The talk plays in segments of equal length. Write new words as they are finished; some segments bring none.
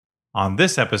On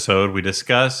this episode, we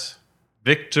discuss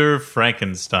Victor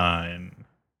Frankenstein.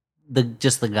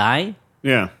 Just the guy?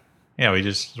 Yeah. Yeah,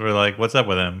 we're like, what's up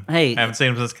with him? Hey. I haven't seen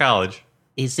him since college.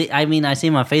 I see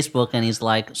him on Facebook, and he's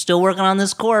like, still working on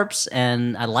this corpse,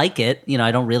 and I like it. You know,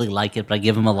 I don't really like it, but I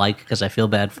give him a like because I feel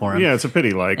bad for him. Yeah, it's a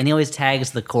pity like. And he always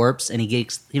tags the corpse, and he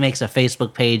makes a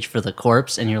Facebook page for the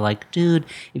corpse, and you're like, dude,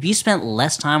 if you spent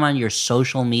less time on your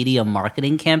social media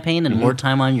marketing campaign and more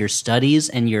time on your studies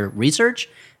and your research,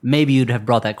 maybe you'd have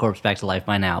brought that corpse back to life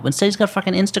by now. But instead, he's got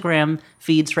fucking Instagram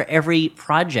feeds for every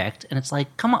project, and it's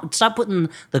like, come on, stop putting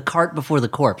the cart before the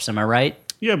corpse, am I right?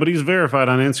 Yeah, but he's verified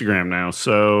on Instagram now,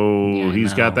 so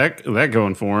he's got that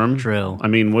going for him. True. I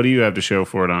mean, what do you have to show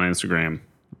for it on Instagram?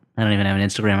 I don't even have an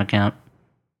Instagram account.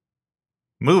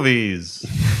 Movies.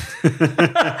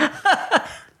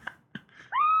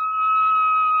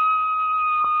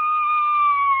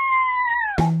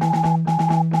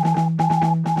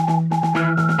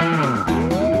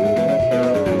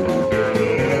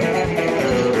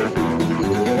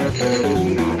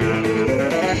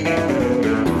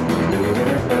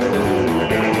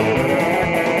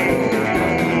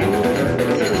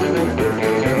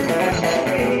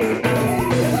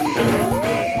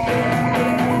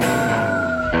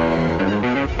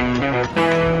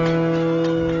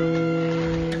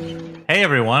 Hey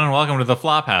everyone, and welcome to the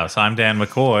Flophouse. I'm Dan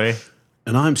McCoy.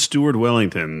 And I'm Stuart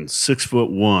Wellington,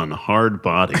 6'1",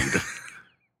 hard-bodied.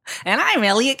 And I'm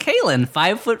Elliott Kalin,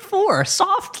 5'4",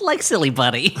 soft like silly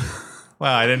buddy.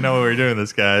 Wow, I didn't know we were doing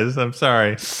this, guys. I'm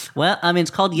sorry. Well, I mean,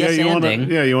 it's called yes anding.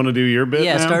 You want to do your bit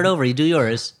Yeah, now? start over. You do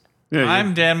yours. Yeah,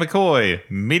 I'm Dan McCoy,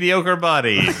 mediocre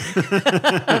body.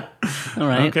 All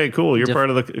right. Okay, cool. You're part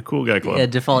of the cool guy club. Yeah,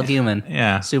 default human.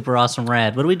 Yeah. Super awesome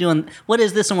rad. What are we doing? What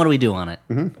is this and what do we do on it?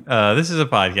 This is a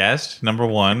podcast, number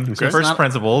one. Okay. First It's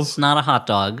principles. not a hot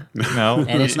dog. No.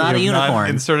 And it's not a You have unicorn.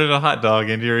 inserted a hot dog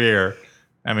into your ear.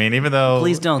 I mean, even though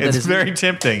Please don't. That it's is- very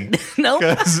tempting. Nope.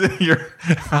 Because your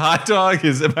hot dog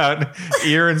is about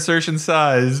ear insertion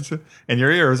sized, and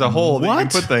your ear is a hole that you can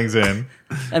What? put things in.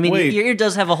 I mean, Wait. your ear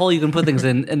does have a hole you can put things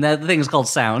in, and that thing is called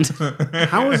sound.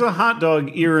 How is a hot dog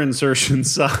ear insertion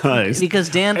size? Because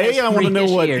Dan has A, I want to know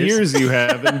freakish what ears. ears you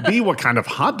have, and B, what kind of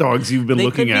hot dogs you've been They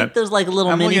looking could at. be those like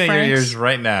little I'm mini looking at your Franks. ears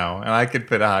right now, and I could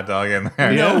put a hot dog in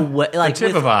there. Yeah. No way. Like tip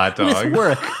with, of a hot dog. With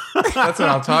work. That's what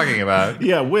I'm talking about.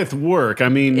 Yeah, with work. I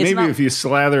mean, It's maybe not- if you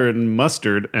slather it in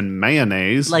mustard and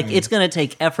mayonnaise. Like, it's going to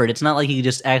take effort. It's not like you can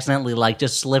just accidentally, like,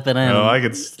 just slip it in. No, I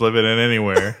could slip it in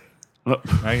anywhere.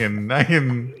 I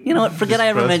can. You know what? Forget I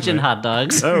ever Trust mentioned me. hot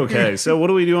dogs. Okay, so what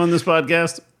do we do on this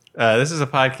podcast? This is a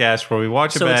podcast where we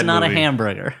watch a So bad it's not movie. a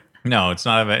hamburger. No, it's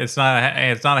not a. It's not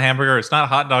a hamburger. It's not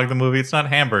Hot Dog the movie. It's not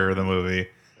Hamburger the movie.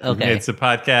 Okay. It's a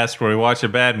podcast where we watch a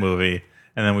bad movie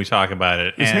and then we talk about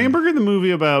it. Is And Hamburger the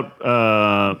movie about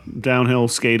downhill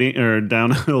skating or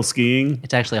downhill skiing?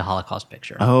 It's actually a Holocaust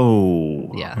picture.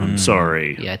 Oh, Yeah. I'm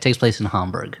sorry. Yeah, it takes place in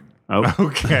Hamburg. Oh,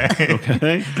 Okay.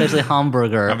 okay. It's actually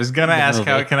Hamburger. I was gonna the ask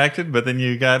how movie. it connected, but then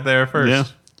you got there first. Yeah.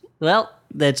 Well,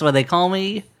 that's why they call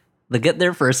me the Get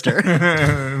There Firster.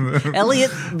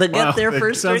 Elliott, the Get Wow, There that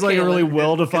Firster. sounds like a really Kalin.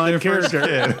 well-defined First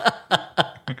character.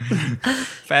 kid.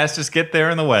 Fastest get there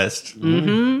in the West.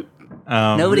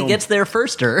 Nobody gets there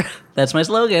firster. That's my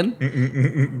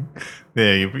slogan.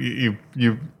 Yeah,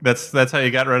 you. That's how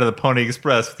you got rid of the Pony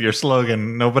Express with your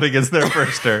slogan. Nobody gets there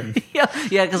firster.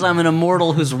 Yeah, because I'm an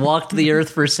immortal who's walked the earth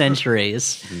for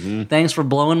centuries. Thanks for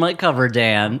blowing my cover,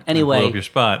 Dan. Blow Anyway, up your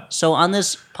spot. so on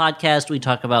this podcast, we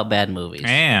talk about bad movies.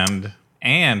 And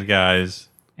guys,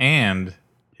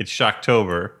 it's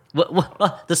Shocktober.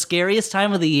 What, the scariest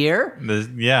time of the year?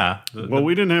 Well,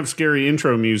 we didn't have scary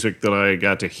intro music that I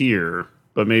got to hear,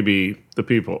 but maybe the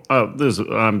people. I'm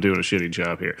doing a shitty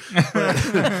job here.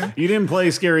 You didn't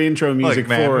play scary intro music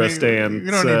for us, Dan.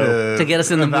 You don't need To get us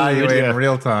in the mood. evaluate Yeah. in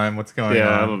real time what's going Yeah,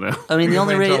 on. I don't know. I mean, the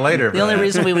only, Wait till later the for only that.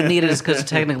 reason we would need it is because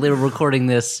technically we're recording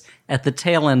this at the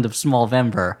tail end of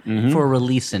Smallvember for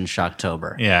release in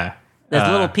Shocktober. Yeah. That's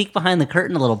a little peek behind the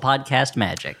curtain, a little podcast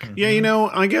magic. Yeah, you know,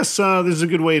 I guess this is a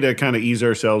good way to kind of ease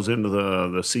ourselves into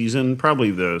the season.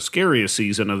 Probably the scariest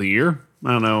season of the year.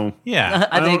 I don't know. Yeah.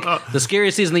 I think the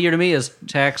scariest season of the year to me is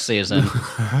tax season.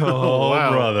 Oh,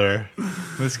 wow. brother.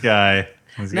 This guy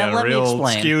has Now got let a me real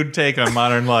explain. skewed take on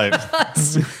modern life.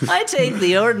 I take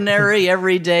the ordinary,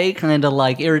 everyday kind of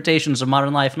like irritations of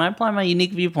modern life and I apply my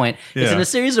unique viewpoint. It's Yeah. in a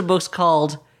series of books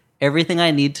called Everything I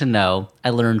Need to Know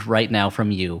I Learned Right Now from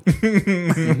You.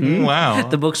 Wow.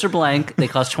 The books are blank. They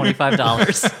cost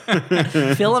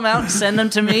 $25. Fill them out, send them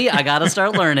to me. I got to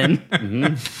start learning.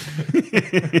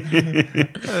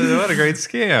 What a great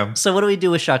scam. So what do we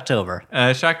do with Shocktober?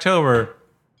 Shocktober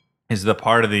is the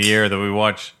part of the year that we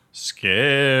watch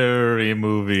scary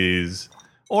movies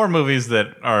or movies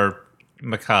that are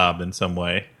macabre in some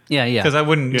way. Yeah. Because I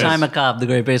wouldn't... Ty McCobb, the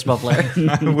great baseball player.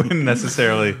 I wouldn't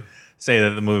necessarily say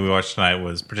that the movie we watched tonight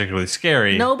was particularly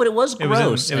scary. No, but it was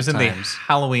gross. It was in the times.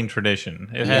 Halloween tradition.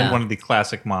 It had one of the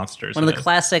classic monsters. One of the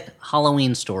classic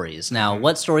Halloween stories. Now,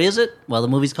 what story is it? Well, the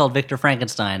movie's called Victor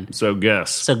Frankenstein. So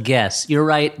guess. You're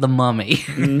right, The Mummy.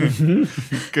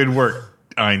 Good work,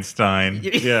 Einstein.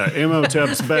 Yeah,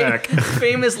 Imhotep's back.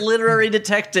 Famous literary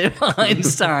detective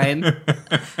Einstein.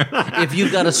 If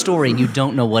you've got a story and you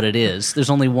don't know what it is, there's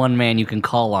only one man you can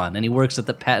call on, and he works at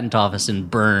the patent office in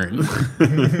Bern.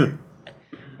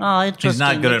 Oh, interesting. He's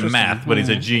not good at math, but he's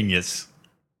a genius.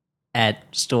 At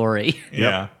story.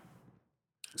 Yeah.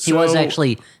 He was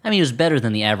actually, he was better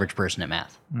than the average person at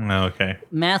math. Okay.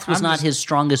 Math was not his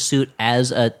strongest suit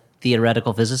as a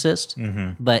theoretical physicist,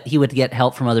 but he would get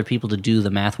help from other people to do the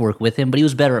math work with him, but he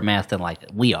was better at math than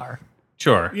we are.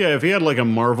 Sure. Yeah, if he had a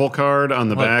Marvel card on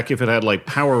the back, if it had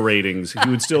power ratings, he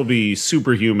would still be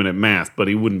superhuman at math, but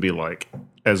he wouldn't be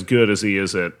as good as he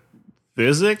is at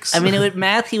physics.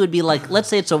 Math, he would be let's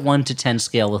say it's a 1 to 10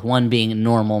 scale, with 1 being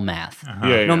normal math.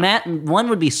 Yeah. 1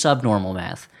 would be subnormal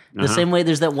math. The same way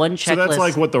there's that one checklist. So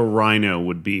that's what the rhino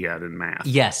would be at in math.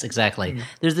 Yes, exactly.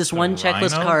 There's this one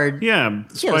checklist rhino? card. Yeah,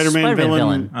 Spider-Man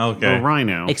villain. Okay. The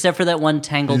rhino. Except for that one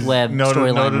Tangled Web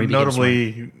storyline where he begins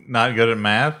notably not good at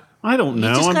math. I don't know.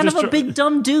 He's just kind of a big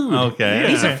dumb dude. Okay.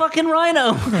 He's a fucking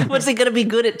rhino. What's he going to be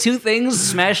good at 2 things,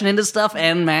 smashing into stuff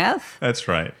and math? That's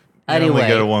right. You Anyway.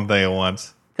 only go to one thing at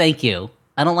once. Thank you.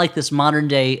 I don't like this modern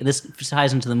day, this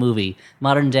ties into the movie,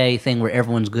 modern day thing where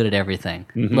everyone's good at everything.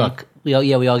 Look, we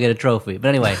all get a trophy. But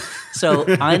anyway, so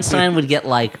Einstein would get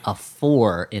a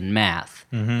 4 in math,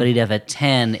 but he'd have a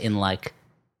 10 in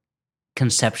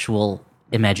conceptual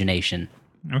imagination.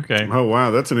 Okay. Oh, wow,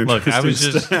 that's an interesting I was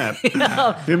just stat.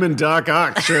 Him and Doc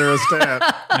Ock share a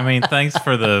stat.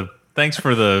 Thanks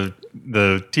for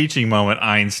the teaching moment,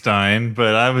 Einstein,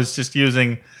 but I was just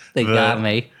using Got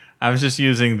me. I was just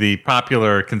using the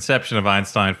popular conception of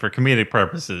Einstein for comedic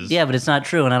purposes. Yeah, but it's not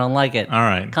true, and I don't like it. All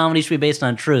right. Comedy should be based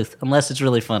on truth, unless it's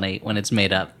really funny when it's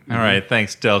made up. All right.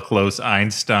 Thanks, Del Close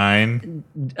Einstein.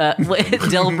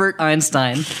 Delbert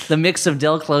Einstein. The mix of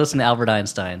Del Close and Albert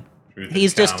Einstein.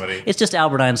 It's just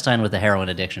Albert Einstein with a heroin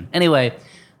addiction. Anyway,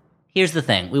 here's the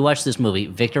thing. We watched this movie,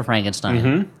 Victor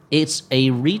Frankenstein. It's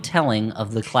a retelling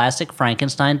of the classic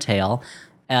Frankenstein tale.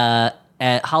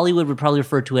 Hollywood would probably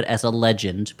refer to it as a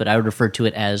legend, but I would refer to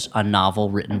it as a novel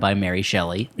written by Mary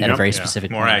Shelley at a very specific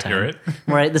more point accurate. in time.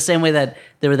 Right, the same way that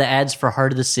there were the ads for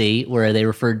Heart of the Sea, where they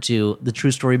referred to the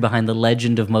true story behind the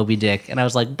legend of Moby Dick, and I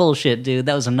was like, bullshit, dude,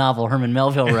 that was a novel Herman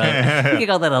Melville wrote. You can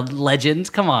call that a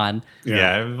legend? Come on.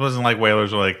 Yeah, it wasn't like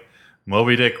whalers were like,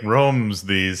 Moby Dick roams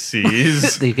these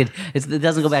seas. It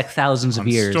doesn't go back thousands of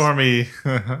years.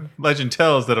 Legend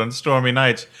tells that on stormy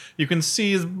nights, you can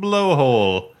see his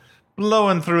blowhole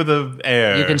blowing through the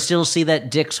air. You can still see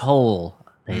that dick's hole.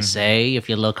 They say if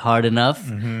you look hard enough,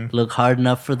 look hard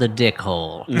enough for the dick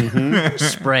hole.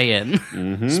 Spraying.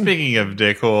 Speaking of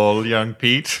dick hole, young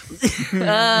Pete. What?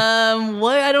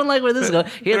 I don't like where this is going.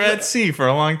 They're at sea for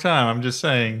a long time. I'm just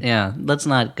saying. Yeah, let's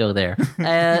not go there.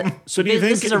 So do you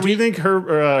think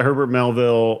Herbert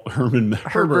Melville,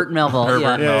 Herbert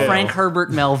Melville, Frank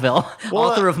Herbert Melville,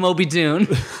 author of Moby Doon.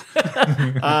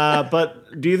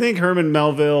 But do you think Herman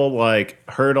Melville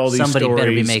heard all these Somebody stories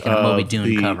better be making a Moby of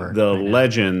Doon cover the right now.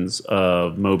 legends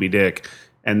of Moby Dick,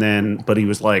 but he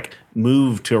was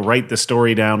moved to write the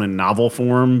story down in novel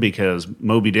form because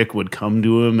Moby Dick would come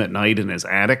to him at night in his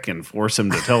attic and force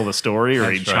him to tell the story,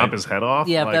 or he'd chop his head off.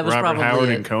 Yeah, that was Robert probably Howard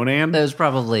it. and Conan. That was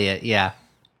probably it. Yeah.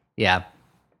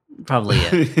 Probably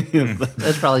it.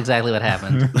 That's probably exactly what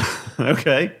happened.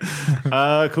 Okay,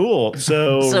 cool.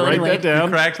 So write anyway, that down.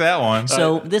 Cracked that one.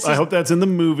 So I hope that's in the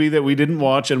movie that we didn't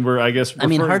watch, and we're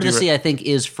Hard to See, I think,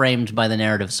 is framed by the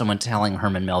narrative of someone telling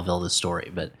Herman Melville this story,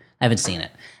 but I haven't seen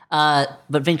it.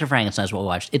 But Victor Frankenstein is what we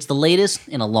watched. It's the latest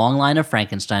in a long line of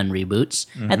Frankenstein reboots.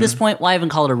 At this point, why even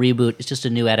call it a reboot? It's just a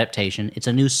new adaptation. It's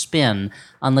a new spin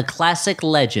on the classic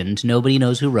legend, nobody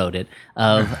knows who wrote it,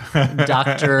 of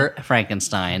Dr.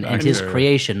 Frankenstein and his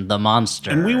creation, the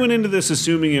monster. And we went into this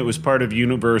assuming it was part of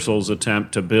Universal's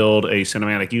attempt to build a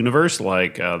cinematic universe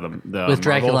like the with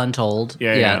Dracula Marvel. Untold.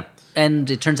 Yeah.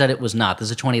 And it turns out it was not.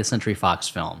 This is a 20th Century Fox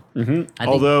film.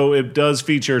 Although it does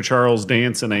feature Charles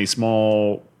Dance in a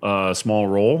small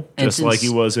role, just like he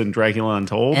was in Dracula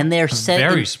Untold. And they're set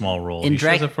very small role. He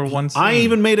shows up for one scene. I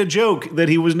even made a joke that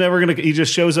he was never going to. He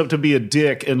just shows up to be a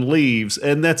dick and leaves,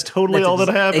 and that's totally all that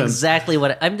happens. Exactly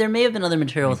what. There may have been other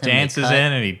material with him. Dances in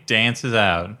and he dances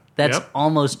out. That's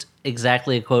almost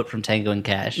exactly a quote from Tango and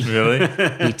Cash. Really?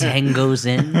 He tangos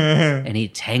in and he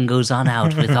tangos on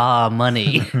out with our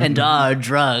money and our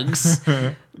drugs.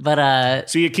 But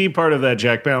See, a key part of that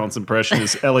Jack Palance impression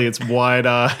is Elliott's wide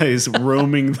eyes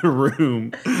roaming the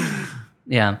room.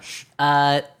 yeah.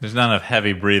 There's not enough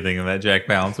heavy breathing in that Jack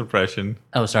Palance impression.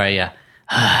 Oh, sorry. Yeah.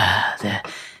 The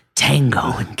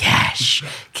Tango and Cash.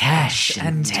 Cash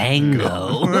and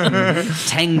Tango.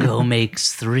 Tango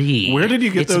makes 3. Where did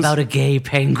you get it's those? It's about a gay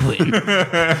penguin.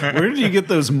 Where did you get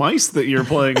those mice that you're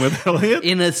playing with, Elliott?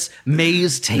 In a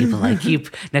maze table I keep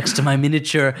next to my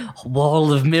miniature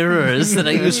wall of mirrors that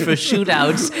I use for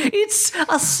shootouts. It's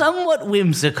a somewhat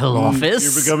whimsical office.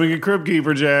 You're becoming a crypt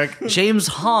keeper, Jack. James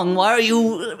Hong, why are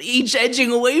you each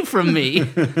edging away from me?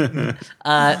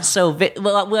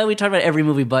 Well, we talked about every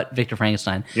movie but Victor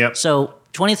Frankenstein. Yep. So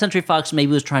 20th Century Fox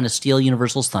maybe was trying to steal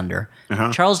Universal's thunder.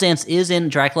 Charles Dance is in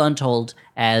Dracula Untold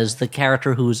as the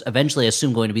character who's eventually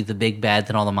assumed going to be the big bad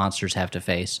that all the monsters have to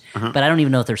face. But I don't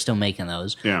even know if they're still making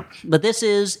those. Yeah. But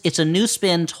it's a new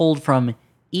spin told from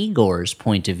Igor's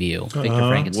point of view, Victor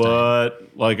Frankenstein. What?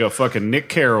 Like a fucking Nick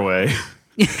Carraway.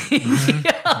 Nick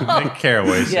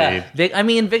Carraway seed.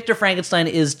 Victor Frankenstein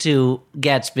is to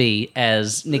Gatsby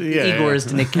as Igor is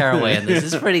to Nick Carraway in this.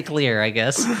 It's pretty clear, I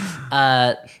guess.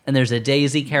 And there's a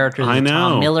Daisy character, there's a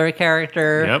Tom Miller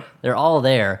character. Yep. They're all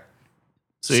there.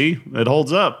 See? It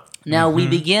holds up. Now we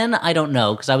begin, I don't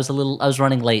know, because I was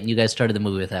running late and you guys started the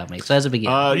movie without me. So as it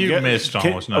begins. You missed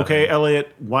almost nothing. Okay,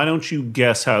 Elliott, why don't you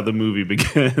guess how the movie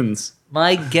begins?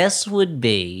 My guess would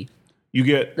be... You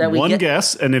get one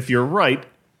guess, and if you're right,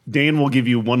 Dan will give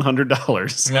you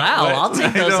 $100. Wow, I'll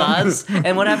take those odds.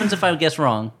 And what happens if I guess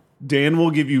wrong? Dan will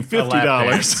give you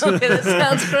 $50. Okay, that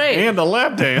sounds great. And a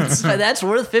lap dance. That's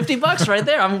worth $50 right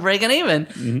there. I'm breaking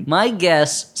even. My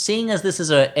guess, seeing as this is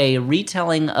a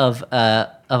retelling of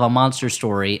a monster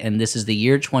story, and this is the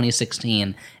year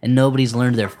 2016, and nobody's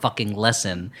learned their fucking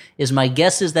lesson, is my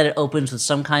guess is that it opens with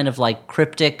some kind of like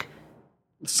cryptic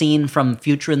scene from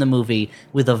future in the movie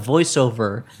with a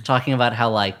voiceover talking about how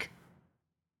like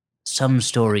some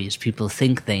stories people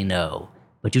think they know,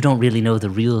 but you don't really know the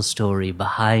real story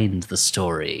behind the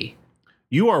story.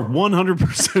 You are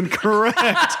 100%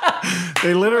 correct.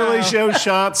 They literally show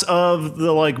shots of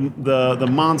the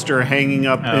monster hanging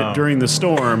up during the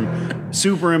storm,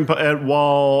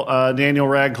 while Daniel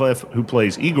Radcliffe, who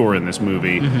plays Igor in this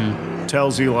movie,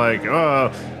 tells you like,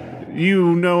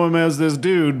 you know him as this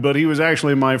dude, but he was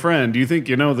actually my friend. Do you think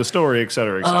you know the story, et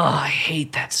cetera, et cetera? Oh, I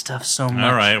hate that stuff so much.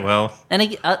 All right, well. And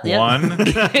One. We'll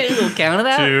count it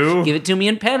out. 2. Give it to me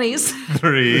in pennies.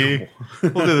 3.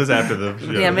 We'll do this after the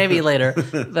show. Yeah, maybe later.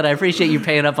 But I appreciate you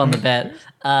paying up on the bet.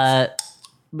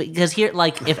 Because here,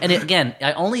 again,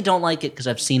 I only don't like it because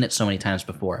I've seen it so many times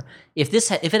before. If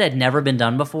it had never been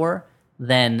done before,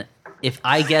 then if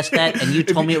I guessed that and you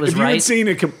told me it was right.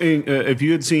 If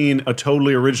you had seen a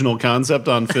totally original concept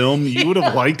on film, you would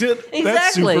have liked it. Exactly.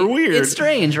 That's super weird. It's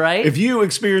strange, right? If you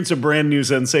experience a brand new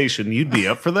sensation, you'd be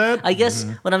up for that. I guess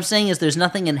what I'm saying is there's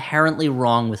nothing inherently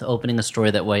wrong with opening a story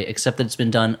that way, except that it's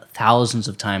been done thousands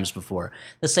of times before.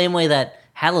 The same way that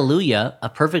Hallelujah, a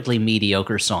perfectly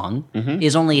mediocre song,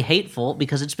 is only hateful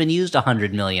because it's been used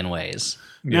 100 million ways.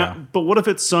 Yeah, but what if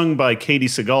it's sung by Katie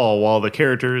Seagal while the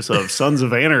characters of Sons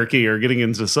of Anarchy are getting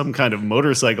into some kind of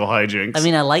motorcycle hijinks? I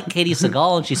mean, I like Katie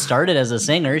Seagal, and she started as a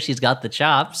singer. She's got the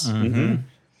chops.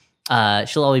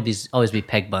 She'll always be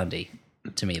Peg Bundy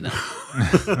to me, though.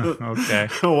 Okay.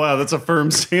 Oh, wow, that's a firm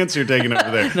stance you're taking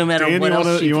over there. No matter Dan, what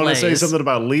else she you want to plays. say something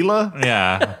about Leela?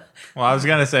 Yeah. Well, I was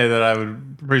going to say that I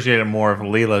would appreciate it more if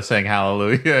Leela sang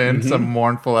Hallelujah in some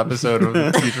mournful episode of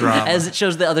Futurama. As it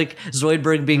shows the other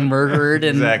Zoidberg being murdered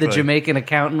and Exactly. the Jamaican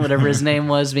accountant, whatever his name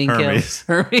was, being Hermes.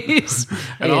 killed. Hermes.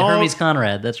 Hermes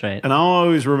Conrad, that's right. And I'll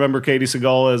always remember Katie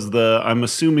Seagal as I'm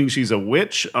assuming she's a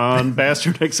witch on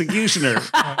Bastard Executioner.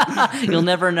 You'll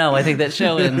never know. I think that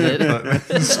show ended.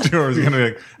 Stuart's going to be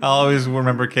like, I'll always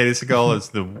remember Katie Seagal as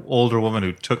the older woman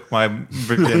who took my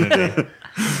virginity.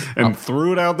 And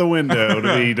threw it out the window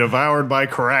to be devoured by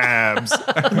crabs.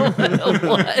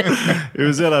 What? It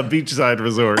was at a beachside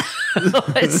resort.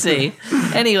 I see.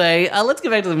 Anyway, let's get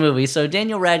back to the movie. So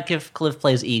Daniel Radcliffe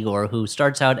plays Igor, who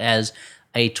starts out as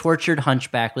a tortured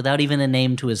hunchback without even a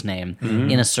name to his name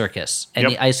in a circus.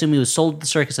 And I assume he was sold to the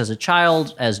circus as a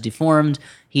child, as deformed.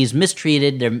 He's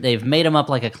mistreated. They've made him up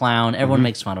like a clown. Everyone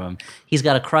makes fun of him. He's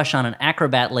got a crush on an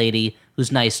acrobat lady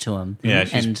who's nice to him. Yeah,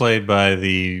 she's played by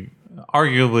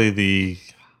arguably the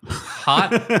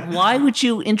hot. Why would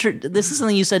you this is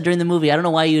something you said during the movie. I don't know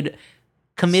why you'd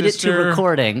committed to sister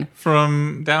recording.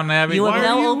 from Downton Abbey. You have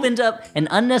now opened up an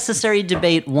unnecessary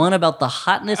debate, one, about the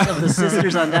hotness of the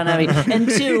sisters on Downton Abbey, and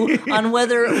two, on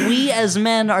whether we as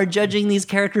men are judging these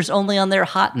characters only on their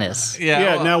hotness.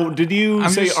 Yeah. well, Now, did you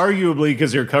say arguably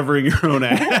because you're covering your own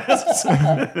ass?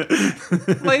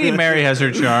 Lady Mary has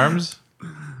her charms.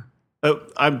 I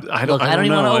don't even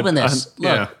know. want to open this.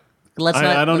 Yeah. Let's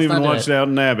not. I don't let's even not do watch it.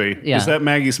 Downton Abbey. Yeah. Is that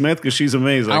Maggie Smith? Because she's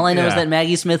amazing. All I know is Yeah. that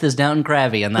Maggie Smith is Downton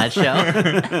Crabby in that show.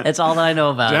 That's all that I know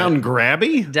about Downton it.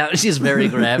 Grabby? She's very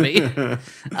grabby.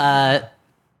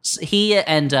 He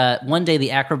and one day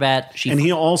the acrobat. And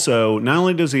he also, not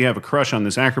only does he have a crush on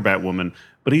this acrobat woman,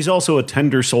 but he's also a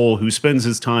tender soul who spends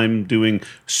his time doing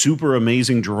super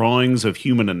amazing drawings of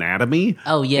human anatomy.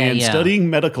 Oh, yeah, and yeah. studying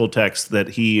medical texts that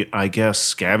he, I guess,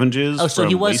 scavenges. Oh, so from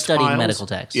he was waste studying piles. medical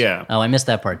text. Yeah. Oh, I missed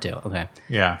that part too. Okay.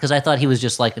 Yeah. Because I thought he was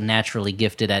just like naturally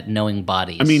gifted at knowing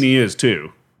bodies. I mean, he is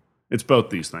too. It's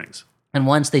both these things. and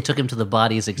once they took him to the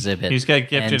bodies exhibit. He's got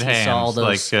gifted and he saw all hands,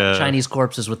 those like, Chinese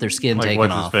corpses with their skin Like, taken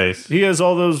what's off. his face? He has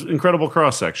all those incredible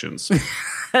cross sections.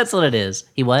 That's what it is.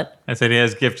 He what? I said he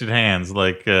has gifted hands,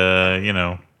 like,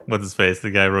 what's his face?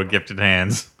 The guy who wrote Gifted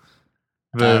Hands.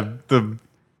 The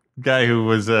guy who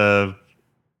was... Ben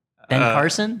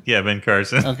Carson? Yeah, Ben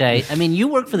Carson. Okay. I mean, you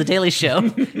work for The Daily Show.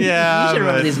 Yeah, You should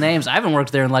remember but these names. I haven't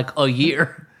worked there in like a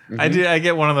year. I do. I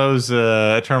get one of those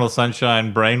Eternal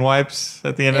Sunshine brain wipes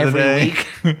at the end of the Every day,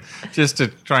 week. just to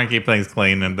try and keep things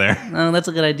clean in there. Oh, that's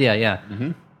a good idea. Yeah.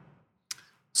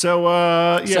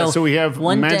 So, so we have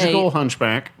one magical day-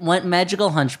 hunchback. One magical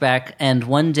hunchback, and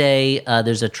one day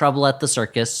there's a trouble at the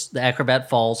circus. The acrobat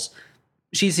falls.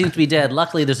 She seems to be dead.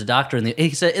 Luckily, there's a doctor in the.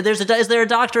 He said, "Is there a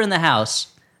doctor in the house?"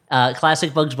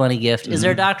 Classic Bugs Bunny gift. Is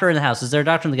there a doctor in the house? Is there a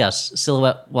doctor in the house?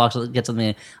 Silhouette walks, gets on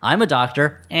the. I'm a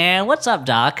doctor, and what's up,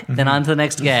 Doc? Then on to the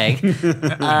next gag.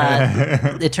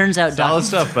 It turns out Solid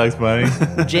stuff, Bugs Bunny.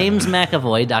 James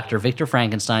McAvoy, Dr. Victor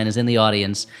Frankenstein, is in the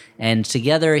audience, and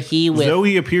together Though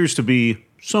he appears to be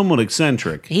somewhat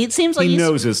eccentric, it seems like he he's,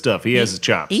 knows his stuff. He has his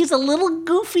chops. He's a little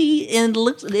goofy and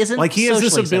isn't Like he has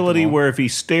this socially ability acceptable. where if he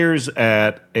stares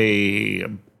at a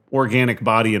organic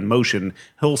body in motion,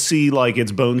 he'll see like its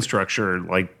bone structure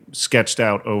like sketched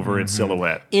out over its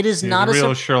silhouette. It is not a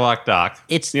Real Sherlock Doc.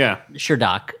 It's Yeah. sure,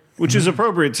 Doc. Which is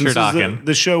appropriate since Sherlockin'.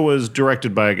 the show was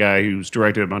directed by a guy who's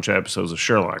directed a bunch of episodes of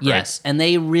Sherlock, right? Yes, and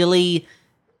they really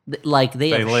they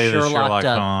They have lay the Sherlocked Sherlock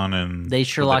up. on and They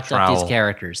Sherlocked up these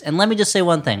characters. And let me just say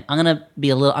one thing. I'm gonna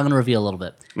reveal a little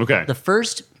bit. Okay. The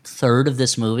first third of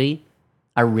this movie,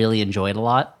 I really enjoyed a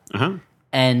lot. Uh-huh.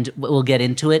 And we'll get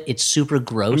into it. It's super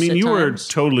gross. I mean, at you were times.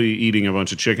 totally eating a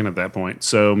bunch of chicken at that point,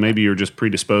 so maybe you're just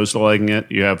predisposed to liking it.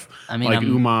 You have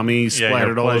umami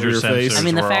splattered all over your face. I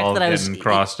mean, the We're fact all that I was getting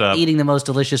crossed up. eating the most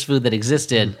delicious food that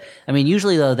existed. I mean,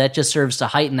 usually though, that just serves to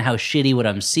heighten how shitty what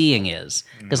I'm seeing is,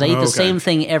 because I eat the same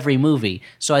thing every movie.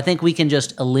 So I think we can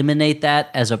just eliminate that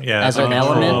as an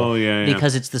element,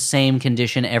 because it's the same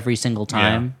condition every single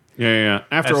time. Yeah.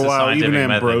 After That's a the while, even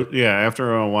scientific method.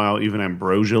 after a while, even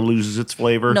ambrosia loses its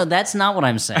flavor. No, that's not what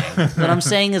I'm saying. What I'm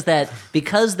saying is that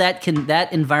because that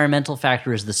environmental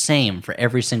factor is the same for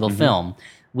every single film,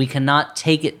 we cannot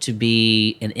take it to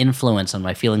be an influence on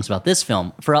my feelings about this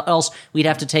film. For else, we'd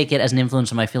have to take it as an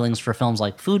influence on my feelings for films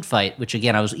like Food Fight, which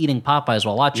again, I was eating Popeyes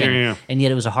while watching, and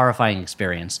yet it was a horrifying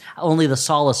experience. Only the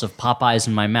solace of Popeyes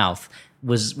in my mouth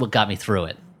was what got me through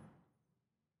it.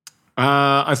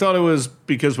 I thought it was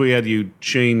because we had you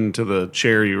chained to the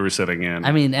chair you were sitting in.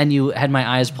 I mean, and you had my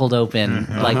eyes pulled open,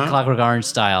 like Clockwork Orange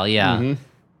style, yeah.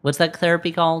 What's that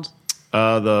therapy called?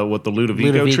 The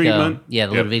Ludovico treatment? Yeah,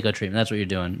 the Ludovico treatment. That's what you're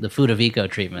doing. The Fudovico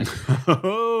treatment.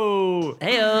 Oh.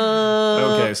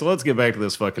 Heyo. Okay, so let's get back to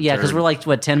this fucking Yeah, because turd. we're like,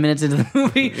 10 minutes into the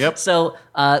movie? Yep. So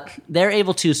they're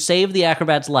able to save the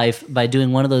acrobat's life by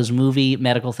doing one of those movie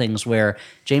medical things where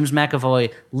James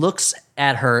McAvoy looks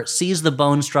at her, sees the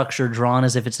bone structure drawn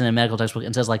as if it's in a medical textbook,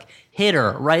 and says, like, hit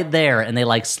her right there. And they,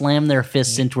 like, slam their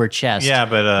fists into her chest. Yeah,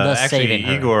 but thus actually, saving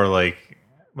her. Igor, like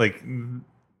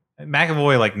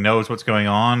McAvoy, like, knows what's going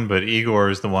on, but Igor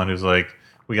is the one who's like,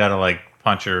 we got to, like,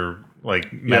 punch her,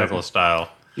 like, medical style.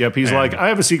 Yep, he's like, I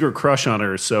have a secret crush on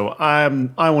her, so I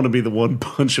want to be the one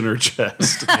punching her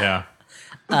chest. Yeah.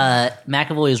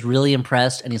 McAvoy is really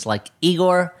impressed, and he's like,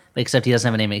 Igor, except he doesn't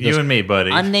have a name. He goes, You and me,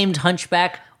 buddy. Unnamed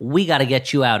Hunchback, we got to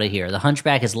get you out of here. The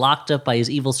Hunchback is locked up by his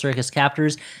evil circus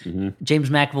captors. James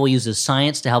McAvoy uses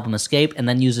science to help him escape, and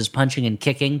then uses punching and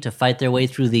kicking to fight their way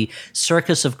through the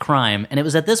circus of crime. And it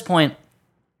was at this point,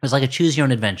 it was like a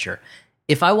choose-your-own-adventure.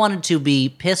 If I wanted to be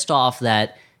pissed off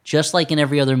that, just like in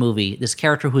every other movie, this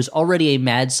character who's already a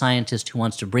mad scientist who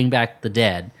wants to bring back the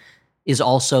dead is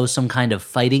also some kind of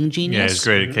fighting Yeah, genius. he's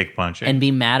great at kick punching. And be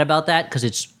mad about that because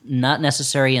it's not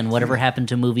necessary. And whatever happened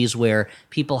to movies where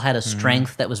people had a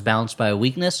strength that was balanced by a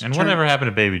weakness. And whatever happened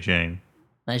to Baby Jane?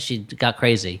 She got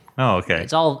crazy. Oh, okay.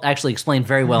 It's all actually explained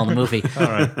very well in the movie. All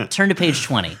right. Turn to page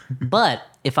 20. But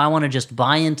if I want to just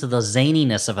buy into the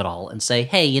zaniness of it all and say,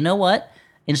 hey, you know what?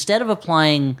 Instead of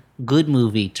applying good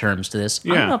movie terms to this,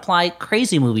 I'm going to apply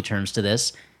crazy movie terms to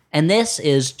this. And this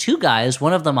is two guys,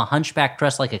 one of them a hunchback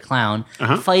dressed like a clown,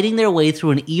 fighting their way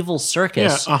through an evil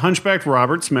circus. Yeah, a hunchbacked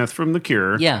Robert Smith from The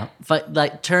Cure. Yeah,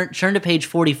 turn to page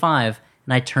 45,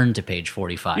 and I turned to page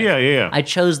 45. Yeah. I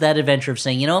chose that adventure of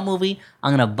saying, you know what, movie?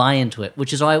 I'm going to buy into it,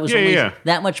 which is why it was only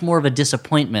that much more of a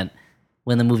disappointment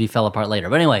when the movie fell apart later.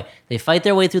 But anyway, they fight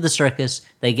their way through the circus,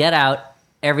 they get out,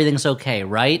 everything's okay,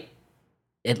 right?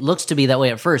 It looks to be that way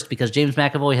at first because James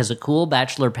McAvoy has a cool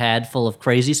bachelor pad full of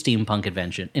crazy steampunk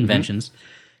inventions.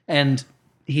 And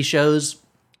he shows...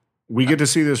 We get to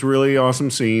see this really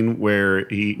awesome scene where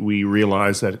we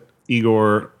realize that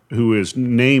Igor, who is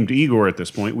named Igor at this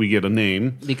point, we get a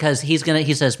name. Because he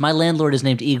says, my landlord is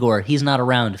named Igor. He's not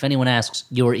around. If anyone asks,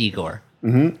 you're Igor.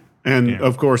 Mm-hmm. And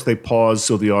of course they pause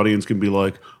so the audience can be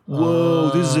like,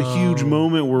 whoa, this is a huge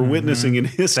moment we're witnessing in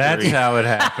history. That's how it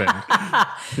happened.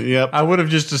 Yep. I would have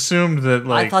just assumed that,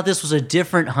 I thought this was a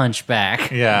different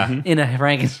hunchback in a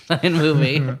Frankenstein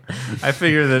movie. I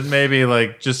figured that maybe,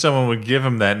 just someone would give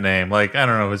him that name. I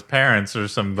don't know, his parents or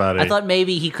somebody. I thought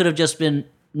maybe he could have just been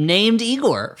named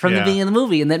Igor from the beginning of the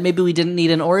movie, and that maybe we didn't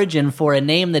need an origin for a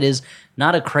name that is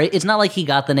not it's not like he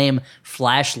got the name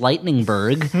Flash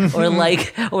Lightningberg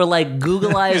or like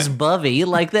Google Eyes Bubby,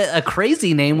 like that a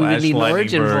crazy name we would need an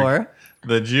origin for.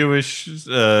 The Jewish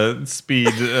speed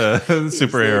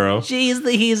superhero.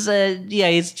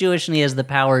 He's Jewish and he has the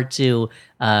power to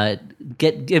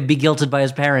be guilted by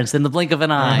his parents in the blink of an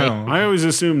eye. I always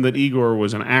assumed that Igor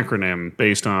was an acronym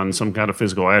based on some kind of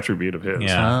physical attribute of his.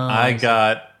 Yeah, I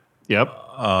got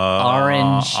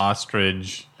orange,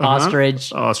 ostrich,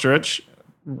 ribs.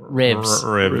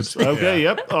 Okay,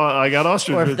 yep. I got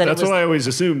ostrich. That's what I always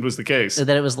assumed was the case. So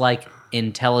that it was like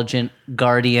intelligent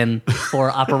guardian for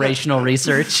operational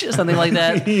research, something like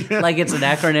that. Like it's an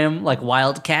acronym, like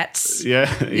Wildcats.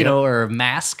 Or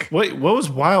MASK. Wait, what was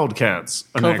Wildcats?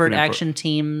 Covert Action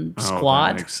Team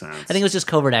Squad. That makes sense. I think it was just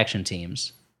Covert Action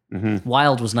Teams. Mm-hmm.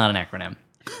 Wild was not an acronym.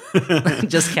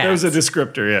 Just cats. That was a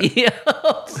descriptor, yeah.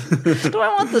 Do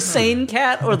I want the sane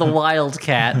cat or the wild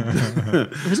cat?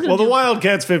 Well, the wild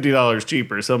cat's $50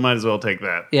 cheaper, so might as well take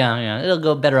that. Yeah. It'll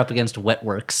go better up against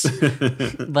Wetworks.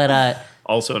 But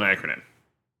also an acronym.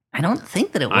 I don't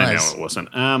think that it was. I know it wasn't.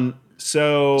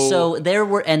 So there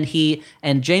were, and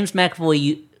James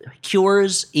McAvoy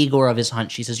cures Igor of his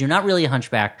hunch. He says, "You're not really a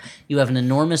hunchback. You have an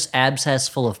enormous abscess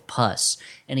full of pus."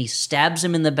 And he stabs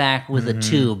him in the back with a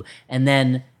tube, and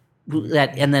then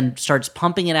starts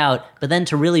pumping it out. But then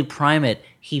to really prime it,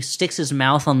 he sticks his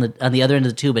mouth on the other end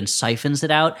of the tube and siphons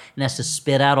it out, and has to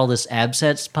spit out all this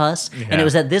abscess pus. Yeah. And it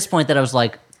was at this point that I was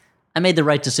like, I made the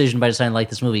right decision by deciding to like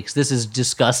this movie because this is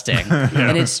disgusting.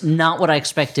 And it's not what I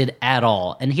expected at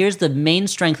all. And here's the main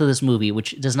strength of this movie,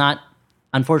 which does not,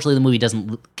 unfortunately, the movie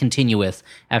doesn't continue with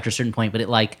after a certain point, but it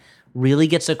really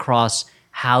gets across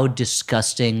how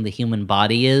disgusting the human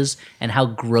body is and how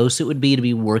gross it would be to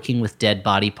be working with dead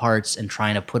body parts and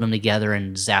trying to put them together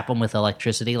and zap them with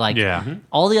electricity.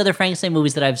 All the other Frankenstein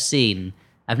movies that I've seen,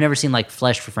 I've never seen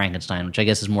Flesh for Frankenstein, which I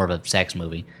guess is more of a sex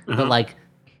movie. But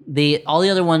all the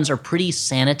other ones are pretty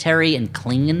sanitary and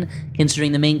clean,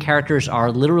 considering the main characters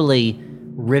are literally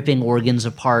ripping organs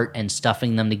apart and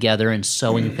stuffing them together and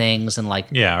sewing things and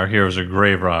our heroes are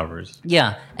grave robbers.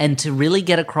 Yeah, and to really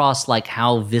get across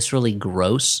how viscerally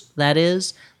gross that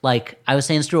is, I was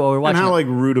saying, Stuart, while we were watching, and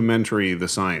how rudimentary the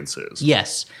science is.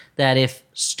 Yes, that if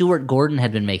Stuart Gordon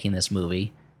had been making this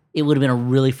movie, it would have been a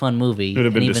really fun movie. It would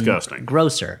have been disgusting.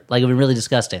 Grosser. It would have been really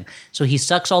disgusting. So he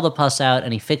sucks all the pus out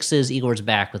and he fixes Igor's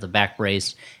back with a back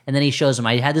brace. And then he shows him,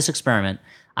 I had this experiment.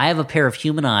 I have a pair of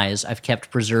human eyes I've kept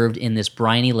preserved in this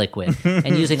briny liquid.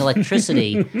 And using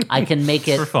electricity, I can make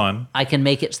it... For fun. I can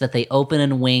make it so that they open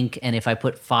and wink, and if I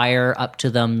put fire up to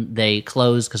them, they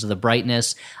close because of the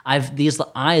brightness. These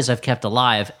eyes I've kept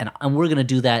alive, and we're going to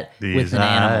do that with an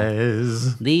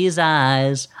animal. These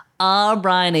eyes are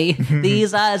briny.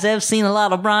 These eyes have seen a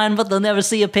lot of brine, but they'll never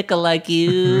see a pickle like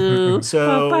you.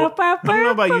 So, I don't know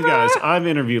about you guys. I've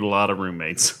interviewed a lot of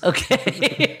roommates.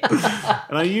 Okay.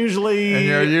 And I usually... And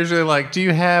you're usually do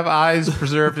you have eyes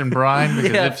preserved in brine?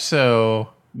 Because if so...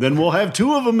 Then we'll have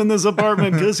two of them in this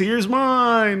apartment, because here's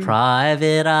mine.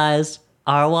 Private eyes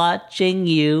are watching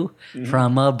you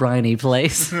from a briny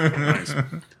place. Nice.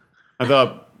 I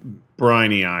thought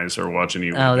briny eyes are watching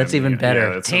you. Oh, that's even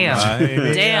better. that's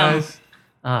Damn.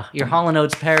 Your Hall &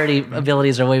 Oates parody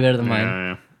abilities are way better than mine.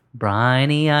 Yeah.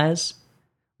 Briny eyes.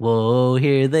 Whoa,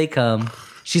 here they come.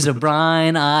 She's a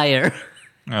brine eyer.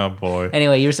 Oh boy.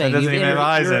 Anyway, you were saying It doesn't even have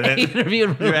eyes in it.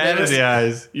 interviewed You added the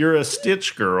eyes. You're a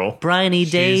Stitch girl. Briny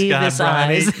Davis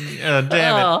eyes. Damn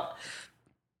it.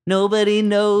 Nobody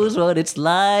knows what it's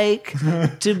like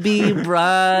to be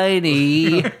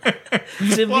briny,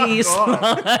 to be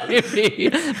slimy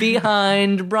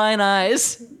behind brine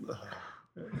eyes.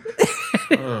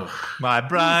 My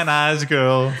brine eyes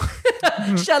girl.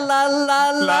 Sha la la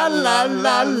la la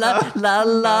la la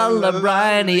la la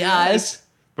briny eyes.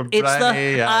 It's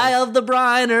the eye of the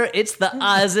briner, it's the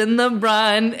eyes in the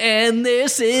brine, and they're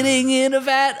sitting in a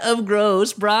vat of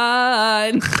gross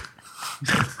brine.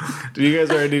 Do you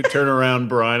guys already turn around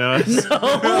brine eyes? No.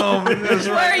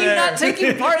 Why are you not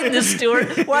taking part in this,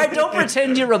 Stuart? Why don't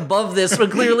pretend you're above this when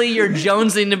clearly you're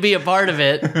jonesing to be a part of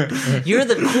it? You're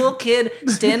the cool kid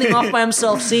standing off by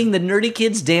himself, seeing the nerdy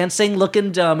kids dancing,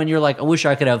 looking dumb, and you're like, I wish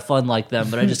I could have fun like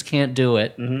them, but I just can't do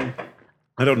it. Mm-hmm.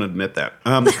 I don't admit that.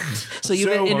 So you've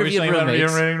been interviewed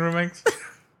roommates?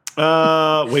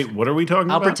 Wait, what are we talking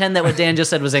about? I'll pretend that what Dan just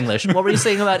said was English. What were you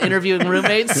saying about interviewing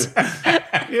roommates?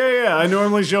 Yeah. I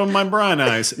normally show them my brine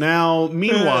eyes. Now,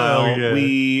 meanwhile,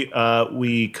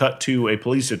 we cut to a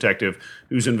police detective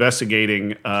who's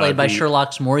investigating. Played by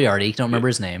Sherlock Moriarty. Don't remember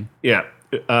his name. Yeah.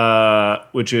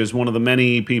 Which is one of the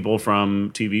many people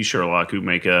from TV Sherlock who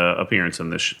make an appearance in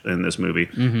this movie.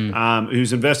 Mm-hmm.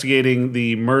 Who's investigating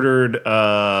the murdered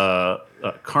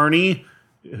Carney,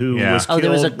 who was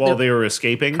killed while they were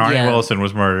escaping. Carney Wilson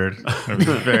was murdered. It was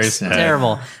very sad.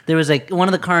 Terrible. There was one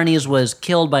of the Carneys was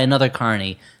killed by another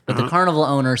Carney, but the carnival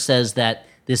owner says that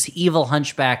this evil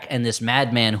hunchback and this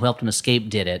madman who helped him escape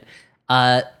did it.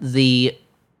 The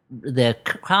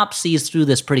cop sees through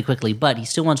this pretty quickly, but he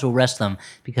still wants to arrest them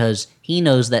because he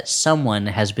knows that someone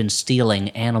has been stealing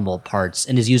animal parts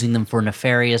and is using them for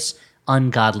nefarious,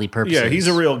 ungodly purposes. Yeah, he's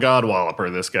a real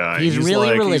godwalloper, this guy. He's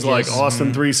really religious. He's like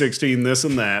Austin 3:16, this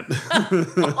and that.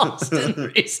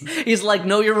 Austin, he's like,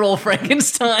 know your role,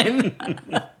 Frankenstein.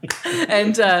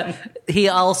 And he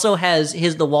also has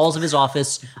the walls of his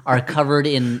office are covered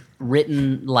in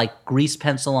written like grease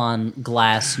pencil on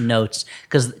glass notes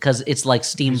because it's like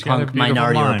steampunk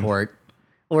Minority Report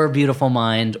or Beautiful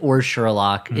Mind or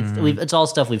Sherlock. It's all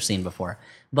stuff we've seen before,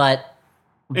 but.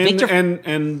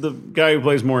 And the guy who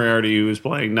plays Moriarty, who is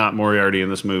playing not Moriarty in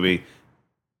this movie,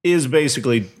 is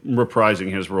basically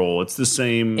reprising his role. It's the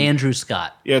same... Andrew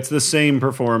Scott. Yeah, it's the same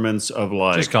performance of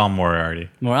like... Just call him Moriarty.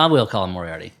 I will call him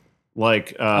Moriarty.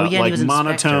 Like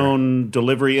monotone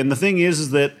delivery. And the thing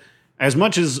is that as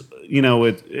much as,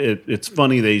 it's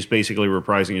funny that he's basically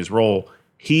reprising his role,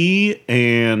 he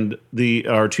and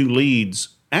our two leads...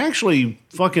 actually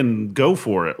fucking go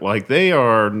for it. Like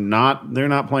they're not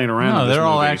playing around. No, they're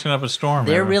all movie. acting up a storm.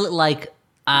 They're really like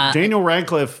Daniel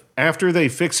Radcliffe, after they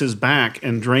fix his back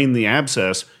and drain the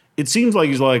abscess, it seems like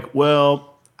he's like, well,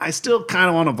 I still kind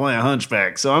of want to play a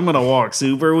hunchback, so I'm going to walk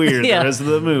super weird the rest of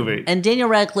the movie. And Daniel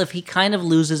Radcliffe, he kind of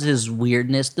loses his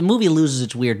weirdness. The movie loses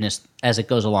its weirdness as it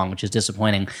goes along, which is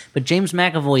disappointing. But James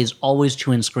McAvoy is always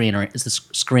chewing screenery. Is the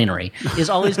screenery? Is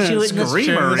always chewing the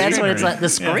screamery. That's what it's like. The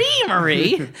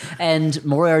screamery. Yeah. And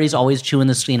Moriarty's always chewing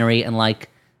the scenery. And like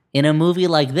in a movie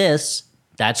like this,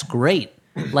 that's great.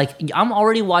 Like I'm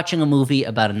already watching a movie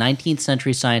about a 19th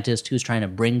century scientist who's trying to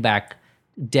bring back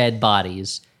dead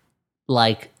bodies.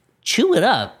 Like, chew it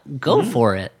up. Go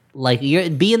for it. Like,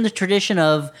 be in the tradition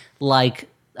of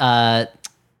Colin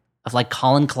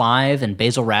Clive and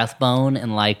Basil Rathbone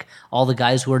and like all the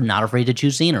guys who are not afraid to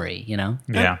chew scenery.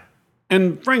 Yeah.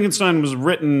 And Frankenstein was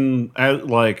written as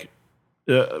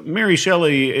Mary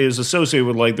Shelley is associated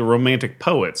with like the romantic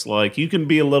poets. Like you can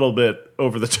be a little bit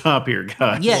over the top here,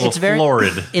 guys. Yeah, it's very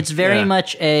florid. It's very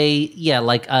much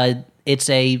it's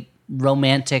a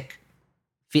romantic.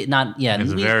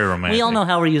 It's very romantic. We all know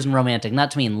how we're using romantic,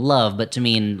 not to mean love, but to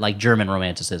mean like German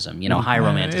romanticism. High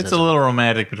romanticism. It's a little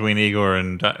romantic between Igor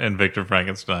and Victor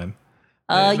Frankenstein.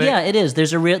 It is.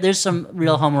 There's some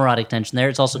real homoerotic tension there.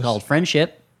 It's also called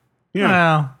friendship. Yeah,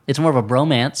 well, it's more of a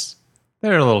bromance.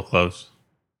 They're a little close,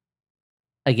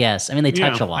 I guess. I mean, they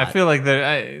touch a lot. I feel like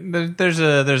there's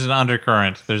an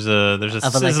undercurrent. There's a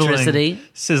of electricity,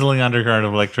 sizzling undercurrent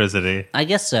of electricity. I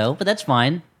guess so, but that's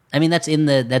fine. I mean, that's in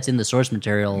the source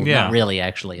material. Yeah. Not really,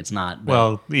 actually, it's not. But,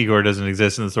 well, Igor doesn't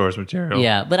exist in the source material.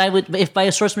 Yeah, but if by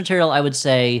a source material, I would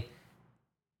say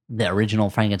the original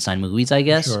Frankenstein movies. I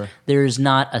guess there's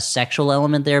not a sexual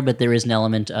element there, but there is an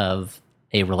element of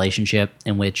a relationship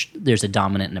in which there's a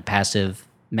dominant and a passive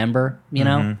member.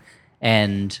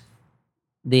 And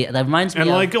That reminds me And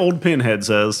of, like old Pinhead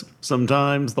says,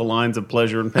 sometimes the lines of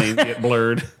pleasure and pain get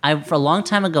blurred. For a long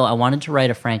time ago, I wanted to write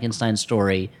a Frankenstein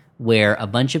story where a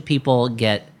bunch of people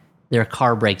their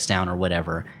car breaks down or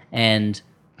whatever, and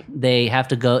they have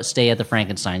to go stay at the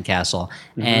Frankenstein castle,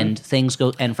 and things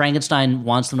go. And Frankenstein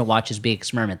wants them to watch his big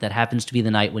experiment. That happens to be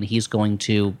the night when he's going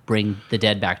to bring the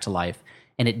dead back to life,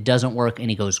 and it doesn't work,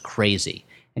 and he goes crazy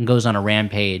and goes on a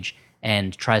rampage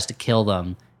and tries to kill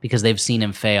them because they've seen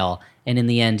him fail. And in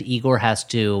the end, Igor has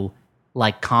to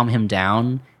like calm him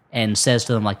down and says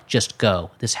to them like, "Just go.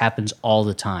 This happens all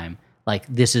the time. Like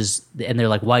this is," and they're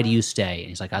like, "Why do you stay?" And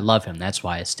he's like, "I love him. That's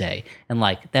why I stay." And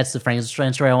like that's the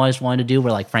Frankenstein story I always wanted to do,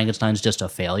 where like Frankenstein's just a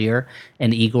failure,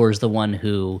 and Igor is the one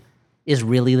who is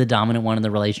really the dominant one in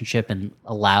the relationship and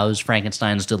allows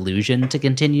Frankenstein's delusion to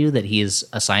continue that he's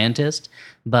a scientist.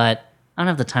 But I don't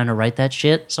have the time to write that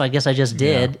shit, so I guess I just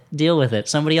did. Deal with it.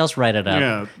 Somebody else write it up.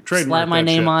 Yeah, trademark slap my that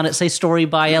name shit. on it. Say story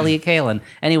by Elliott Kalin.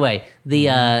 Anyway,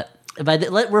 the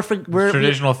we're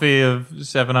Traditional fee of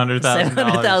 $700,000.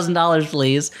 $700,000,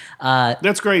 please.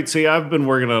 That's great. See, I've been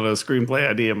working on a screenplay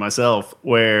idea myself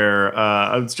where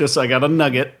I got a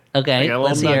nugget. Okay, I got a little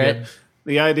let's hear nugget. it.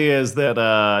 The idea is that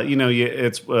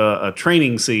it's a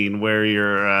training scene where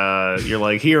your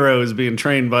like hero is being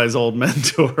trained by his old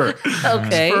mentor.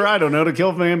 Okay. For, I don't know, to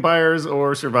kill vampires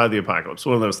or survive the apocalypse.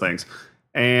 One of those things.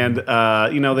 And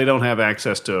they don't have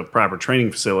access to proper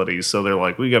training facilities, so they're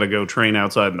like, we got to go train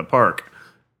outside in the park.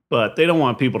 But they don't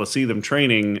want people to see them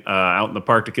training out in the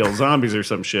park to kill zombies or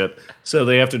some shit. So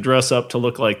they have to dress up to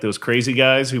look like those crazy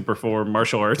guys who perform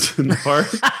martial arts in the park.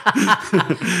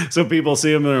 So people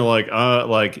see them and they're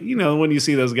like, when you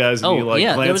see those guys and you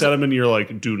glance at them and you're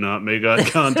like, do not make eye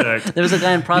contact. There was a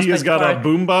guy in Prospect He has got Park. a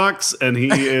boombox and he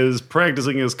is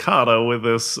practicing his kata with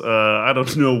this,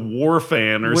 war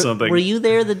fan or something. Were you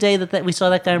there the day that we saw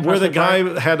that guy in Where the Prospect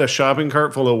Park? guy had a shopping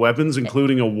cart full of weapons,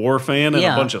 including a war fan and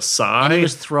a bunch of sai. And he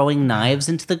was throwing knives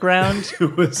into the ground.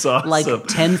 It was awesome. Like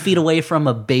 10 feet away from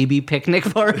a baby picnic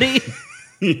party.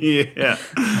 Yeah.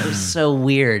 It was so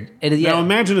weird. And, Now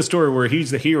imagine a story where he's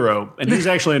the hero and he's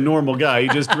actually a normal guy. He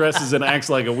just dresses and acts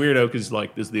like a weirdo because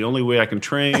like this is the only way I can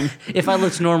train. if I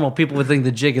looked normal, people would think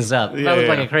the jig is up. If I looked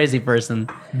like a crazy person,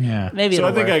 maybe So it'll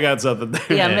I think work. I got something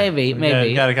there. Yeah, maybe.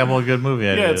 Got a couple of good movie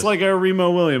ideas. Yeah, it's like a Remo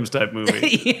Williams type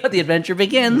movie. The adventure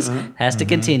begins, has to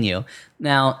continue.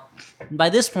 Now, by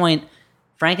this point,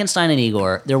 Frankenstein and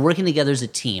Igor, they're working together as a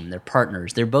team. They're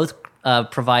partners. They're both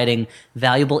providing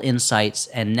valuable insights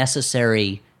and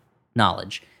necessary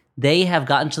knowledge. They have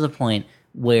gotten to the point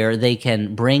where they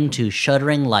can bring to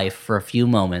shuddering life for a few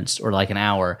moments or like an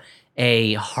hour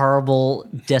a horrible,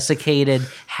 desiccated,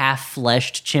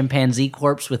 half-fleshed chimpanzee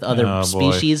corpse with other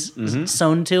species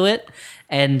sewn to it.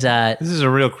 And this is a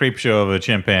real creep show of a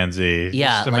chimpanzee.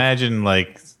 Yeah, Just imagine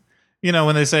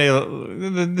when they say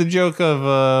the joke of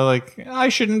I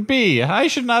should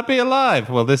not be alive.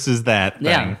 Well, this is that thing.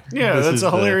 Yeah. Yeah, This that's is a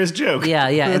hilarious joke. yeah.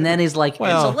 And then he's like,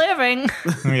 Well- it's a living.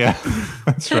 Yeah,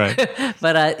 that's right.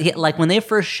 But when they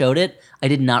first showed it, I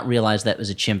did not realize that was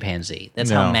a chimpanzee. That's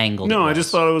how No. mangled it No, I was.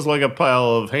 just thought it was like a pile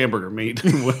of hamburger meat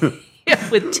with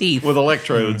with teeth.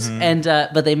 electrodes. And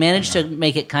but they managed to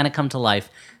make it kind of come to life.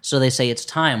 So they say it's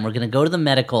time. We're going to go to the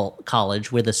medical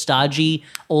college where the stodgy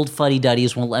old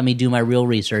fuddy-duddies won't let me do my real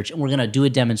research, and we're going to do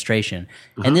a demonstration.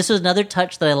 And this is another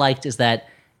touch that I liked is that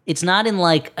it's not in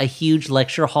like a huge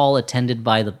lecture hall attended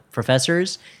by the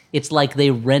professors. It's like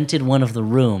they rented one of the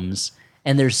rooms,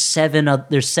 and there's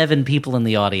seven people in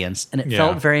the audience, and it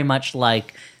felt very much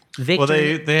like Victor. Well,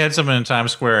 they had someone in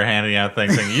Times Square handing out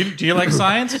things saying, do you like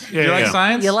science? Do you like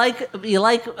science? You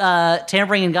like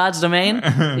tampering in God's domain?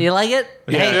 You like it?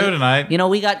 We got a show tonight.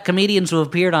 We got comedians who have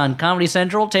appeared on Comedy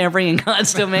Central, tampering in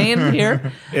God's domain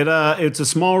here. It's a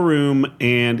small room,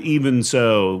 and even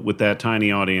so, with that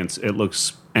tiny audience, it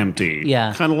looks empty.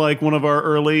 Yeah. Kind of like one of our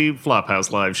early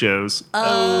Flophouse live shows.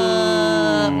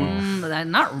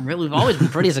 Not really. We've always been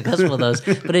pretty successful with those,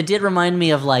 but it did remind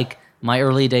me of like my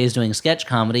early days doing sketch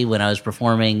comedy when I was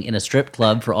performing in a strip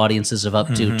club for audiences of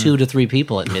up to 2 to 3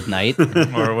 people at midnight.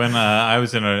 Or when I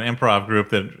was in an improv group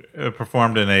that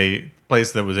performed in a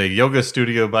place that was a yoga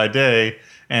studio by day,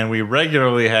 and we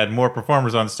regularly had more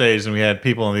performers on stage than we had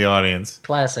people in the audience.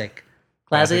 Classic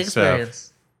Classic experience.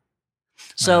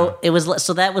 So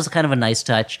that was kind of a nice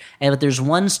touch. But there's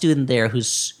one student there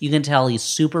who's, you can tell he's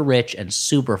super rich and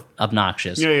super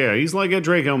obnoxious. Yeah, he's like a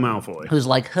Draco Malfoy. Who's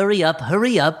like, hurry up,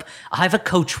 I have a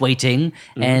coach waiting,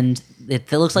 and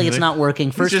it looks like it's not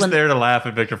working. He's just there to laugh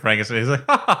at Victor Frankenstein. He's like,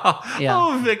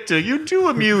 oh, Victor, you do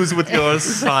amuse with your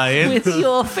science. with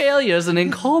your failures and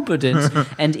incompetence.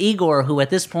 And Igor, who at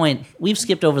this point, we've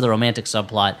skipped over the romantic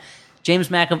subplot,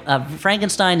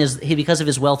 Frankenstein because of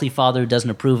his wealthy father who doesn't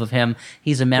approve of him.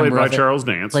 He's a member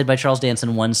played by Charles Dance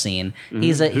in one scene. Mm-hmm.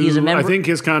 He's a member. I think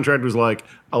his contract was like,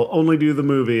 I'll only do the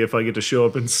movie if I get to show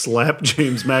up and slap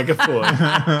James McAvoy.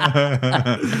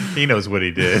 He knows what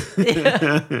he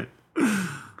did.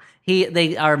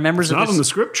 They are members it's of not in the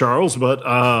script, Charles, but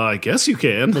I guess you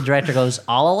can. The director goes,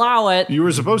 I'll allow it. Your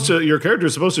character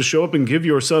is supposed to show up and give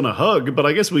your son a hug, but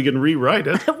I guess we can rewrite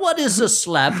it. What is a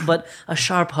slap but a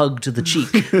sharp hug to the cheek?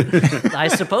 I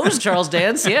suppose, Charles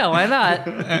Dance. Yeah, why not?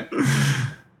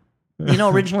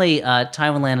 Originally,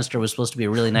 Tywin Lannister was supposed to be a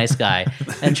really nice guy,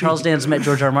 and Charles Dance met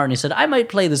George R. R. Martin. He said, I might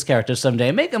play this character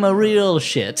someday. Make him a real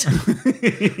shit.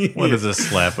 What is a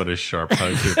slap but a sharp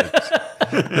hug to the cheek?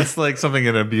 It's like something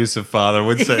an abusive father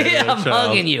would say. Yeah, I'm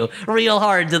hugging you real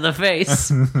hard to the face.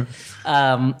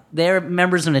 They're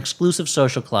members of an exclusive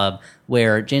social club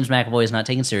where James McAvoy is not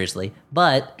taken seriously,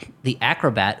 but the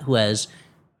acrobat who has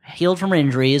healed from her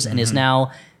injuries and is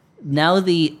now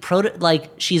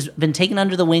she's been taken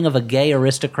under the wing of a gay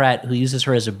aristocrat who uses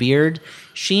her as a beard.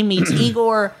 She meets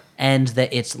Igor, and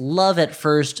it's love at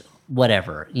first,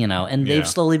 whatever, and they've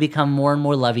slowly become more and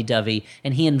more lovey-dovey,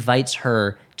 and he invites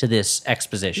her to this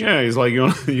exposition. Yeah, he's like, you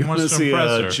want to see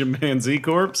a chimpanzee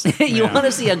corpse? You want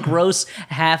to see a gross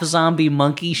half-zombie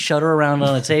monkey shudder around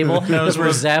on a table because we're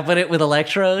zapping it with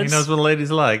electrodes? He knows what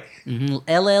ladies like.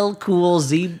 Mm-hmm. LL Cool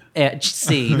Z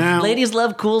C. Ladies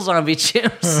love cool zombie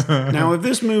chimps. Now, if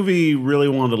this movie really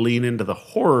wanted to lean into the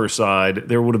horror side,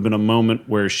 there would have been a moment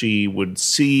where she would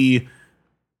see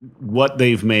what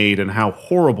they've made and how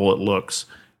horrible it looks,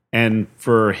 and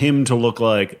for him to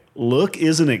look,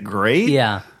 isn't it great?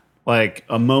 Yeah. Like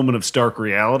a moment of stark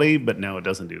reality, but no, it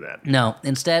doesn't do that. No,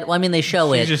 instead, they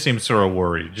show it. She just seems sort of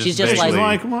worried. She's just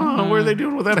like, well, what are they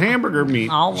doing with that hamburger meat?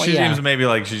 She seems maybe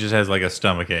like she just has like a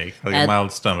stomachache, a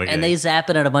mild stomachache. And they zap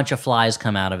it and a bunch of flies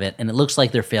come out of it, and it looks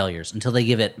like they're failures until they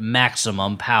give it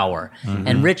maximum power. Mm-hmm.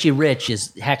 And Richie Rich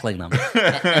is heckling them.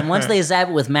 And once they zap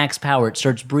it with max power, it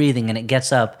starts breathing and it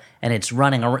gets up and it's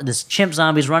running. This chimp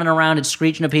zombie's running around, it's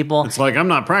screeching at people. It's like, I'm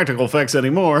not practical effects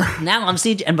anymore. Now I'm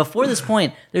CGI. And before this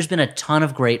point, there's been a ton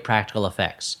of great practical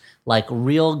effects. Like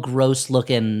real gross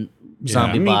looking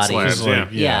zombie bodies.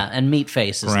 Slabs, and meat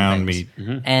faces. Ground and meat.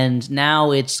 Mm-hmm. And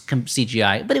now it's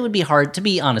CGI. But it would be hard, to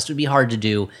be honest, it would be hard to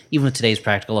do, even with today's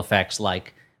practical effects,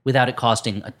 without it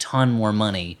costing a ton more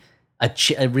money,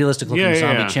 a realistic looking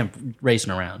zombie chimp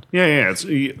racing around. Yeah. It's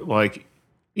like,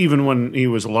 even when he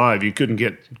was alive, you couldn't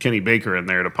get Kenny Baker in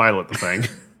there to pilot the thing.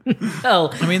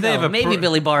 Maybe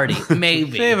Billy Barty.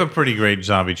 Maybe. They have a pretty great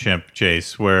zombie chimp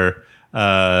chase where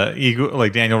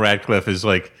Daniel Radcliffe is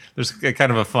like, there's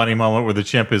kind of a funny moment where the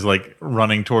chimp is like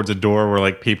running towards a door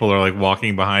where people are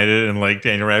walking behind it, and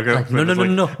Daniel Radcliffe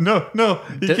no,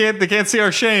 they can't see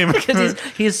our shame because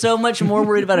he's so much more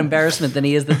worried about embarrassment than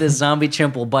he is that this zombie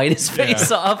chimp will bite his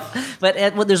face off. But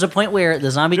there's a point where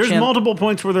the zombie there's chimp, multiple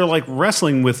points where they're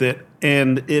wrestling with it,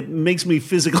 and it makes me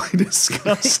physically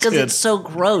disgusted because it's so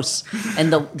gross.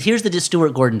 And here's the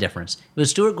Stuart Gordon difference. If it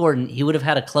was Stuart Gordon, he would have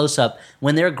had a close up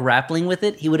when they're grappling with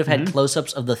it. He would have had close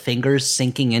ups of the fingers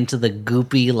sinking into the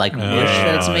goopy mush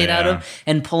that it's made out of,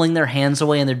 and pulling their hands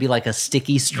away, and there'd be a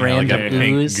sticky strand of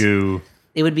ooze. Goo.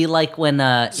 It would be like when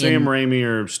Sam Raimi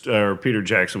or Peter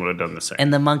Jackson would have done the same.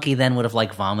 And the monkey then would have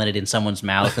vomited in someone's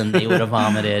mouth, and they would have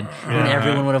vomited, and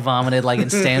everyone would have vomited in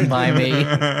Stand By Me,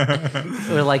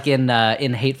 or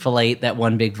in Hateful Eight, that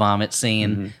one big vomit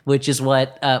scene, which is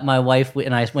what my wife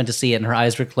and I went to see it, and her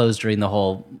eyes were closed during the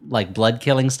whole blood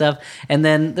killing stuff. And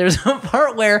then there's a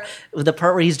part where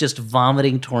he's just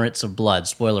vomiting torrents of blood.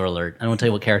 Spoiler alert! I don't want to tell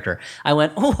you what character. I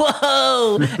went,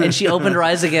 whoa, and she opened her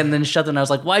eyes again, and then shut them. And I was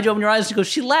like, why'd you open your eyes? She goes,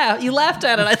 you laughed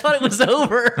at it. I thought it was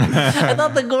over. I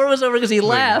thought the gore was over because he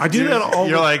laughed. I do that all.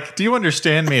 You're do you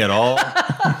understand me at all?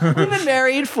 We've been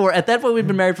married at that point, we'd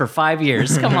been married for 5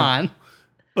 years. Come on.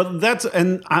 But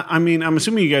I'm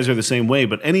assuming you guys are the same way,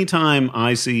 but anytime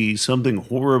I see something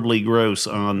horribly gross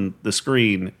on the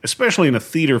screen, especially in a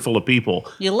theater full of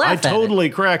people, you laugh I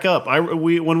totally crack up.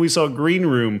 When we saw Green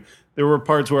Room, there were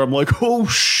parts where I'm like, oh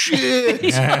shit.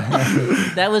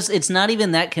 It's not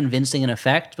even that convincing an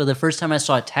effect, but the first time I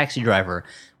saw a Taxi Driver,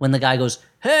 when the guy goes,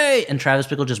 hey, and Travis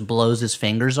Bickle just blows his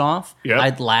fingers off,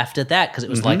 I laughed at that because it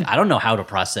was I don't know how to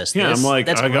process this. Yeah, I'm like,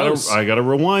 I gotta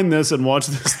rewind this and watch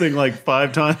this thing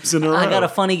 5 times in a row. I gotta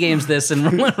funny games this and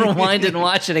rewind it and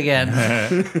watch it again.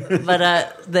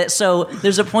 But so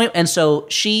there's a point, and so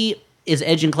she is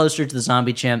edging closer to the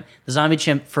zombie chimp. The zombie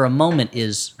chimp, for a moment,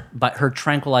 is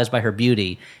tranquilized by her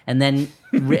beauty, and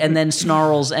then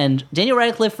snarls. And Daniel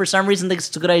Radcliffe, for some reason, thinks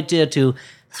it's a good idea to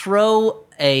throw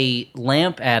a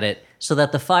lamp at it so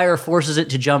that the fire forces it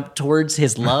to jump towards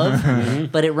his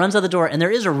love, but it runs out the door. And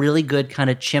there is a really good kind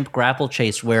of chimp grapple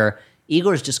chase where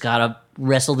Igor's just got to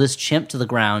wrestle this chimp to the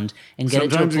ground and get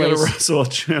Sometimes it to a place. you gotta wrestle a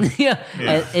chimp.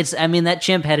 Yeah. That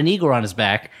chimp had an Igor on his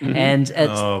back, and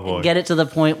get it to the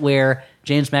point where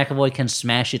James McAvoy can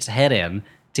smash its head in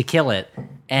to kill it.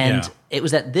 And it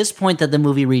was at this point that the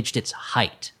movie reached its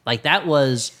height. Like, that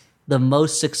was the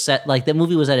most success. Like, the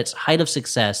movie was at its height of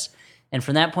success, and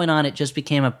from that point on, it just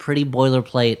became a pretty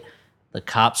boilerplate. The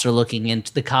cop is looking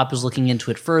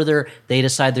into it further. They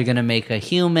decide they're going to make a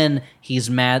human. He's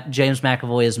mad. James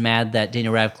McAvoy is mad that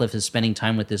Daniel Radcliffe is spending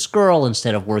time with this girl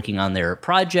instead of working on their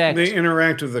project. They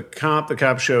interact with the cop. The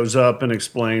cop shows up and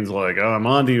explains, like, oh, I'm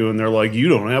onto you. And they're like, you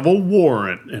don't have a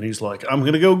warrant. And he's like, I'm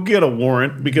going to go get a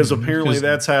warrant because apparently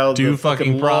that's how the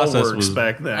fucking process works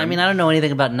back then. I mean, I don't know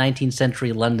anything about 19th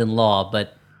century London law,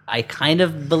 but I kind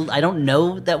of, I don't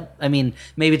know that, I mean,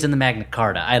 maybe it's in the Magna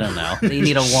Carta. I don't know. You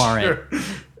need a warrant.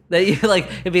 That you, like,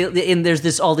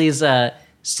 there's all these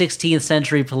 16th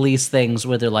century police things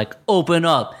where they're like, open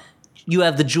up. You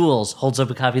have the jewels. Holds up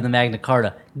a copy of the Magna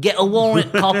Carta. Get a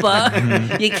warrant,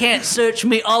 copper. You can't search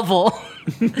me oval.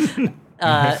 They've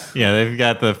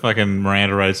got the fucking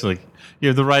Miranda rights. Like, you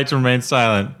have the right to remain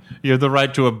silent. You have the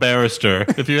right to a barrister.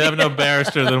 If you have no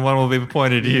barrister, then one will be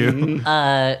appointed to you.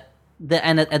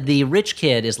 The rich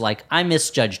kid is like, I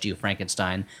misjudged you,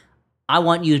 Frankenstein. I'm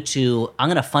going to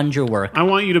fund your work. I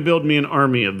want you to build me an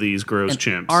army of these gross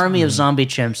chimps. Army of zombie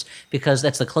chimps, because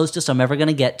that's the closest I'm ever going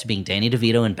to get to being Danny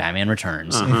DeVito in Batman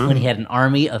Returns, when he had an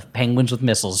army of penguins with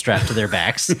missiles strapped to their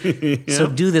backs. So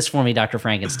do this for me, Dr.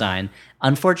 Frankenstein.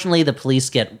 Unfortunately, the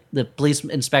police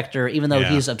inspector, even though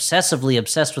he's obsessively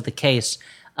obsessed with the case,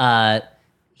 because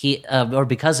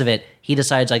of it, he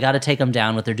decides, I got to take him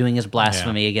down. What they're doing is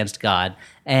blasphemy against God.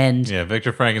 And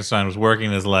Victor Frankenstein was working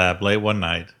in his lab late one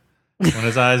night when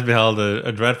his eyes beheld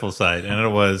a dreadful sight, and it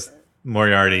was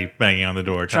Moriarty banging on the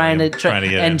door, trying to get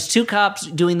in. Two cops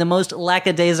doing the most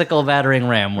lackadaisical battering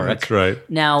ram work. That's right.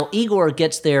 Now Igor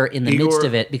gets there in the midst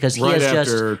of it because he has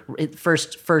just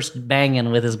first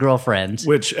banging with his girlfriend.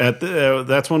 Which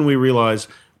that's when we realize,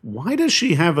 why does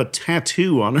she have a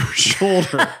tattoo on her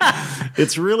shoulder?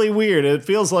 It's really weird. It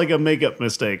feels like a makeup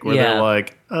mistake where they're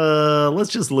like, let's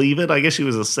just leave it. I guess she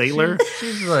was a sailor.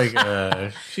 She's like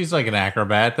an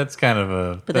acrobat. That's kind of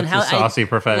a saucy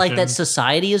profession. Like that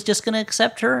society is just going to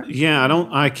accept her. Yeah, I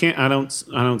don't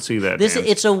see that.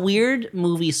 It's a weird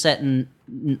movie set in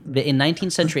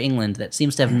 19th century England that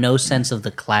seems to have no sense of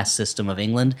the class system of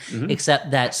England, except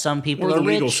that some people are rich. Or the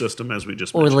legal system, as we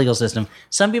just mentioned. Or the legal system.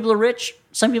 Some people are rich.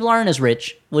 Some people aren't as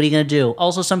rich. What are you going to do?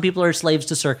 Also, some people are slaves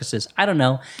to circuses. I don't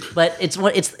know. But it's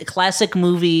classic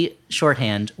movie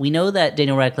shorthand. We know that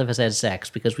Daniel Radcliffe has had sex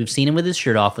because we've seen him with his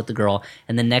shirt off with the girl.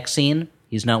 And the next scene,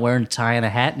 he's not wearing a tie and a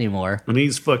hat anymore. And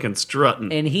he's fucking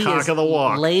strutting. And he cock is of the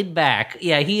walk. Laid back.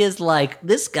 Yeah, he is like,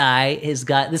 this guy's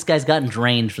gotten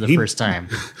drained for the first time.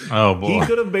 Oh, boy. He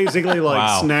could have basically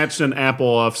snatched an apple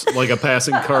off like a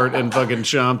passing cart and fucking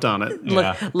chomped on it.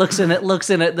 Looks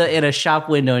in a shop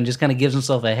window and just kind of gives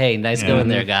himself a, hey, nice going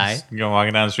there, guy. You're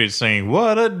walking down the street singing,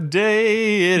 what a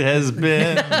day it has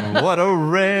been. What a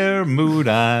rare mood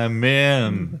I'm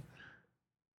in.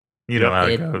 You know how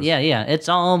it goes. Yeah. It's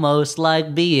almost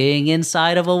like being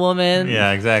inside of a woman.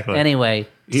 Yeah, exactly. Anyway,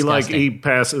 he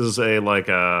passes a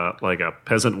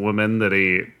peasant woman that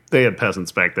they had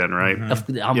peasons back then, right?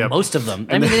 Most of them.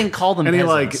 They didn't call them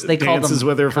peasants. They dances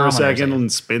with her for a second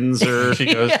and spins her. She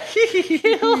goes,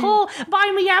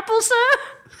 buy me apple, sir.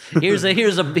 Here's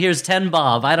 10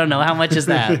 bob. I don't know how much is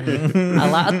that.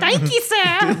 Thank you,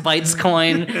 sir. Bites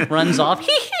coin, runs off.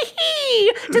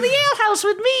 To the alehouse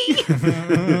with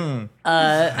me.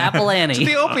 Apple Annie. To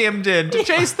the opium den to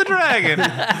chase the dragon.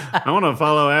 I want to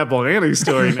follow Apple Annie's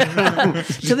story now.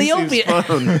 To the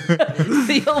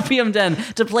opium den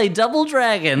to play Double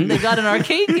Dragon. They got an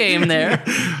arcade game there.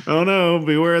 Oh no!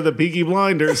 Beware the Peaky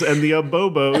Blinders and the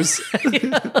Abobos.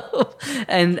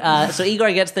 And so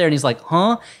Igor gets there and he's like,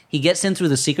 huh? He gets in through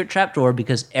the secret trapdoor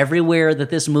because everywhere that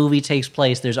this movie takes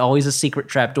place, there's always a secret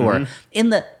trapdoor. In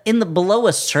the below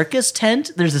a circus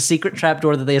tent, there's a secret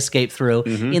trapdoor that they escape through.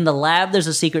 In the lab, there's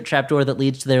a secret trapdoor that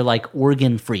leads to their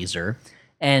organ freezer.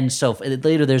 And so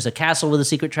later there's a castle with a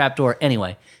secret trapdoor.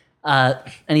 Anyway, and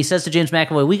he says to James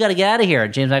McAvoy, we got to get out of here.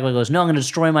 James McAvoy goes, no, I'm going to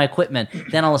destroy my equipment.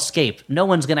 Then I'll escape. No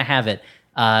one's going to have it.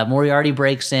 Moriarty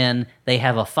breaks in. They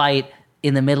have a fight.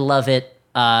 In the middle of it,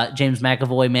 James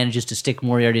McAvoy manages to stick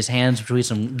Moriarty's hands between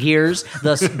some gears,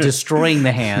 thus destroying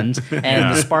the hand,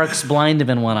 and the sparks blind him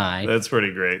in one eye. That's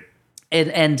pretty great.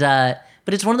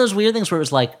 But it's one of those weird things where it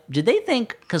was like, did they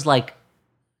think, because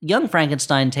Young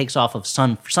Frankenstein takes off of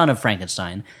Son of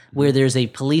Frankenstein, where there's a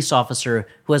police officer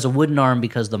who has a wooden arm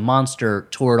because the monster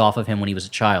tore it off of him when he was a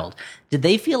child. Did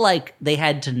they feel like they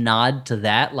had to nod to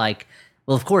that? Like,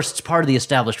 well, of course, it's part of the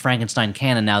established Frankenstein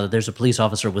canon now that there's a police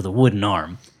officer with a wooden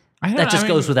arm. That just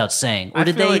goes without saying. Or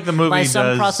did they, like the movie by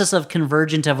some process of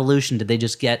convergent evolution, did they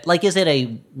just get, like, is it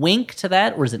a wink to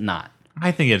that, or is it not?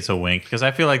 I think it's a wink, because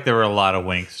I feel like there were a lot of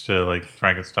winks to, like,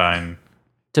 Frankenstein.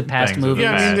 To past movies.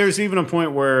 Yeah, I mean, there's even a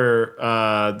point where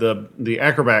the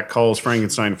acrobat calls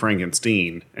Frankenstein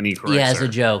Frankenstein, and he corrects as her. a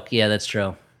joke. Yeah, that's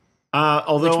true.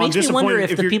 Although Which makes me wonder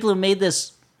if the people who made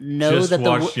this know just that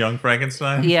watched Young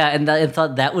Frankenstein? Yeah, and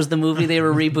thought that was the movie they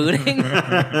were rebooting.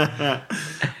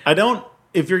 I don't.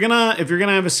 If you're gonna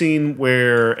have a scene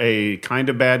where a kind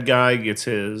of bad guy gets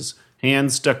his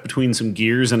hand stuck between some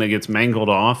gears and it gets mangled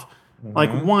off,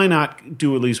 like, why not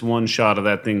do at least one shot of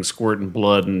that thing squirting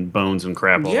blood and bones and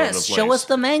crap all over the place? Yes, show us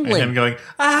the mangling. And him going,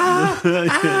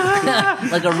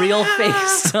 like a real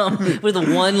face with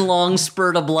one long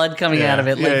spurt of blood coming out of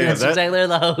it. Like, that's exactly where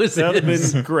the hose That'd is.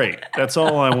 have been great. That's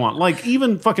all I want. Like,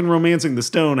 even fucking Romancing the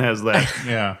Stone has that.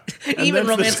 yeah. Even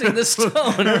Romancing the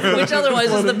Stone, which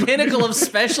otherwise is the pinnacle of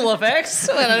special effects.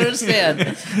 I don't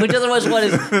understand. Which otherwise what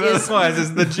is Otherwise,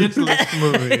 it's the gentlest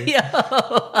movie.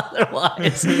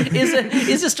 otherwise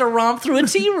is just a romp through a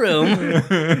tea room.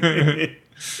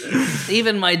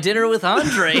 Even my dinner with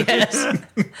Andre has.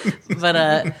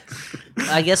 But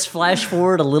I guess flash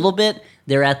forward a little bit.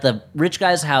 They're at the rich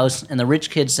guy's house, and the rich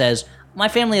kid says, "My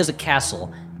family has a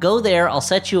castle. Go there, I'll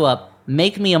set you up,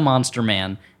 make me a monster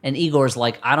man." And Igor's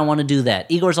like, "I don't want to do that."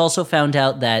 Igor's also found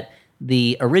out that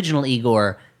the original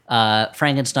Igor,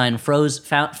 Frankenstein, froze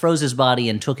his body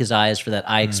and took his eyes for that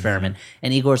eye experiment.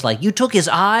 And Igor's like, "You took his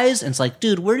eyes?" And it's like,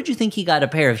 dude, where did you think he got a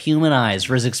pair of human eyes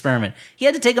for his experiment? He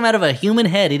had to take them out of a human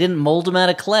head. He didn't mold them out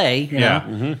of clay. You know?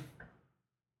 Mm-hmm.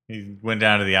 He went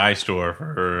down to the eye store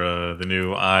for the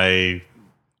new eye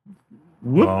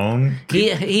bone.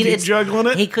 Keep juggling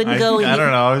it. He couldn't go. I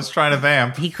don't know. I was trying to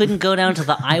vamp. He couldn't go down to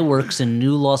the Eye Works in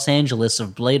New Los Angeles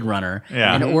of Blade Runner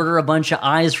and order a bunch of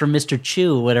eyes from Mr.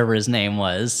 Chu, whatever his name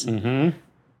was. Mm-hmm.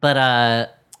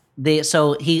 But they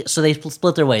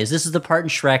split their ways. This is the part in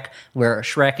Shrek where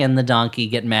Shrek and the donkey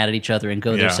get mad at each other and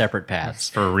go their separate paths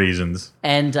for reasons.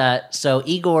 And so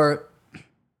Igor,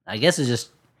 I guess, is just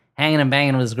hanging and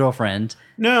banging with his girlfriend.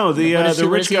 No, the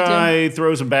rich guy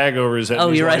throws a bag over his head. Oh,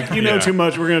 you're like, right. You know too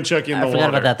much. We're going to chuck you in the water. I forgot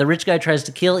about that. The rich guy tries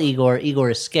to kill Igor. Igor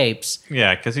escapes.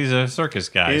 Yeah, because he's a circus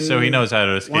guy, so he knows how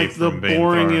to escape from being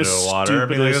thrown into the water.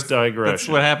 Stupidest digression. That's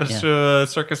what happens to a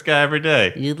circus guy every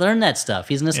day. You learn that stuff.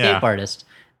 He's an escape artist.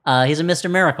 He's a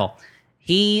Mr. Miracle.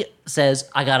 He says,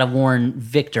 "I got to warn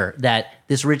Victor that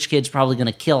this rich kid's probably going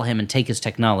to kill him and take his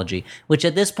technology," which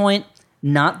at this point,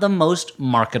 not the most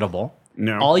marketable.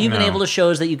 No. All you've been able to show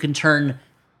is that you can turn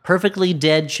perfectly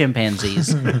dead chimpanzees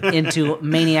into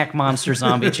maniac monster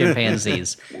zombie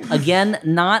chimpanzees. Again,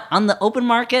 not on the open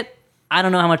market. I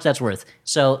don't know how much that's worth.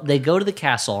 So they go to the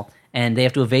castle and they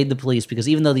have to evade the police because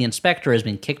even though the inspector has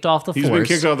been kicked off the force. He's been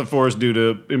kicked off the force due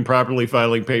to improperly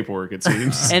filing paperwork, it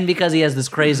seems. And because he has this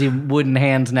crazy wooden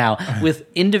hand now with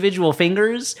individual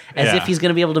fingers as if he's going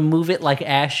to be able to move it like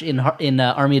Ash in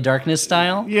Army of Darkness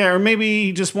style. Yeah, or maybe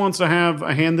he just wants to have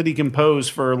a hand that he can pose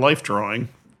for life drawing.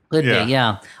 Could be,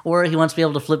 yeah. Or he wants to be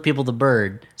able to flip people the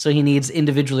bird, so he needs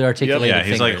individually articulated fingers.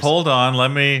 He's like, hold on,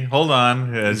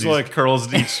 as he like,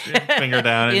 curls each finger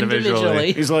down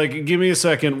individually. He's like, give me a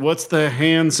second, what's the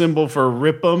hand symbol for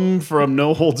Rip 'em from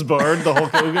No Holds Barred, the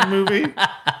Hulk Hogan movie?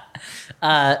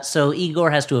 So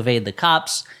Igor has to evade the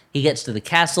cops. He gets to the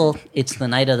castle. It's the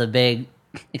night of the big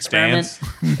experiment.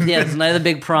 Yeah, it's the night of the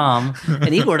big prom,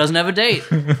 and Igor doesn't have a date.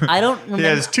 I don't remember. He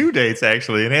has 2 dates,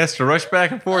 actually, and he has to rush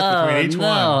back and forth between each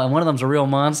one. And one of them's a real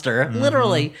monster,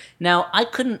 literally. Now, I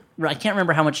can't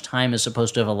remember how much time is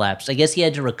supposed to have elapsed. I guess he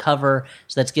had to recover,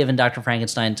 so that's given Dr.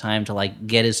 Frankenstein time to like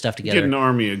get his stuff together. Get an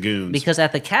army of goons. Because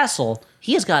at the castle,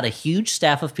 he has got a huge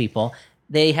staff of people.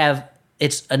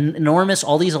 It's enormous,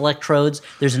 all these electrodes.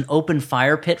 There's an open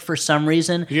fire pit for some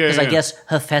reason. Because I guess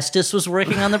Hephaestus was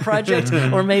working on the project.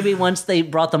 Or maybe once they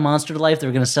brought the monster to life, they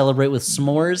were going to celebrate with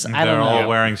s'mores. I don't know. They're all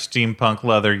wearing steampunk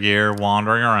leather gear,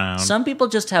 wandering around. Some people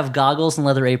just have goggles and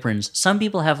leather aprons. Some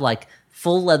people have like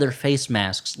full leather face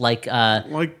masks. Kind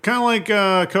of like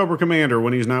Cobra Commander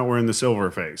when he's not wearing the silver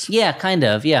face. Yeah, kind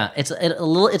of, yeah.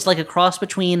 It's like a cross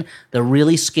between the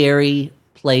really scary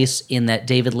place in that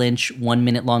David Lynch 1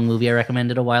 minute long movie I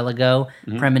recommended a while ago,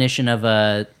 premonition of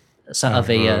premonition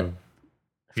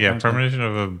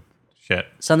of a shit,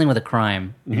 something with a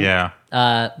crime. Yeah,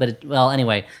 But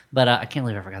I can't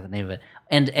believe I forgot the name of it.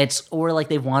 And or like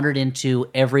they've wandered into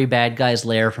every bad guy's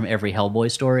lair from every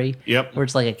Hellboy story. Yep. Where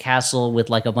it's like a castle with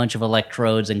like a bunch of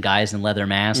electrodes and guys in leather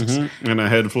masks. And a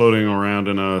head floating around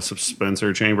in a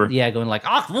dispenser chamber. Yeah, going like,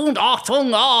 and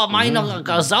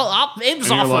And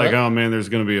you're like, oh man, there's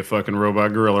going to be a fucking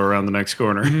robot gorilla around the next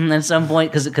corner. And at some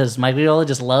point, because Mike Mignola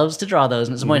just loves to draw those,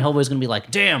 and at some point Hellboy's going to be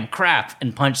like, damn, crap,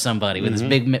 and punch somebody with his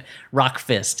big rock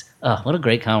fist. Oh, what a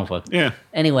great comic book. Yeah.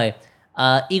 Anyway,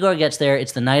 Igor gets there.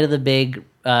 It's the night of the big,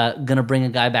 gonna bring a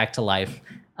guy back to life.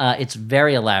 It's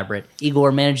very elaborate.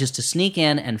 Igor manages to sneak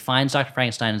in and finds Dr.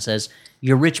 Frankenstein and says,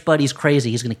 your rich buddy's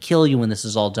crazy. He's going to kill you when this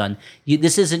is all done.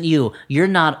 This isn't you. You're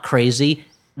not crazy,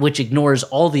 which ignores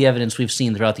all the evidence we've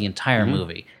seen throughout the entire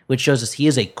movie, which shows us he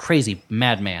is a crazy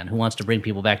madman who wants to bring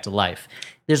people back to life.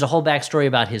 There's a whole backstory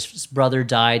about his brother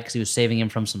died because he was saving him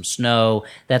from some snow.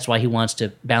 That's why he wants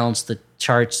to balance the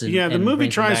charts. The movie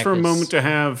tries for a moment to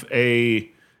have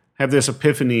this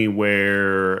epiphany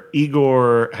where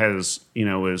Igor is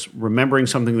remembering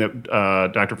something that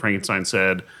Dr. Frankenstein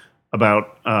said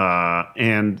about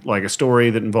and like a story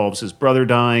that involves his brother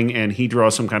dying, and he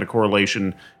draws some kind of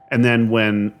correlation. And then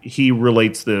when he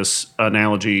relates this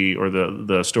analogy or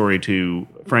the story to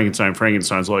Frankenstein,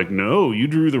 Frankenstein's like, no, you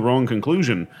drew the wrong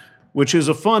conclusion, which is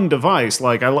a fun device.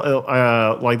 Like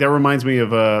like that reminds me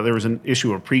of there was an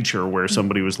issue of Preacher where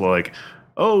somebody was like,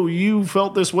 oh, you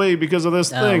felt this way because of this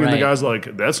thing. Right. And the guy's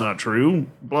like, that's not true,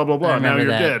 blah, blah, blah. Now you're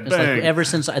dead. It's Bang. like, ever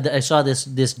since I saw this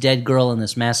dead girl in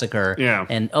this massacre,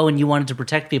 and you wanted to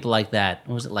protect people like that.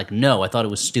 What was it like? No, I thought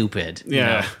it was stupid.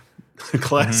 Yeah.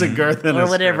 Classic Garth Ennis. Or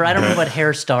whatever. I don't know what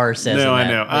Hair Star says. No, in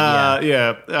I that, know.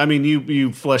 Yeah. I mean,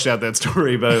 you fleshed out that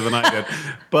story better than I did,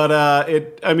 but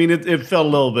it felt a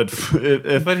little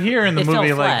bit. But here in the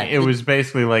movie, like it was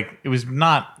basically like it was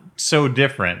not so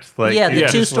different. Like the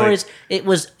two stories. It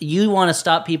was you want to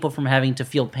stop people from having to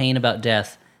feel pain about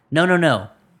death. No.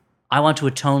 I want to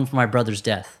atone for my brother's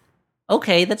death.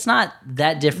 Okay, that's not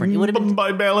that different. It would have been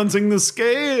by balancing the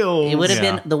scale. It would have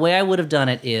been the way I would have done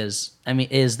it is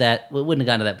that it wouldn't have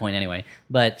gotten to that point anyway.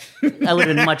 But I would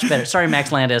have been much better. Sorry,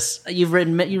 Max Landis, you've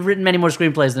written many more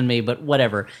screenplays than me, but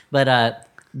whatever. But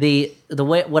the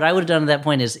way what I would have done at that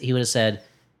point is he would have said,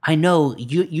 "I know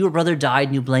your brother died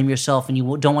and you blame yourself and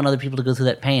you don't want other people to go through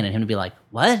that pain," and him to be like,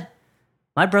 "What?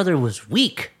 My brother was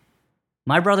weak.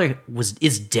 My brother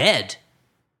is dead.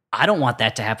 I don't want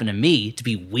that to happen to me, to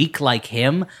be weak like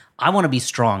him. I want to be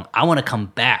strong. I want to come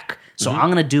back. So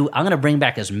I'm going to bring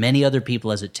back as many other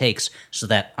people as it takes so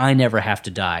that I never have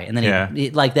to die." And then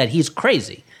he's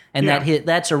crazy. And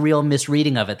that's a real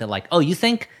misreading of it, that like, oh, you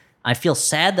think I feel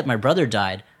sad that my brother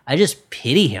died? I just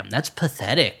pity him. That's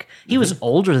pathetic. He was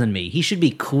older than me. He should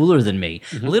be cooler than me.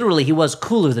 Literally, he was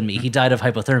cooler than me. He died of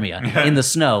hypothermia in the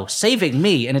snow, saving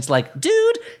me. And it's like,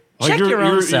 dude, check your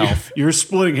own self. You're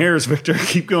splitting hairs, Victor.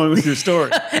 Keep going with your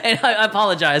story. And I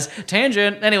apologize.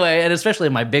 Tangent. Anyway, and especially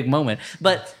in my big moment.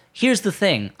 But here's the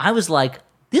thing. I was like,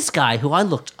 this guy who I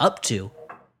looked up to,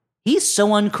 he's so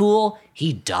uncool,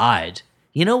 he died.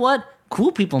 You know what?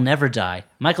 Cool people never die.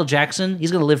 Michael Jackson,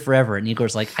 he's going to live forever. And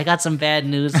Igor's like, I got some bad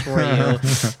news for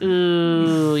you.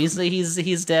 Ooh,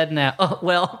 he's dead now. Oh,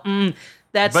 well,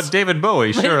 But David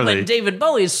Bowie, surely. But David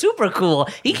Bowie is super cool.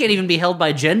 He can't even be held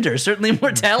by gender. Certainly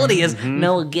mortality is,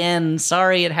 no, again,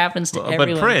 sorry, it happens to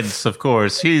everyone. But Prince, of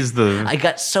course, he's the... I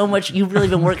got so much... You've really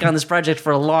been working on this project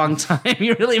for a long time.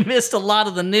 You really missed a lot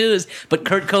of the news. But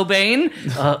Kurt Cobain,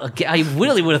 I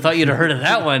really would have thought you'd have heard of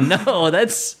that one. No,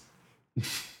 that's...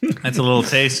 That's a little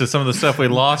taste of some of the stuff we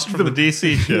lost from the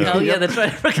DC show. Oh, yeah, that's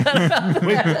right. I forgot about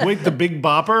that. Wait, the Big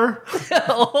Bopper?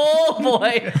 Oh,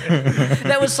 boy.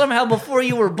 That was somehow before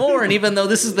you were born, even though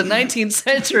this is the 19th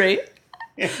century.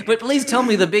 But please tell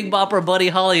me the Big Bopper, Buddy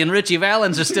Holly, and Richie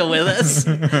Valens are still with us.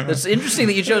 It's interesting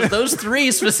that you chose those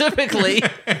three specifically.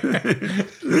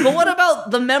 But what about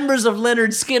the members of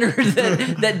Leonard Skinner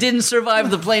that didn't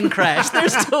survive the plane crash? They're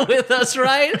still with us,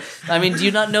 right? I mean, do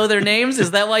you not know their names?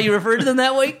 Is that why you refer to them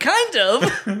that way?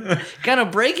 Kind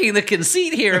of breaking the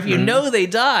conceit here if you know they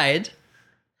died.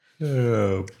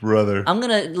 Oh, brother. I'm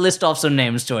going to list off some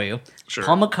names to you. Sure.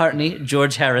 Paul McCartney,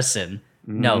 George Harrison.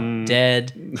 No,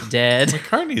 dead.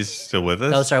 McCartney's still with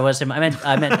us. Oh, sorry, what's him? I meant.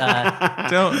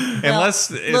 Unless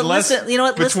listen, you know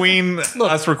what? Between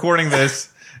us recording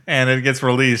this and it gets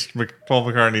released, Paul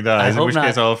McCartney dies. In which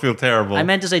case, I'll feel terrible. I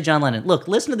meant to say John Lennon. Look,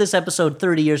 listen to this episode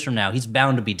 30 years from now. He's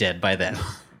bound to be dead by then.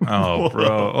 Oh,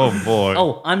 bro. Oh, boy.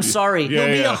 Oh, I'm sorry. He'll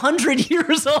be 100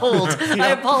 years old. I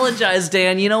apologize,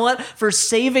 Dan. You know what? For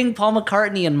saving Paul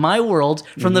McCartney in my world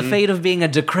from the fate of being a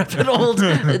decrepit old,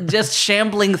 just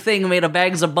shambling thing made of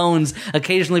bags of bones,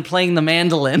 occasionally playing the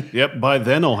mandolin. Yep, by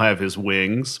then he'll have his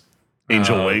wings.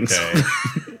 Angel wings.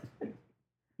 Okay.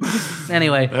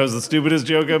 Anyway, That was the stupidest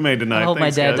joke I made tonight. I hope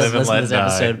Thanks, my dad guys. doesn't listen to Live this and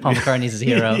let episode. Paul McCartney's his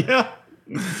hero. Yeah.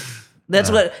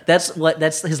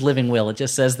 That's his living will. It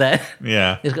just says that.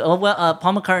 Yeah. Paul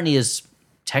McCartney is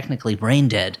technically brain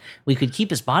dead. We could keep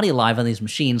his body alive on these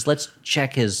machines. Let's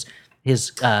check his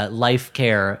life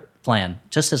care plan.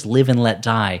 It just says live and let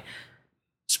die.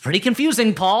 It's pretty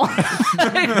confusing, Paul.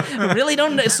 I really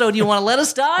don't. So, do you want to let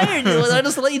us die, or do you want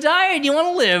us to let you die, or do you want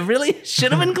to live? Really,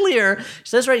 should have been clear. It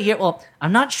says right here. Well,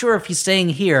 I'm not sure if he's saying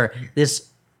here this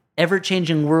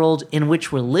ever-changing world in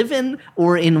which we're living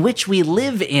or in which we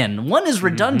live in. One is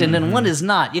redundant and one is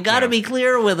not. You got to be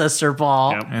clear with us, Sir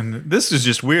Paul. Yep. And this is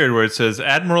just weird where it says,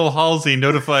 Admiral Halsey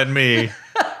notified me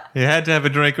you had to have a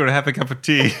drink or have a cup of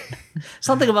tea.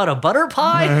 Something about a butter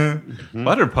pie.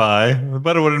 Butter pie? The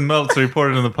butter wouldn't melt, so he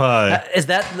poured it in the pie. Is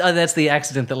that that's the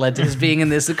accident that led to his being in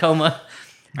this coma?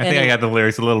 I think I got the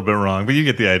lyrics a little bit wrong, but you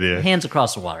get the idea. Hands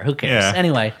across the water. Who cares? Yeah.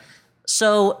 Anyway,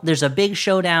 so there's a big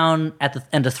showdown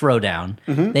and a throwdown.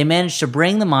 They manage to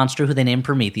bring the monster who they named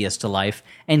Prometheus to life,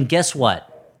 and guess what?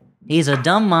 He's a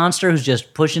dumb monster who's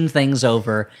just pushing things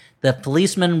over. The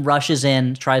policeman rushes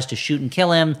in, tries to shoot and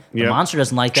kill him. The Yep. monster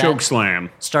doesn't like that. Choke slam.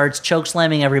 Starts choke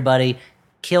slamming everybody.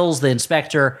 Kills the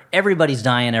inspector. Everybody's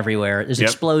dying everywhere. There's Yep.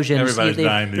 explosions. Everybody's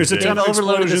dying these There's a days. ton of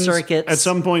overloaded the explosions. circuits. At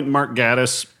some point, Mark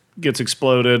Gatiss gets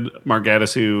exploded. Mark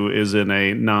Gatiss, who is in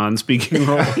a non-speaking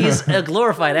role. He's a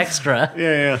glorified extra.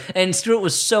 Yeah. And Stuart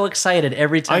was so excited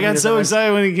every time. I he got was so on.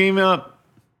 excited when he came up.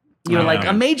 You were like Yeah.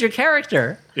 a major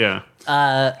character. Yeah. He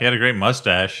had a great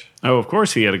mustache. Oh, of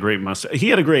course he had a great mustache. He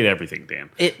had a great everything, Dan.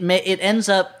 It ends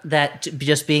up that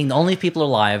just being the only people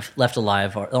left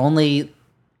alive, or the only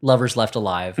lovers left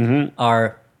alive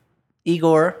are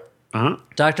Igor,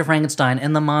 Dr. Frankenstein,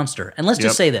 and the monster. And let's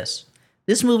just say this.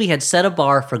 This movie had set a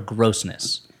bar for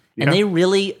grossness. And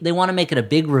they want to make it a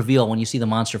big reveal when you see the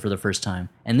monster for the first time.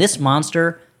 And this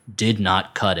monster did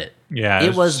not cut it. Yeah,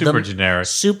 it was super generic.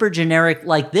 Super generic.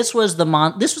 Like this was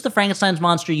the Frankenstein's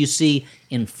monster you see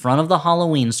in front of the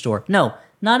Halloween store. No,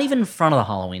 not even in front of the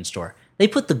Halloween store. They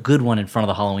put the good one in front of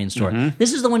the Halloween store.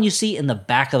 This is the one you see in the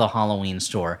back of the Halloween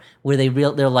store, where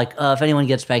they're like, if anyone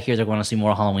gets back here, they're going to see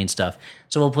more Halloween stuff.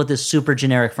 So we'll put this super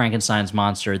generic Frankenstein's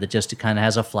monster that just kind of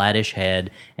has a flattish head,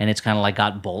 and it's kind of like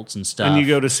got bolts and stuff. And you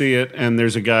go to see it, and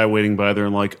there's a guy waiting by there,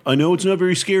 and like, I know it's not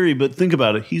very scary, but think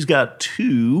about it. He's got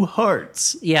 2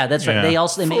 hearts, Yeah, that's right. Yeah.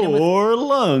 They made him with 4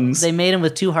 lungs. They made him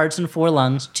with 2 hearts and 4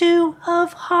 lungs. 2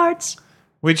 of hearts,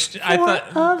 Which 4 I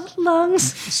thought of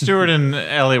lungs. Stuart and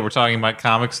Elliott were talking about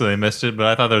comics, so they missed it. But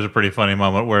I thought there was a pretty funny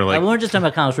moment where, like, We weren't just talking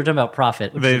about comics. We're talking about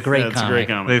Prophet, which is a great That's comic. a great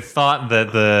comic. they thought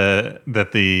that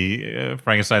the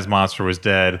Frankenstein's monster was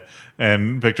dead,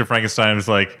 and Victor Frankenstein was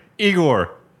like,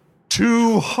 Igor,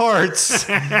 2 hearts,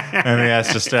 and he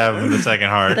has to stab him in the second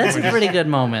heart. That's a pretty good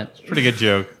moment. Pretty good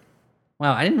joke.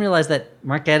 Wow, I didn't realize that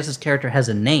Mark Gatiss' character has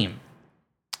a name.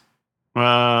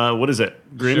 What is it?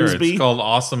 Sure, Grimsby? it's called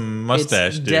Awesome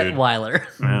Mustache It's Dude. Detweiler.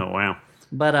 Oh, wow.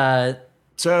 But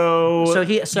So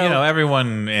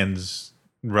Everyone ends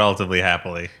relatively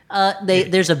happily.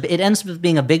 it ends up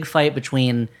being a big fight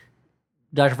between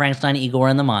Dr. Frankenstein, Igor,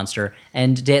 and the monster,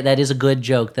 and that is a good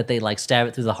joke that they like stab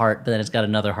it through the heart, but then it's got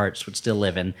another heart, so it's still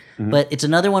living. But it's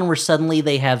another one where suddenly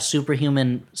they have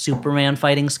superhuman Superman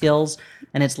fighting skills,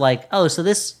 and it's like, oh, so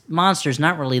this monster's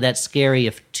not really that scary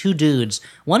if 2 dudes,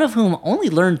 one of whom only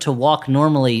learned to walk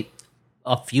normally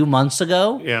a few months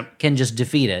ago, can just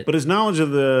defeat it. But his knowledge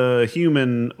of the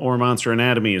human or monster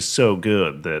anatomy is so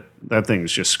good that that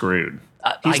thing's just screwed.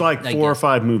 He's like 4 or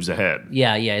 5 moves ahead.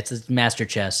 Yeah, it's a master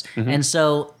chess. And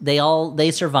so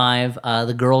they survive.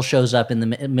 The girl shows up in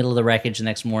the middle of the wreckage the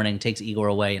next morning, takes Igor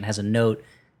away, and has a note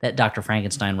that Dr.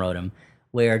 Frankenstein wrote him,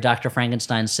 where Dr.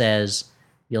 Frankenstein says,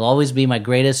 "You'll always be my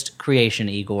greatest creation,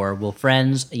 Igor. We're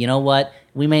friends. You know what?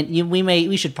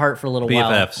 We should part for a little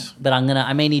BFFs. while. But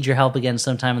I may need your help again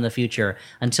sometime in the future.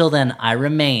 Until then, I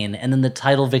remain." And then the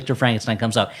title Victor Frankenstein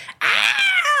comes up.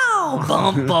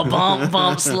 Bump, bump, bump,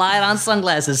 bump, slide on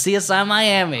sunglasses, CSI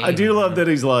Miami. I do love that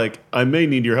he's like, I may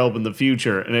need your help in the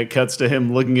future, and it cuts to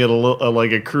him looking at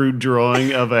like a crude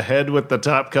drawing of a head with the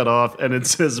top cut off, and it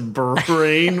says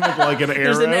brain with like an arrow.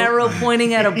 There's an arrow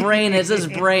pointing at a brain. It says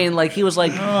brain. Like he was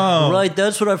like, right,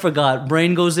 that's what I forgot.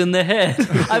 Brain goes in the head.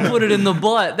 I put it in the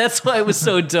butt. That's why it was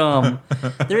so dumb.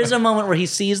 There is a moment where he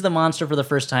sees the monster for the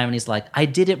first time, and he's like, I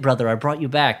did it, brother. I brought you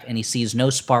back. And he sees no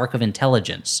spark of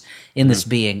intelligence in this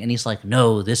being. And he's like,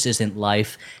 no, this isn't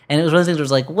life. And it was one of the things where it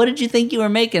was like, what did you think you were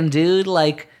making, dude?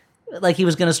 Like, like he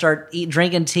was going to start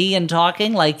drinking tea and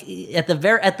talking. Like at the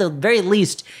very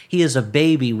least, he is a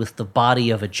baby with the body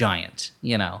of a giant.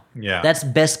 Yeah. That's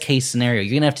best case scenario.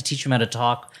 You're gonna have to teach him how to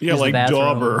talk. Yeah, use the like bathroom.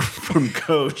 Dauber from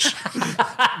Coach.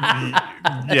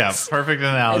 Yeah, perfect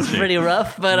analogy. It's pretty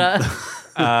rough, but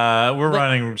we're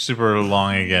running super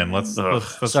long again. Let's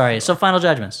sorry. So final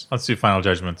judgments. Let's do final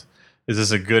judgment. Is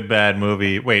this a good, bad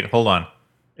movie? Wait, hold on.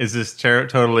 Is this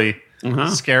totally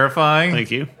scarifying?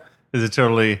 Thank you. Is it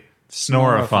totally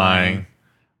snorifying?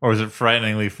 Or is it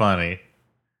frighteningly funny?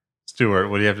 Stuart,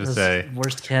 what do you have to say?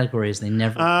 Worst categories, they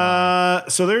never.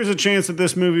 So there's a chance that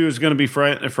this movie was going to be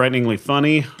frighteningly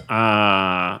funny,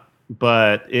 but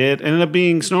it ended up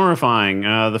being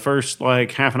snorifying. The first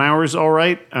half an hour is all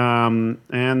right, and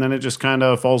then it just kind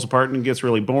of falls apart and gets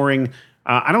really boring.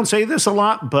 I don't say this a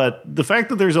lot, but the fact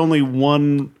that there's only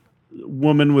one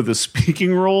woman with a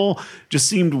speaking role just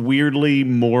seemed weirdly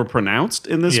more pronounced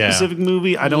in this specific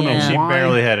movie. I don't know why. She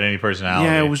barely had any personality.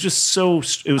 Yeah, it was just so.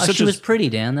 It was such. She was pretty,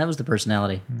 Dan. That was the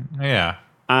personality. Yeah.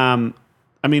 I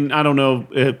mean, I don't know.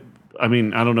 I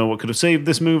don't know what could have saved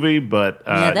this movie, but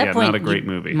at that point, not a great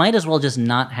movie. Might as well just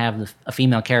not have a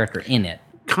female character in it.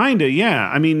 Kinda, yeah.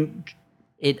 I mean,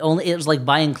 it was like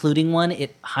by including one,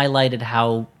 it highlighted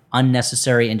how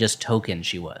unnecessary and just token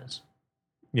she was.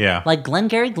 Yeah. Like Glenn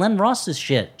Ross's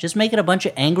shit. Just make it a bunch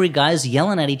of angry guys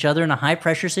yelling at each other in a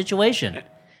high-pressure situation.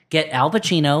 Get Al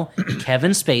Pacino,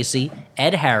 Kevin Spacey,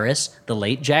 Ed Harris, the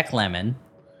late Jack Lemmon.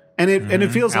 And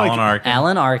it feels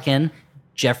Alan Arkin,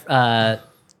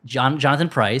 Jonathan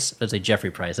Pryce. Let's say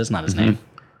Jeffrey Price. That's not his name.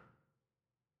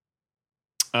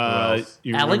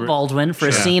 Alec Baldwin for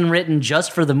a scene written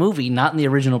just for the movie, not in the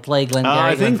original play, Glenn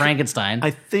Frankenstein.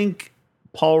 I think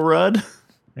Paul Rudd.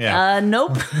 Yeah.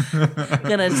 Nope.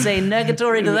 Gonna say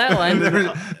negatory to that one.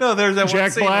 There's that Jack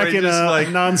one scene Black where he in just a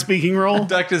non-speaking role.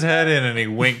 Ducked his head in and he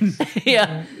winked.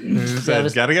 Yeah. He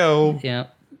said, gotta go. Yeah.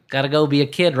 Gotta go be a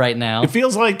kid right now. It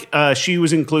feels like she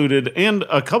was included, and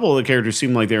a couple of the characters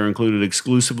seem like they were included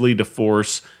exclusively to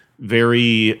force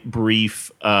very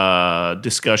brief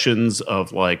discussions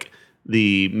of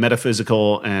the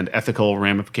metaphysical and ethical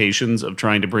ramifications of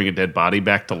trying to bring a dead body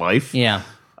back to life. Yeah.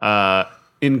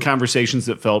 In conversations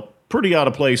that felt pretty out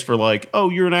of place for oh,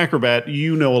 you're an acrobat,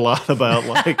 you know a lot about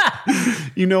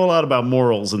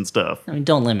morals and stuff. I mean,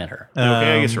 don't limit her.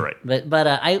 Okay, I guess you're right. But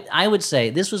I would say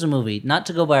this was a movie, not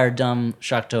to go by our dumb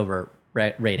Shocktober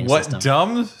rating system. What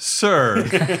dumb? Sir.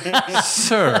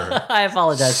 Sir. I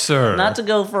apologize. Sir. Not to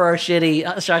go for our shitty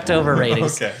Shocktober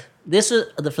ratings. Okay. This was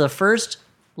for the first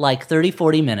 30,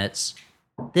 40 minutes.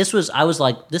 I was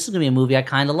like, this is going to be a movie I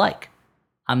kind of like.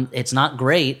 It's not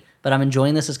great, but I'm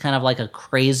enjoying this as kind of like a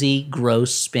crazy,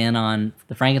 gross spin on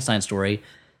the Frankenstein story.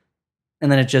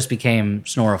 And then it just became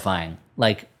snorifying.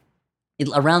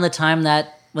 Around the time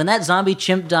when that zombie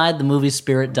chimp died, the movie's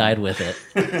spirit died with it.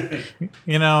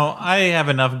 I have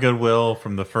enough goodwill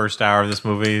from the first hour of this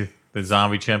movie, the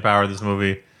zombie chimp hour of this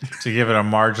movie, to give it a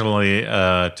marginally,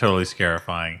 totally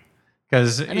scarifying.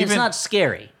 Because it's not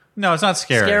scary. No, it's not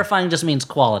scary. Scarifying just means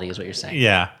quality, is what you're saying.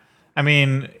 Yeah. I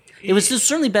mean, it was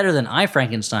certainly better than I,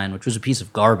 Frankenstein, which was a piece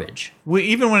of garbage.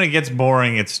 Even when it gets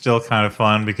boring, it's still kind of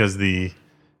fun because the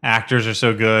actors are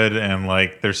so good and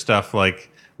there's stuff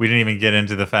we didn't even get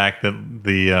into the fact that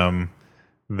the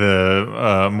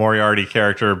Moriarty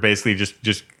character basically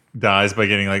just dies by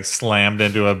getting slammed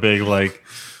into a big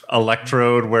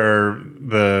electrode where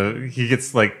he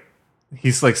gets he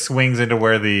swings into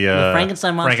where the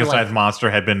Frankenstein's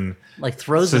monster had been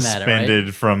throws suspended him at it,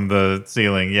 right? from the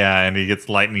ceiling. Yeah, and he gets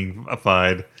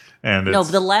lightning-ified. And no,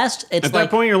 but the last at that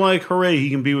point you're like, hooray, he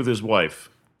can be with his wife.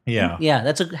 Yeah, yeah,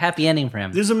 that's a happy ending for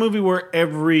him. This is a movie where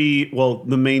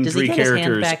the main three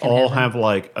characters all have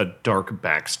a dark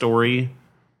backstory.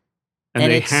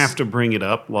 And they have to bring it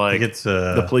up.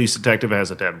 The police detective has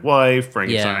a dead wife,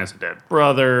 Frankenstein has a dead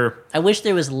brother. I wish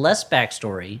there was less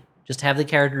backstory. Just have the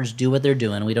characters do what they're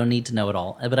doing. We don't need to know it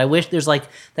all. But I wish there's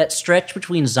that stretch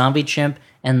between Zombie Chimp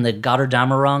and the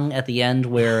Gotterdammerung at the end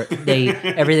where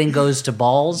everything goes to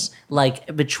balls.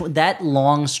 That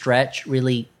long stretch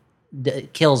really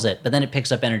kills it, but then it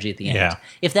picks up energy at the end. Yeah.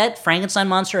 If that Frankenstein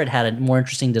monster had a more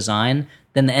interesting design,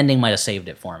 then the ending might have saved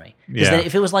it for me. Because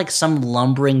if it was some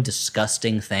lumbering,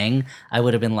 disgusting thing, I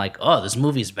would have been like, oh, this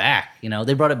movie's back.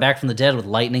 They brought it back from the dead with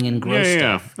lightning and gross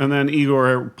stuff. And then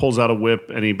Igor pulls out a whip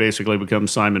and he basically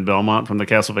becomes Simon Belmont from the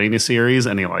Castlevania series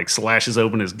and he slashes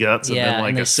open his guts and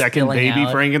then a second baby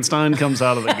out. Frankenstein comes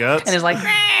out of the guts. And it's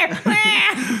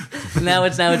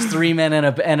now it's 3 men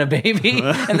and a baby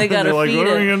and they got to feed what it. What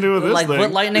are we going to do with this thing?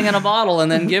 Put lightning in a bottle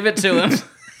and then give it to him.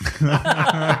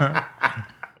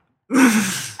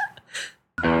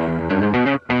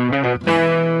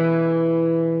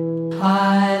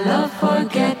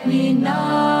 me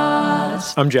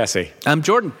not. I'm Jesse. I'm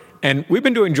Jordan. And we've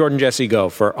been doing Jordan Jesse Go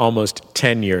for almost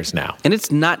 10 years now. And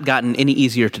it's not gotten any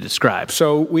easier to describe.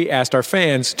 So we asked our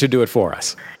fans to do it for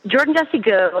us. Jordan Jesse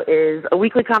Go is a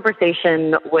weekly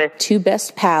conversation with two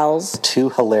best pals, two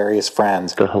hilarious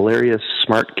friends, the hilarious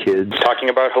smart kids, talking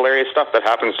about hilarious stuff that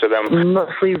happens to them.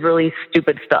 Mostly really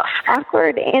stupid stuff.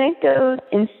 Awkward anecdotes,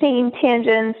 insane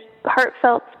tangents,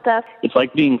 heartfelt stuff. It's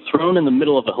like being thrown in the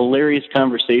middle of a hilarious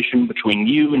conversation between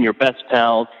you and your best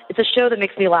pals. It's a show that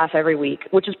makes me laugh every week,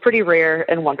 which is pretty rare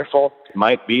and wonderful. It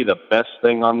might be the best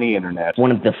thing on the internet.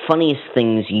 One of the funniest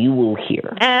things you will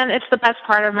hear. And it's the best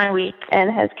part of my week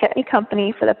and has kept me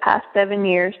company for the past 7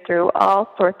 years through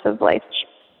all sorts of life.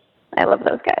 I love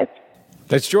those guys.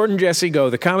 That's Jordan Jesse Go,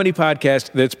 the comedy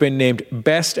podcast that's been named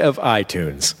Best of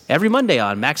iTunes. Every Monday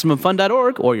on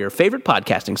MaximumFun.org or your favorite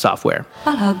podcasting software.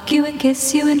 I'll hug you and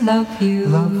kiss you and love you.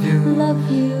 Love you. Love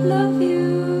you. Love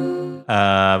you.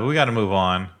 But we got to move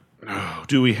on.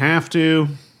 Do we have to?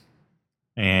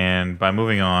 And by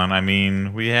moving on, I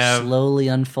mean we have slowly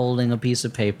unfolding a piece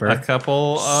of paper. A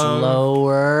couple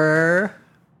slower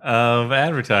of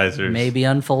advertisers. Maybe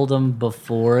unfold them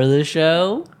before the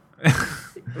show.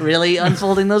 Really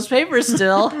unfolding those papers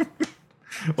still.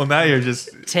 Well, now you're just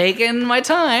taking my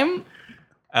time.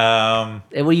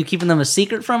 Were you keeping them a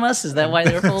secret from us? Is that why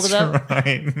they were folded up?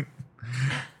 Right.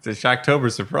 It's a Shocktober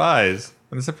surprise.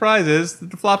 And the surprise is that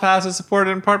the Flophouse is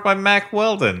supported in part by Mack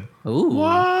Weldon. Ooh. What?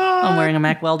 I'm wearing a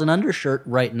Mack Weldon undershirt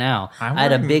right now. I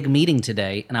had a big meeting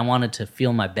today, and I wanted to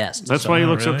feel my best. That's why you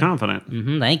look so confident.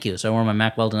 Thank you. So I wore my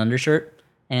Mack Weldon undershirt.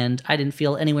 And I didn't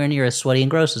feel anywhere near as sweaty and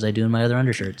gross as I do in my other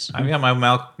undershirts. I've got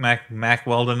my Mack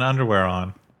Weldon underwear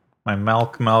on. My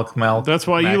milk. That's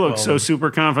why Mack you look Weldon. So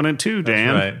super confident too,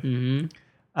 Dan.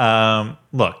 That's right.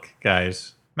 Look,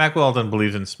 guys. Mack Weldon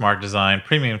believes in smart design,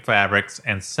 premium fabrics,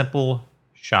 and simple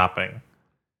shopping.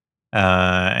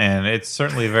 And it's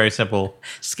certainly very simple.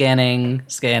 Scanning.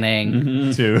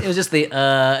 Too. It was just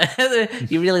the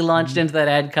you really launched into that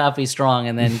ad copy strong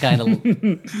and then kind of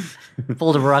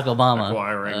pulled a Barack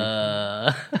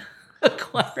Obama.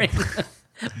 Acquiring.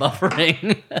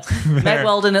 Buffering. Mack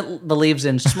Weldon believes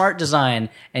in smart design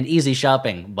and easy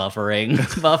shopping. Buffering.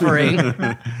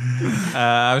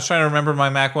 I was trying to remember my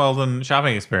Mack Weldon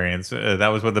shopping experience. That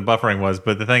was what the buffering was.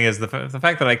 But the thing is, the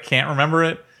fact that I can't remember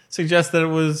it suggests that it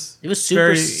was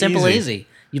super simple, easy.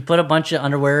 You put a bunch of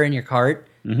underwear in your cart,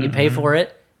 you pay for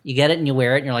it, you get it and you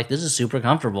wear it, and you're like, this is super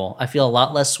comfortable. I feel a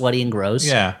lot less sweaty and gross.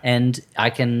 Yeah. And I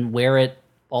can wear it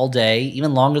all day,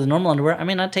 even longer than normal underwear. I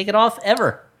may not take it off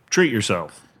ever. Treat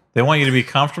yourself. They want you to be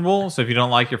comfortable, so if you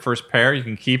don't like your first pair, you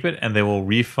can keep it, and they will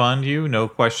refund you, no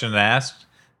question asked.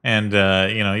 And,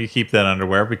 you keep that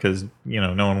underwear because,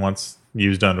 no one wants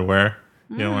used underwear.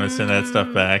 You don't want to send that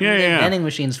stuff back. Yeah. Vending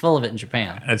machines full of it in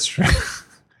Japan. That's true.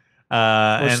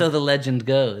 Or so the legend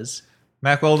goes.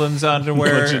 Mack Weldon's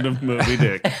underwear. Legend of Moby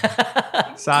Dick.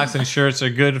 Socks and shirts are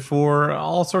good for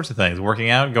all sorts of things. Working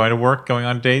out, going to work, going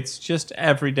on dates, just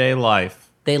everyday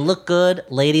life. They look good.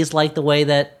 Ladies like the way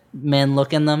that men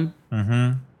look in them.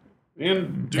 Mm-hmm.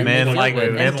 Men like the way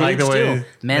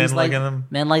men look in them.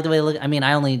 Men like the way they look. I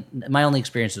mean, my only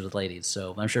experience is with ladies,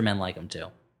 so I'm sure men like them too.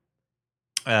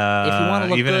 If you want to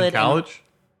look even good, in college,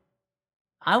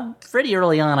 pretty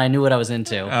early on, I knew what I was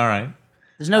into. All right,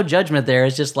 there's no judgment there.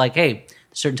 It's just like, hey,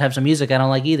 certain types of music I don't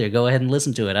like either. Go ahead and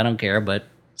listen to it. I don't care, but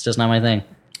it's just not my thing.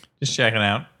 Just checking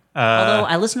out. Although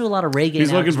I listen to a lot of reggae.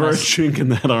 He's looking for a chink in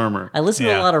that armor. I listen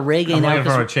to a lot of reggae I'm now.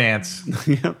 looking for a chance.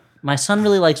 Yep. My son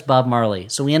really likes Bob Marley,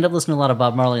 so we end up listening to a lot of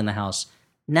Bob Marley in the house.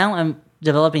 Now I'm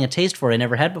developing a taste for it I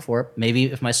never had before. Maybe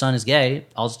if my son is gay,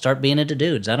 I'll start being into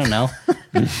dudes. I don't know.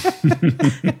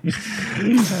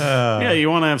 Yeah, you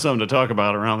want to have something to talk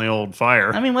about around the old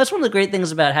fire. I mean, that's one of the great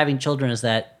things about having children is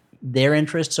that their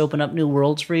interests open up new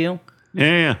worlds for you.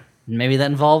 Yeah. Maybe that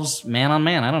involves man on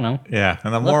man. I don't know. Yeah,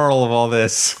 and the moral of all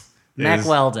this Mack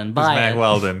Weldon. Buy Mack it.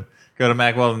 Weldon. Go to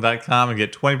MackWeldon.com and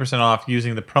get 20% off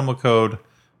using the promo code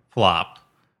FLOP.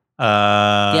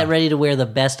 Get ready to wear the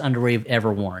best underwear you've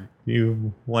ever worn.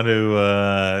 You want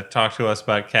to talk to us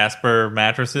about Casper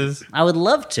mattresses? I would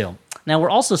love to. Now,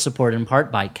 we're also supported in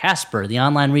part by Casper, the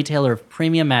online retailer of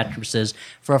premium mattresses,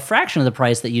 for a fraction of the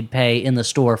price that you'd pay in the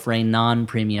store for a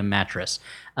non-premium mattress.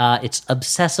 It's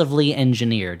obsessively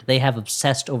engineered. They have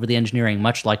obsessed over the engineering,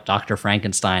 much like Dr.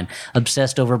 Frankenstein,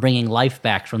 obsessed over bringing life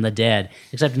back from the dead.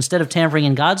 Except instead of tampering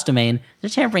in God's domain, they're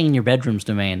tampering in your bedroom's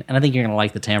domain. And I think you're going to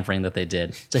like the tampering that they did.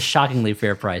 It's a shockingly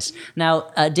fair price.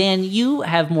 Now, Dan, you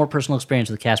have more personal experience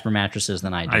with Casper mattresses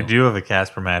than I do. I do have a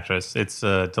Casper mattress. It's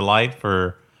a delight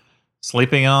for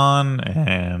sleeping on,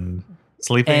 and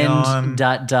Sleeping on. ...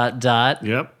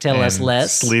 Yep. Tell us and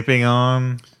less. Sleeping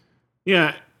on.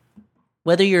 Yeah.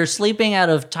 Whether you're sleeping out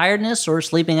of tiredness or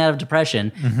sleeping out of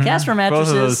depression, Casper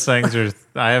mattresses. Both of those things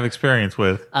I have experience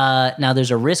with. Now,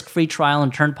 there's a risk-free trial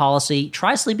and return policy.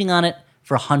 Try sleeping on it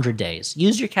for 100 days.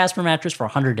 Use your Casper mattress for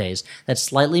 100 days. That's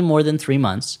slightly more than 3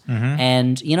 months.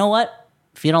 And you know what?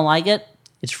 If you don't like it,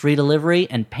 it's free delivery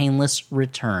and painless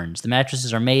returns. The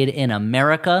mattresses are made in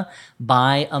America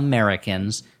by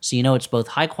Americans, so you know it's both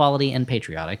high quality and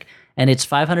patriotic. And it's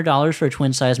 $500 for a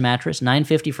twin-size mattress,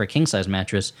 $950 for a king-size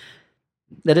mattress.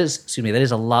 That is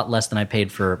a lot less than I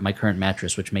paid for my current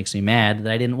mattress, which makes me mad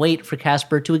that I didn't wait for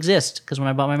Casper to exist, because when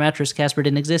I bought my mattress, Casper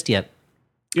didn't exist yet.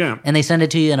 Yeah. And they send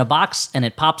it to you in a box, and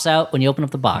it pops out when you open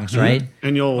up the box, right?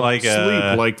 And you'll sleep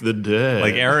like the dead.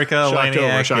 Like Erica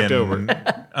Laniak in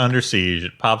Under Siege.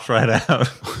 It pops right out.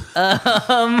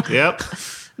 Yep.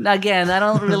 Again, I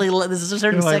don't really... There's a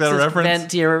certain like that sexist reference?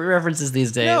 bent to your references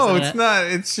these days. No, it's not.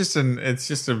 It's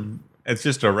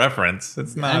just a reference.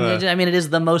 It's not. I mean, it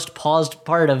is the most paused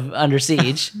part of Under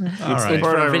Siege. It's right.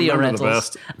 for I video remember the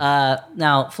rentals.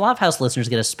 Now, Flophouse listeners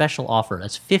get a special offer.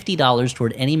 That's $50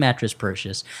 toward any mattress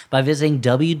purchase by visiting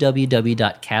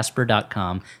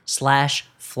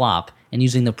www.casper.com/flop and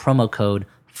using the promo code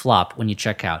FLOP when you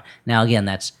check out. Now, again,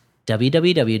 that's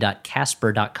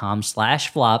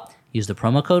www.casper.com/flop. Use the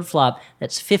promo code FLOP.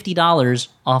 That's $50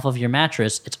 off of your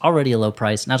mattress. It's already a low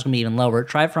price. Now it's going to be even lower.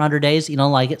 Try it for 100 days. You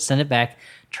don't like it, send it back.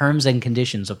 Terms and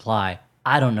conditions apply.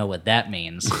 I don't know what that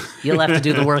means. You'll have to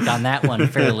do the work on that one,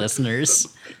 fair listeners.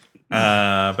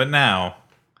 But now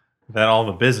that all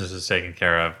the business is taken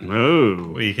care of,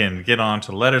 we can get on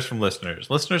to letters from listeners.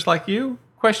 Listeners like you? ?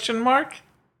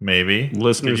 Maybe.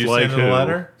 Listeners did you like send who? a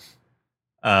letter?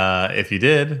 If you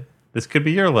did, this could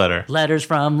be your letter. Letters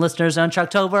from listeners on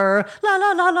Shocktober. La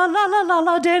la la la la la la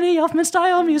la. Danny Elfman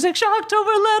style music.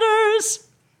 Shocktober letters.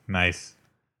 Nice.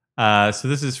 So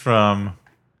this is from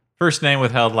first name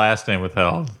withheld, last name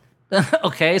withheld.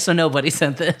 Okay, so nobody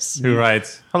sent this. Who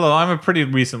writes, "Hello, I'm a pretty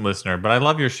recent listener, but I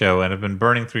love your show and have been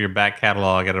burning through your back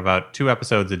catalog at about 2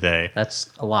 episodes a day. That's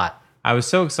a lot. I was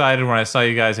so excited when I saw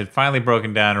you guys had finally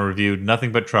broken down and reviewed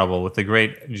Nothing But Trouble with the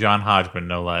great John Hodgman,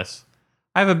 no less.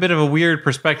 I have a bit of a weird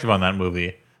perspective on that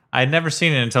movie. I had never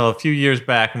seen it until a few years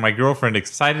back when my girlfriend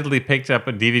excitedly picked up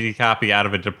a DVD copy out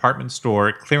of a department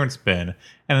store clearance bin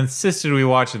and insisted we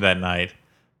watch it that night.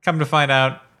 Come to find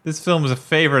out, this film is a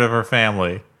favorite of her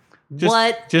family.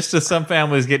 Just as some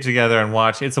families get together and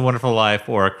watch It's a Wonderful Life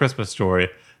or A Christmas Story,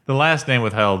 the last name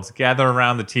withhelds gather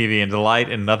around the TV and delight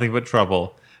in Nothing But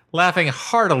Trouble, laughing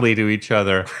heartily to each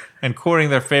other and quoting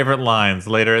their favorite lines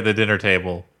later at the dinner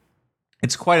table.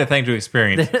 It's quite a thing to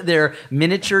experience. Their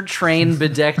miniature train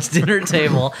bedecked dinner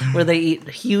table where they eat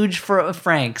huge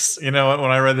Franks. You know what?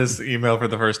 When I read this email for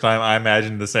the first time, I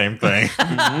imagined the same thing.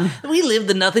 We live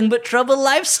the Nothing But Trouble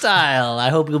lifestyle. I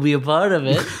hope you'll be a part of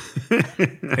it.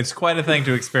 It's quite a thing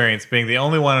to experience, being the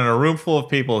only one in a room full of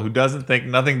people who doesn't think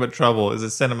Nothing But Trouble is a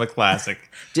cinema classic.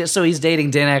 So he's dating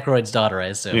Dan Aykroyd's daughter, I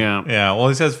assume. Yeah. Well,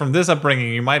 he says, from this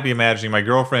upbringing, you might be imagining my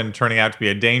girlfriend turning out to be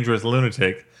a dangerous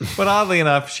lunatic. But oddly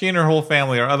enough, she and her whole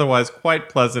family are otherwise quite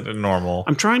pleasant and normal.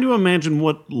 I'm trying to imagine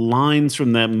what lines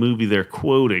from that movie they're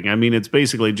quoting. I mean, it's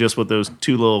basically just what those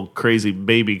two little crazy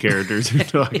baby characters are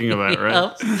talking about,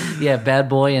 right? Yeah, Bad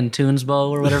Boy and Toonsbo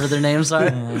or whatever their names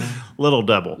are. Little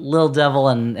Devil. Little Devil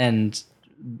and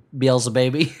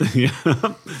Beelzebaby.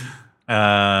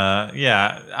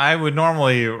 Yeah, I would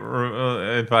normally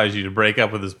advise you to break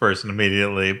up with this person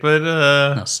immediately, but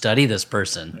no, study this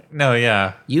person. No,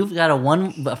 yeah, you've got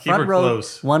a front row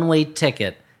one-way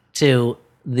ticket to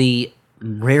the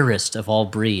rarest of all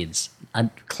breeds, a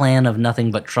clan of nothing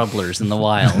but troublers in the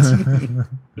wild.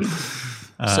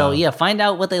 So yeah, find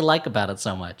out what they like about it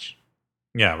so much.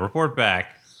 Yeah, report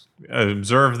back,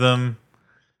 observe them,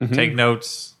 take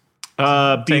notes,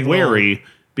 be wary.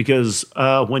 Because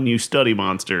when you study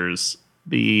monsters,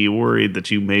 be worried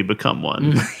that you may become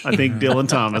one. I think Dylan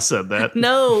Thomas said that.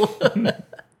 No.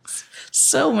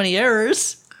 So many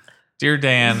errors. Dear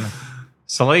Dan,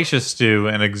 Salacious Stew,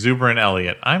 and Exuberant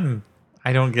Elliott. I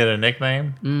don't get a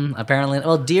nickname. Apparently.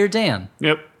 Well, Dear Dan.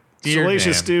 Yep. Dear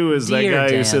Salacious Dan. Stew is Dear that guy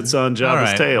Dan. who sits on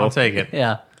Jabba's tail. I'll take it.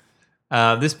 Yeah.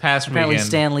 This past Apparently weekend,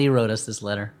 Stan Lee wrote us this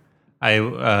letter.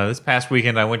 This past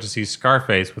weekend, I went to see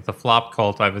Scarface with the flop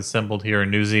cult I've assembled here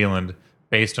in New Zealand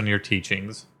based on your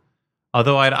teachings.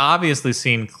 Although I'd obviously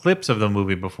seen clips of the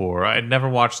movie before, I'd never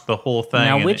watched the whole thing.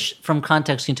 Now, from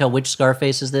context, can you tell which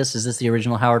Scarface is this? Is this the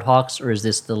original Howard Hawks, or is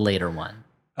this the later one?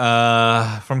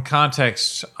 From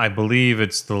context, I believe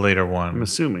it's the later one. I'm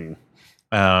assuming.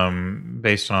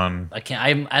 Based on...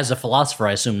 As a philosopher,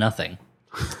 I assume nothing.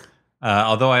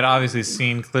 Although I'd obviously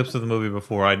seen clips of the movie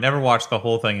before, I'd never watched the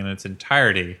whole thing in its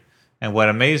entirety. And what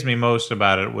amazed me most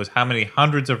about it was how many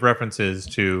hundreds of references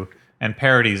to and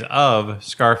parodies of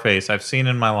Scarface I've seen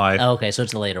in my life. Oh, okay, so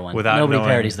it's a later one. Without Nobody knowing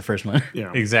parodies the first one.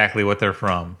 exactly what they're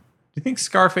from. Do you think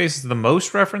Scarface is the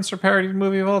most referenced or parodied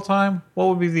movie of all time? What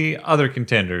would be the other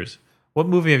contenders? What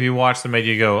movie have you watched that made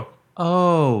you go,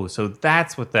 oh, so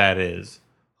that's what that is?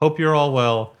 Hope you're all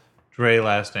well. Dre,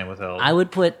 last name withheld. I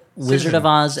would put Wizard of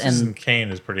Oz and Citizen Kane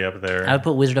is pretty up there. I would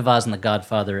put Wizard of Oz and The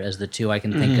Godfather as the two I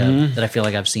can think of that I feel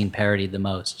like I've seen parodied the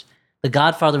most. The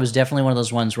Godfather was definitely one of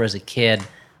those ones where as a kid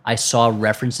I saw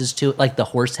references to it, like the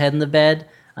horse head in the bed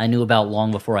I knew about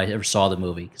long before I ever saw the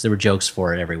movie because there were jokes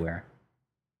for it everywhere.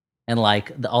 And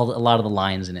like a lot of the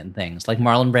lines in it and things. Like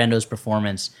Marlon Brando's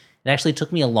performance, it actually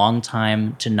took me a long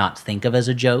time to not think of as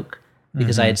a joke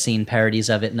because I had seen parodies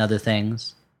of it and other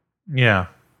things. Yeah.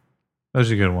 Those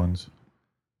are good ones.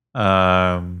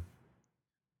 I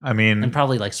mean... And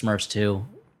probably like Smurfs too,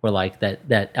 or like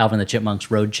that Alvin and the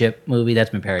Chipmunks road chip movie. That's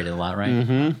been parodied a lot, right?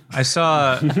 Mm-hmm. I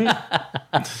saw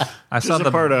the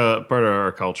part of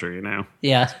our culture, you know.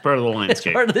 Yeah, it's part of the landscape.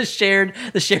 It's part of the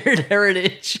shared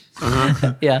heritage.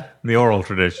 Yeah, the oral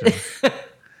tradition.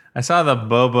 I saw the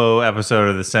Bobo episode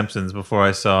of The Simpsons before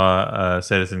I saw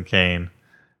Citizen Kane,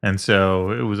 and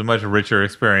so it was a much richer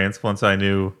experience once I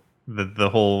knew that the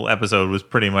whole episode was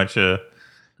pretty much a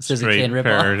straight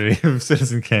parody of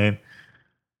Citizen Kane.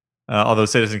 Although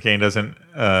Citizen Kane doesn't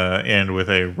end with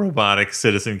a robotic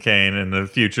Citizen Kane in the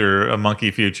future, a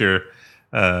monkey future,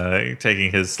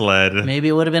 taking his sled. Maybe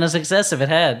it would have been a success if it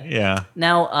had. Yeah.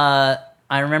 Now,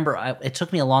 I remember it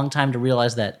took me a long time to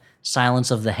realize that Silence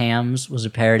of the Hams was a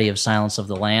parody of Silence of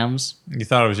the Lambs. You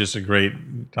thought it was just a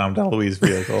great Dom DeLuise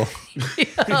vehicle.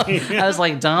 I was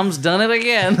like, Dom's done it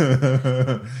again.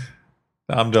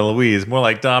 Dom DeLuise, more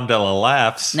like Dom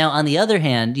DeLaughs. Now, on the other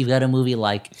hand, you've got a movie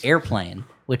like Airplane,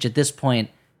 which at this point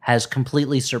has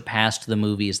completely surpassed the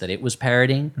movies that it was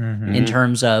parodying in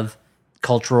terms of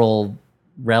cultural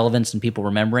relevance and people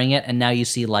remembering it. And now you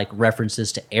see like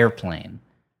references to Airplane,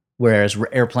 whereas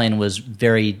Airplane was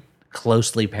very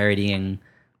closely parodying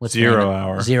Zero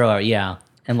Hour, yeah,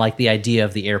 and like the idea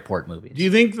of the airport movies. Do you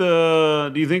think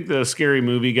the scary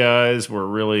movie guys were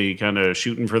really kind of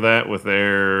shooting for that with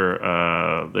their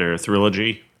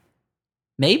trilogy?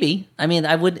 Maybe. I mean,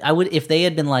 I would if they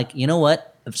had been like, you know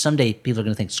what? If someday people are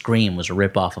going to think Scream was a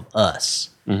ripoff of Us.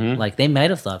 Like they might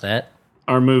have thought that.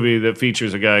 Our movie that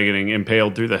features a guy getting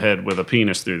impaled through the head with a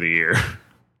penis through the ear.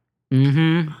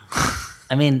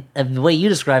 I mean, the way you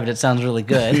described it sounds really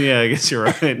good. Yeah, I guess you're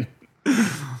right.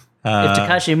 If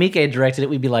Takashi Miike directed it,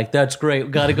 we'd be like, that's great.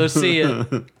 We've got to go see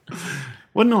it.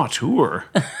 What an auteur.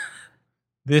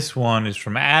 This one is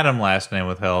from Adam, last name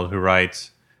withheld, who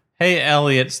writes, "Hey,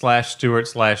 Elliott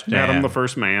 /Stewart /Dan. Adam the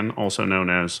First Man, also known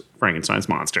as Frankenstein's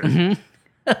monster.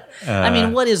 I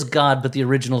mean, what is God but the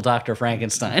original Dr.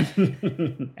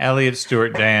 Frankenstein? Elliott,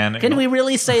 Stewart, Dan. Can we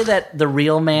really say that the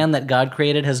real man that God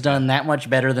created has done that much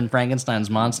better than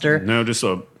Frankenstein's monster? No, just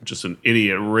an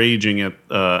idiot raging at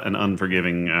an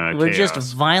unforgiving We're chaos.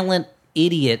 just violent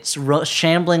idiots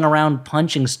shambling around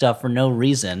punching stuff for no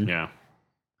reason. Yeah.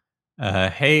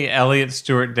 Hey, Elliott,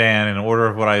 Stewart, Dan, in order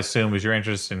of what I assume is your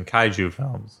interest in kaiju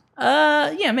films.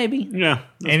 Yeah, maybe. Yeah.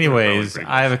 Anyways,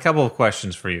 I have a couple of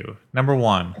questions for you. Number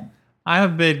one, I'm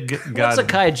a big What's a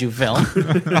kaiju film?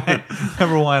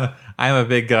 Number one, I'm a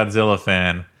big Godzilla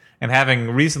fan, and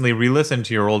having recently re-listened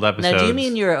to your old episodes. Now, do you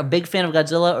mean you're a big fan of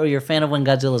Godzilla, or you're a fan of when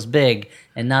Godzilla's big,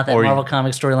 and not that Marvel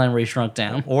comic storyline where he shrunk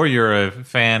down? Or you're a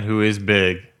fan who is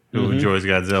big, who enjoys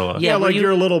Godzilla? Yeah, like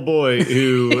you're a little boy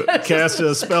who cast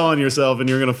a spell on yourself and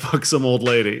you're going to fuck some old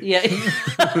lady. Yeah.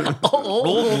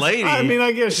 Old lady? I mean,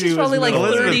 I guess she's probably like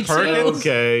 32.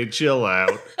 Okay, chill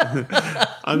out.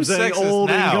 I'm saying old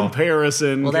now? in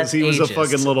comparison because he was a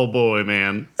fucking little boy,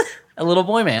 man. A little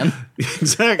boy, man.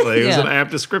 Exactly. It was an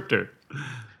apt descriptor.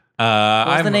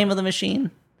 What's the name of the machine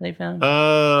they found?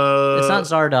 It's not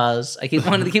Zardoz. I keep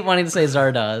wanting to say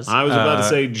Zardoz. I was about to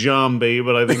say Jambi,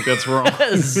 but I think that's wrong.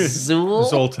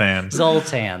 Zoltan.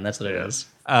 Zoltan. That's what it is.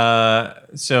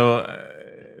 So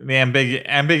the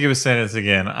ambiguous sentence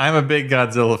again. I'm a big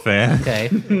Godzilla fan. Okay.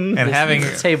 And having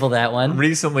table that one.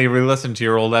 Recently re-listened to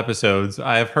your old episodes,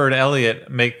 I have heard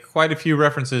Elliott make quite a few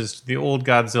references to the old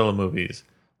Godzilla movies.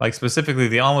 Like specifically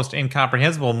the almost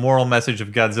incomprehensible moral message of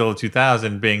Godzilla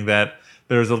 2000 being that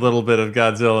there's a little bit of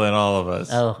Godzilla in all of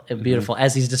us. Oh, beautiful.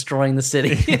 As he's destroying the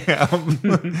city.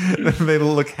 They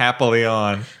look happily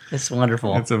on. It's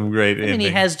wonderful. It's a great ending. He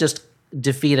has just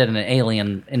defeated an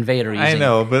alien invader using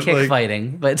but kick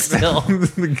fighting, but still.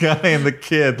 The guy and the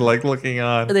kid looking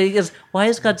on. And then he goes, why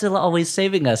is Godzilla always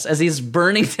saving us as he's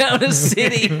burning down a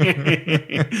city?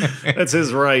 That's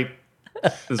his right.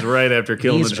 His right after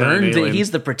killing the giant alien.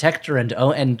 He's the protector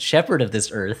and shepherd of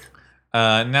this earth.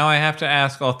 Now I have to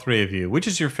ask all three of you, which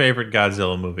is your favorite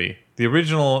Godzilla movie? The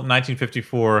original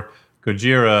 1954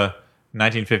 Gojira,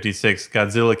 1956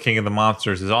 Godzilla King of the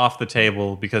Monsters is off the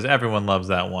table because everyone loves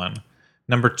that one.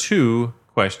 Number 2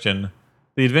 question,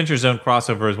 the Adventure Zone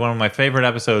crossover is one of my favorite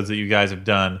episodes that you guys have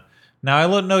done. Now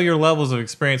I know your levels of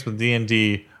experience with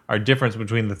D&D are different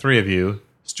between the three of you.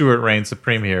 Stuart reigns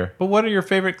supreme here. But what are your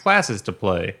favorite classes to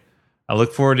play? I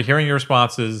look forward to hearing your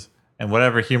responses and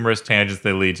whatever humorous tangents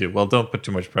they lead to. Well, don't put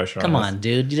too much pressure on us. Come on,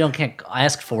 dude. You can't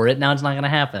ask for it. Now it's not going to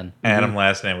happen. Adam,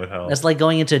 last name withheld. That's like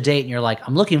going into a date and you're like,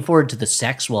 I'm looking forward to the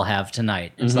sex we'll have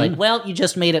tonight. It's like, well, you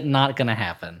just made it not going to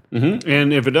happen.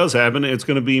 And if it does happen, it's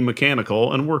going to be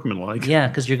mechanical and workmanlike. Yeah,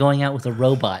 because you're going out with a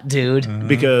robot, dude.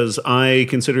 Because I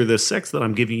consider this sex that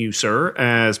I'm giving you, sir,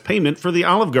 as payment for the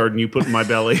Olive Garden you put in my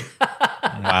belly.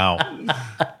 Wow.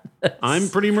 I'm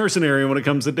pretty mercenary when it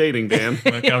comes to dating, Dan.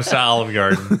 When it comes to Olive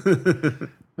Garden.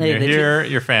 You're here,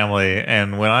 your family,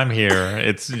 and when I'm here,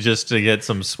 it's just to get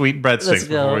some sweet breadsticks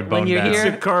before we bone down. It's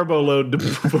a carbo load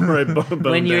before I bone down.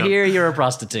 When you're here, you're a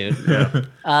prostitute.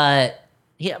 Yeah.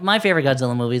 My favorite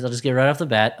Godzilla movies, I'll just get right off the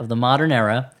bat, of the modern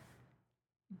era,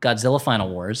 Godzilla Final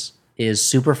Wars is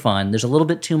super fun. There's a little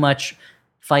bit too much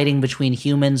fighting between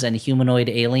humans and humanoid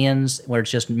aliens, where it's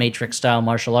just Matrix-style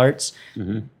martial arts.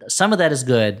 Some of that is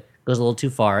good. Goes a little too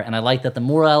far, and I like that the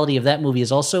morality of that movie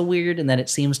is also weird, and that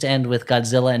it seems to end with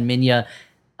Godzilla and Minya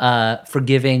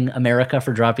forgiving America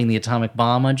for dropping the atomic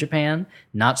bomb on Japan.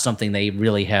 Not something they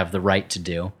really have the right to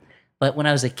do. But when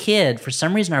I was a kid, for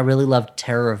some reason I really loved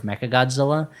Terror of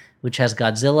Mechagodzilla, which has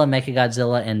Godzilla,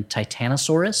 Mechagodzilla, and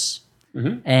Titanosaurus.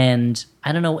 And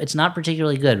I don't know, it's not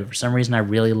particularly good, but for some reason I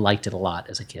really liked it a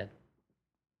lot as a kid.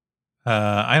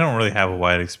 I don't really have a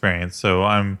wide experience, so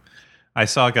I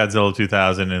saw Godzilla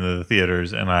 2000 in the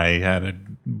theaters, and I had a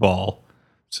ball.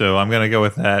 So I'm going to go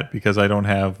with that because I don't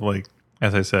have,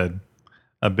 as I said,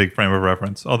 a big frame of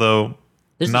reference. Although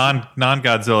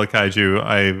non-Godzilla kaiju,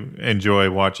 I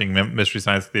enjoy watching Mystery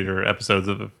Science Theater episodes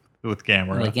with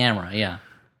Gamera. Like Gamera, yeah.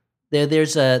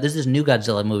 There's this new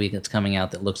Godzilla movie that's coming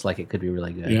out that looks like it could be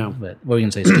really good. Yeah. But what are you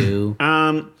going to say, Stu?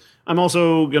 I'm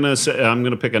also gonna say I'm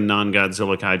gonna pick a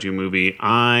non-Godzilla kaiju movie.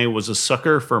 I was a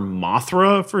sucker for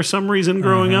Mothra for some reason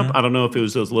growing up. I don't know if it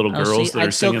was those little girls that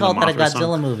are singing the Mothra I'd still call that a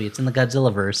Godzilla song. movie. It's in the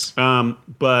Godzilla verse.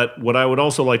 But what I would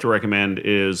also like to recommend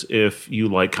is if you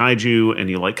like kaiju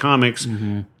and you like comics,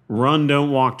 run,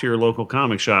 don't walk to your local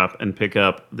comic shop and pick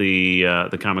up the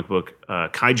comic book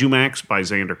Kaiju Max by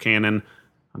Xander Cannon.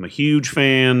 I'm a huge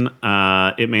fan.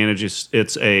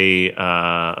 It's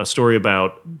a story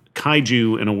about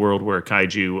kaiju in a world where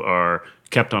kaiju are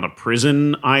kept on a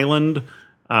prison island.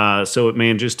 So it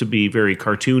manages to be very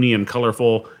cartoony and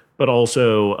colorful, but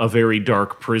also a very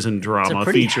dark prison drama. It's a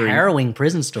pretty featuring harrowing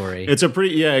prison story. It's a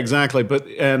pretty, exactly. But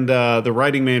the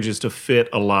writing manages to fit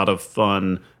a lot of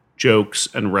fun jokes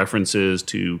and references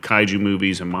to kaiju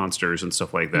movies and monsters and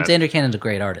stuff like that. And Xander Cannon's a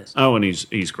great artist. Oh, and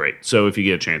he's great. So if you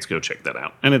get a chance, go check that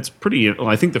out. And it's pretty. Well,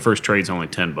 I think the first trade's only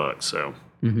 $10. So.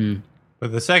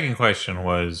 But the second question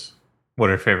was, what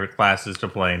are favorite classes to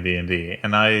play in D&D?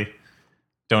 And I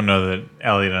don't know that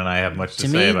Elliott and I have much to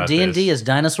say about this. To me, D&D is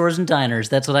dinosaurs and diners.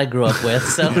 That's what I grew up with.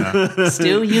 So,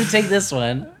 Stu, you take this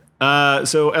one.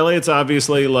 So Elliott's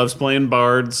obviously loves playing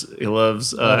bards. He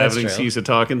loves having an excuse to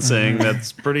talk and sing.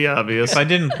 That's pretty obvious. If I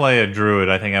didn't play a druid,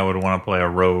 I think I would want to play a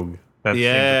rogue. That seems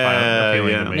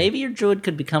appealing to me. Maybe your druid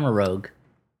could become a rogue.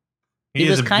 He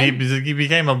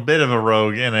became a bit of a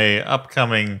rogue in a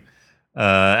upcoming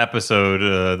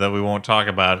episode that we won't talk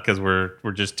about because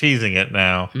we're just teasing it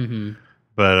now.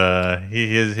 But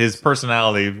his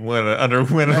personality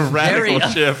underwent a radical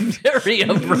shift. Very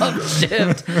abrupt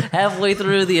shift halfway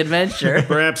through the adventure.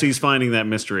 Perhaps he's finding that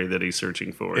mystery that he's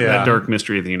searching for, that dark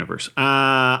mystery of the universe.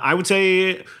 I would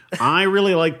say I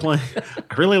really like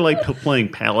playing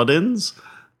paladins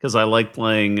because I like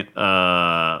playing.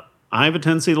 I have a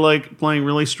tendency to like playing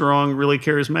really strong, really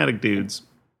charismatic dudes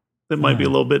that might be a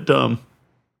little bit dumb.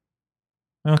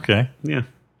 Okay, yeah,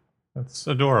 that's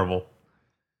adorable.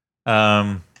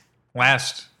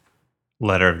 Last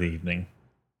letter of the evening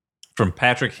from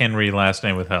Patrick Henry, last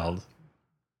name withheld.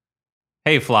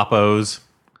 Hey, Floppos.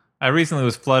 I recently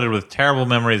was flooded with terrible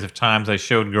memories of times I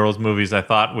showed girls movies I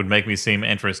thought would make me seem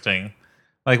interesting.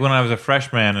 Like when I was a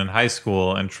freshman in high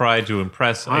school and tried to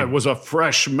impress. I was a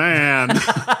fresh man.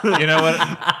 You know what?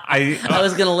 I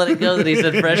was going to let it go that he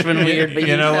said freshman weird, but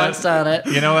you pounced on it.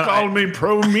 You know what? Called me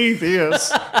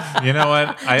Prometheus. You know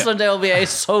what? Someday I'll be a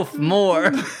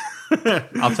sophomore.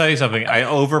 I'll tell you something. I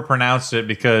overpronounced it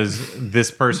because this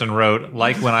person wrote,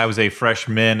 like when I was a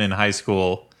freshman in high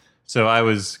school. So I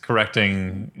was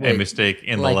correcting a mistake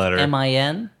in the letter.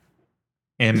 M-I-N?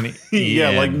 M-E-N. Yeah,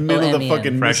 like middle of the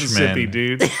fucking Freshman. Mississippi,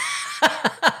 dude.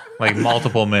 Like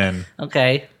multiple men.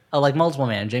 Okay. Oh, like multiple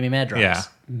man, Jamie Madrox. Yeah.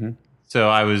 Mm-hmm. So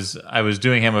I was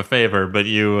doing him a favor, but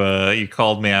you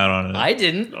called me out on it. I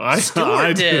didn't.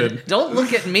 Stuart did. Don't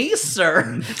look at me,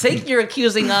 sir. Take your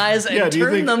accusing eyes and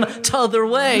turn them the other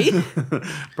way.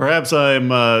 Perhaps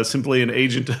I'm simply an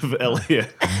agent of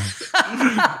Elliott.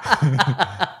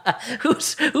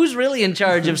 Who's really in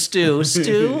charge of Stu?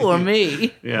 Stu or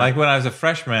me? Yeah. Like when I was a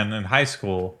freshman in high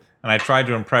school, and I tried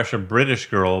to impress a British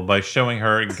girl by showing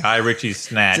her Guy Ritchie's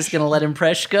Snatch. Just gonna let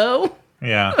Impress go?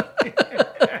 Yeah.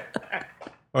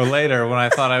 Or later, when I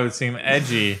thought I would seem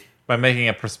edgy by making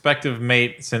a prospective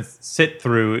mate sit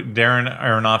through Darren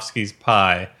Aronofsky's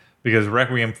Pie because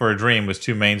Requiem for a Dream was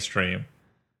too mainstream.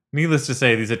 Needless to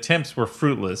say, these attempts were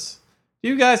fruitless. Do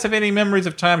you guys have any memories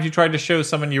of times you tried to show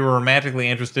someone you were romantically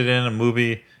interested in a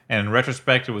movie, and in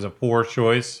retrospect, it was a poor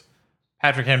choice?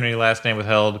 Patrick Henry, last name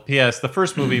withheld. P.S. The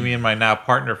first movie me and my now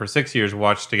partner for 6 years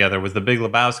watched together was The Big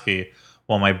Lebowski,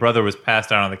 while my brother was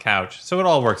passed out on the couch, so it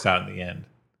all works out in the end.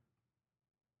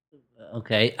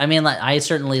 Okay. I mean, I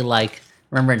certainly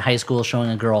remember in high school showing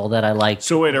a girl that I liked.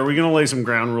 So wait, are we going to lay some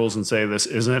ground rules and say this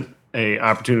isn't a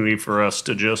opportunity for us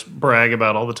to just brag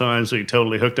about all the times we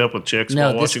totally hooked up with chicks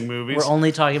while watching movies? We're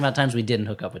only talking about times we didn't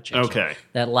hook up with chicks. Okay.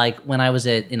 That when I was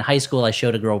in high school, I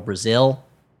showed a girl Brazil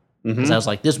because I was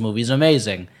like, this movie's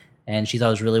amazing. And she thought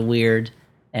it was really weird.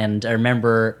 And I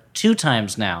remember 2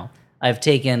 times now, I've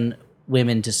taken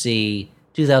women to see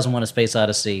 2001: A Space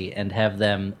Odyssey and have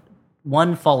them,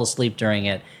 one, fall asleep during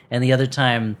it, and the other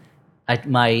time,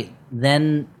 my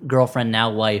then girlfriend, now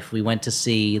wife, we went to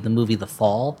see the movie The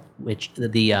Fall, which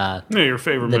your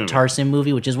favorite movie, the Tarzan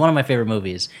movie, which is one of my favorite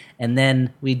movies. And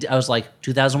then I was like,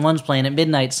 2001's playing at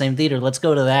midnight, same theater, let's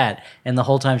go to that. And the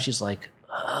whole time she's like,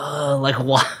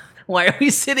 why are we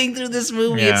sitting through this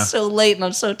movie? Yeah. It's so late and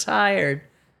I'm so tired.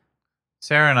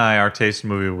 Sarah and I, our taste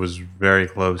in movie was very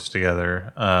close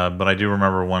together, but I do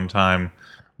remember one time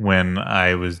when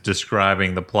I was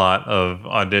describing the plot of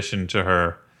Audition to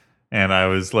her, and I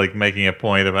was making a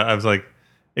point about, I was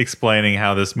explaining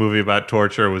how this movie about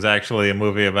torture was actually a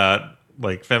movie about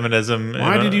feminism.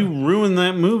 Why did you ruin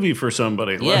that movie for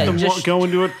somebody? Let them go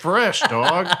into it fresh,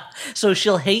 dog. So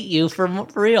she'll hate you for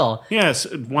real.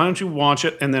 Yes. Why don't you watch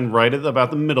it and then right at about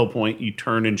the middle point, you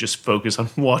turn and just focus on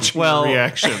watching the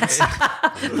reactions.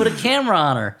 Put a camera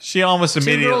on her. She almost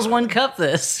immediately... 2 girls, 1 cup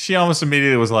this. She almost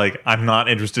immediately was like, I'm not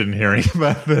interested in hearing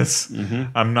about this.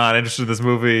 Mm-hmm. I'm not interested in this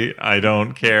movie. I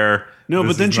don't care. No,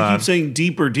 but then she keeps saying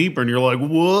deeper, deeper, and you're like,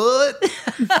 what?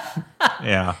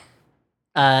 Yeah.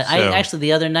 I actually,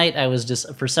 the other night, I was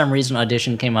just, for some reason,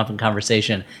 Audition came up in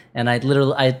conversation, and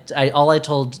all I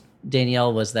told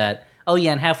Danielle was that, oh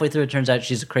yeah, and halfway through it turns out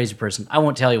she's a crazy person. I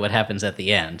won't tell you what happens at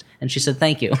the end. And she said,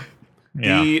 thank you.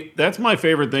 Yeah. That's my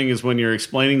favorite thing is when you're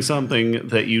explaining something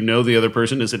that you know the other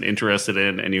person isn't interested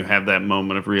in and you have that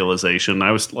moment of realization.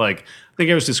 I think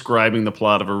I was describing the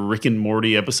plot of a Rick and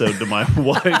Morty episode to my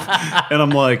wife, and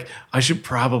I'm like, I should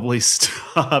probably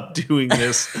stop doing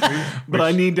this, but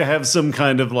I need to have some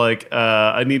kind of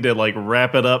I need to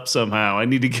wrap it up somehow. I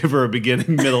need to give her a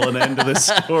beginning, middle, and end to this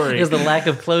story. Because the lack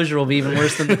of closure will be even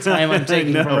worse than the time I'm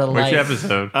taking from her life. Which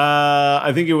episode?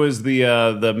 I think it was the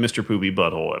Mr. Poopy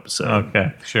Butthole episode.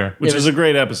 Okay, sure. Which was a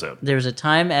great episode. There was a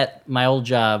time at my old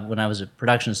job when I was a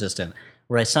production assistant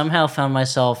where I somehow found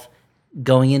myself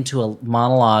going into a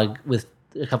monologue with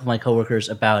a couple of my coworkers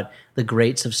about the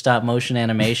greats of stop motion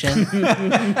animation.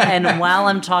 And while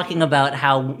I'm talking about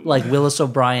how Willis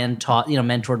O'Brien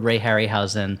mentored Ray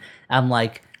Harryhausen, I'm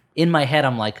in my head,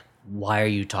 I'm like, why are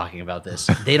you talking about this?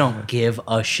 They don't give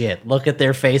a shit. Look at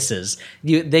their faces.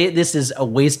 This is a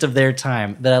waste of their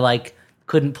time that I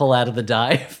couldn't pull out of the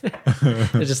dive.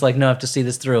 It's just no, I have to see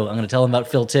this through. I'm going to tell them about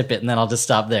Phil Tippett, and then I'll just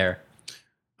stop there.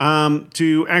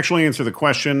 To actually answer the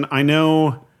question, I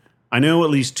know at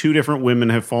least 2 different women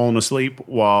have fallen asleep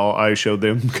while I showed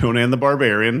them Conan the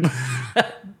Barbarian.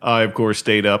 I, of course,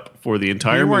 stayed up for the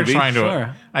entire movie.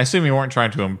 I assume you weren't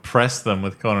trying to impress them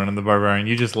with Conan the Barbarian.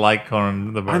 You just like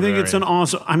Conan the Barbarian. I think it's an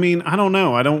awesome... I mean, I don't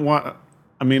know.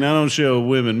 I mean, I don't show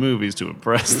women movies to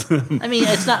impress them. I mean,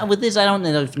 it's not with this. I don't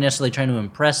know if necessarily trying to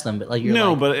impress them, but like you're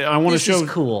no, like, but I want to show. This is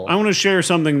cool. I want to share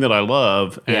something that I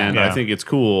love, and Yeah. I think it's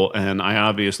cool, and I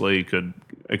obviously could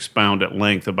expound at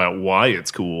length about why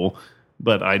it's cool,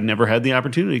 but I never had the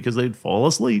opportunity because they'd fall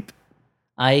asleep.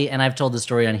 I've told the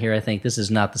story on here. I think this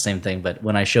is not the same thing, but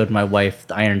when I showed my wife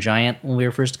The Iron Giant when we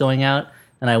were first going out,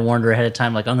 and I warned her ahead of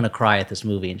time, like, I'm going to cry at this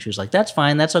movie, and she was like, "That's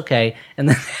fine, that's okay." And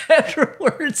then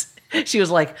afterwards, she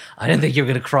was like, "I didn't think you were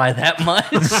going to cry that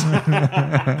much."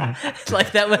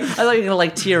 Like that, I thought you were going to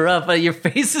like tear up, but your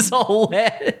face is all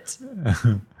wet.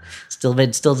 Still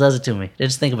does it to me. I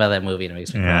just think about that movie and it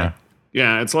makes me cry.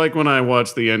 Yeah, it's like when I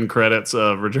watch the end credits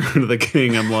of Return of the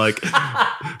King, I'm like,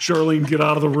 Charlene, get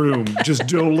out of the room. Just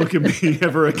don't look at me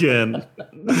ever again.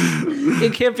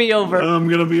 It can't be over. I'm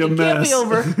going to be a mess. It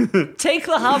can't be over. Take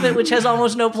The Hobbit, which has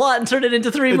almost no plot, and turn it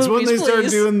into 3 movies, when they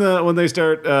please.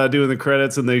 start doing the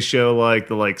credits and they show like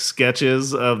the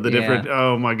sketches of the different.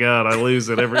 Oh my god, I lose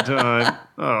it every time.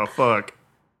 Oh fuck.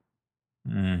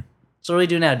 Mm. So what do we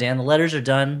do now, Dan? The letters are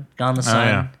done. Gone the sun.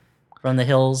 yeah. From the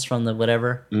hills, from the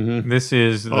whatever. Mm-hmm. This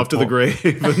is Off to the Grey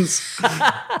Havens,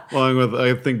 along with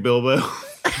I think Bilbo.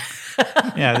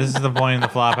 Yeah, this is the point in the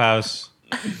Flophouse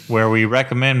where we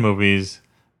recommend movies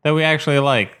that we actually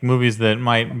like, movies that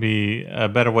might be a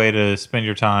better way to spend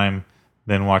your time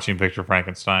than watching Victor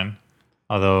Frankenstein.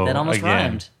 Although That almost again,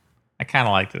 rhymed. I kind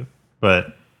of liked it,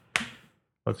 but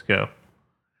let's go.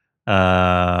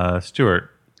 Stuart.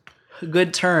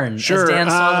 Good turn. Sure, As Dan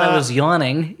saw that I was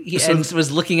yawning and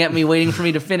was looking at me, waiting for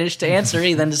me to finish to answer,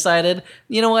 he then decided,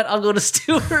 you know what, I'll go to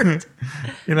Stuart.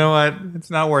 You know what? It's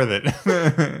not worth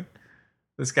it.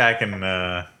 This guy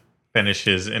can finish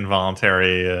his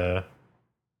involuntary.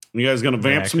 You guys gonna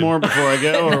vamp some more before I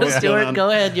go? Or what's going Stuart, on?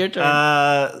 go ahead, your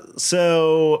turn.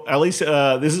 So at least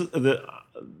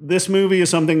this movie is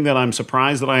something that I'm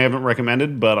surprised that I haven't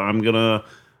recommended, but I'm gonna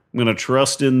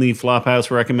trust in the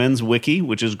Flophouse Recommends wiki,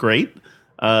 which is great.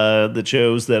 That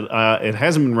shows that it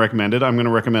hasn't been recommended. I'm going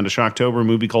to recommend a Shocktober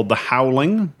movie called The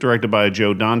Howling, directed by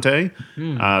Joe Dante.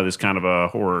 This kind of a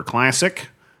horror classic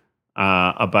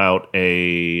about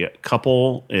a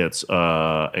couple. It's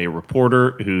a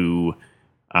reporter who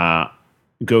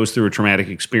goes through a traumatic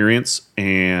experience,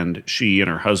 and she and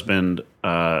her husband,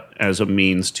 as a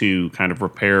means to kind of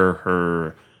repair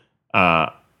her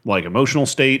emotional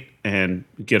state and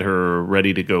get her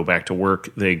ready to go back to work,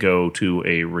 they go to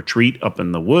a retreat up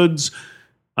in the woods,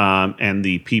 and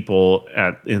the people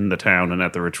in the town and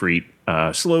at the retreat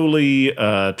slowly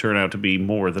turn out to be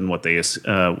more than what they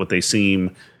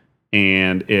seem,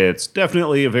 and it's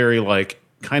definitely a very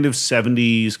kind of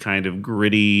 70s kind of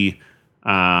gritty,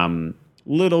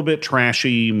 little bit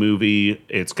trashy movie.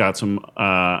 It's got some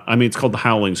it's called The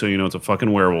Howling, so it's a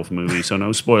fucking werewolf movie, so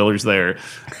no spoilers there,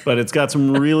 but it's got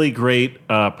some really great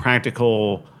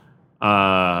practical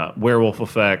werewolf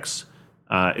effects.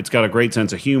 It's got a great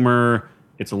sense of humor.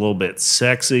 It's a little bit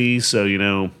sexy,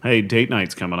 so hey, date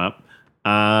night's coming up.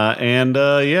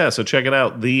 So check it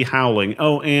out, The Howling.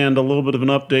 Oh, and a little bit of an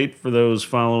update for those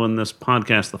following this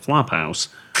podcast, The Flophouse.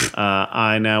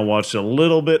 I now watched a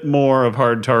little bit more of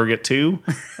Hard Target 2,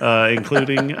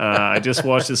 including I just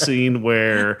watched a scene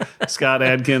where Scott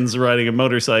Adkins riding a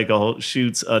motorcycle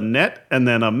shoots a net and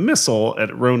then a missile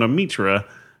at Rona Mitra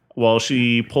while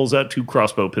she pulls out 2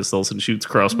 crossbow pistols and shoots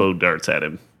crossbow darts at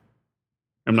him.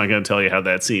 I'm not going to tell you how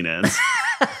that scene ends.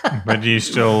 But are you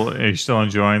still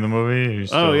enjoying the movie?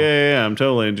 Oh yeah, I'm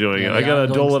totally enjoying it. I gotta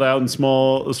dole it out in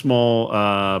small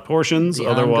portions. The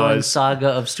Otherwise, ongoing saga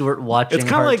of Stuart watching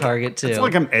Hard Target 2. It's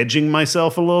like I'm edging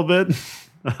myself a little bit.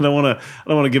 I don't want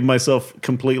to give myself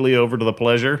completely over to the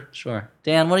pleasure. Sure,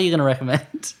 Dan, what are you going to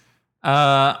recommend?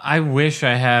 I wish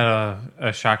I had a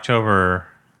Shocktober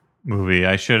movie.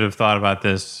 I should have thought about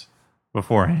this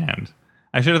beforehand.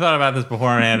 in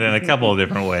a couple of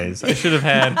different ways. I should have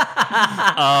had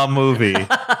a movie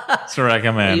to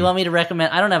recommend. You want me to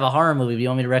recommend? I don't have a horror movie. Do you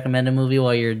want me to recommend a movie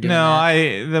while you're doing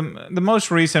that? The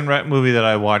most recent movie that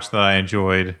I watched that I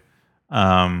enjoyed,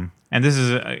 and this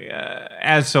is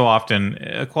as so often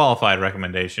a qualified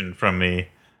recommendation from me,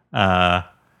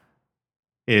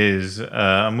 is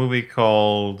a movie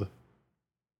called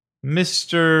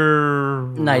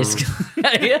Mr. Nice.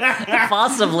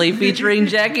 Possibly featuring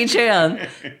Jackie Chan.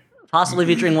 Possibly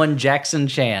featuring one Jackson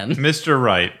Chan. Mr.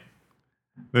 Right.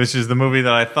 This is the movie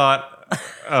that I thought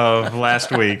of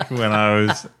last week when I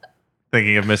was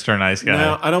thinking of Mr. Nice Guy.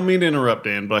 Now, I don't mean to interrupt,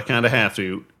 Dan, but I kind of have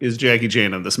to. Is Jackie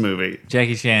Chan in this movie?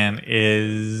 Jackie Chan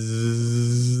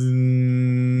is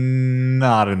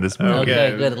not in this movie.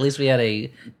 Okay, good. At least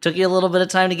took you a little bit of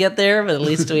time to get there, but at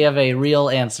least we have a real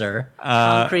answer.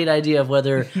 Concrete idea of what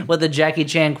the Jackie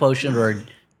Chan quotient or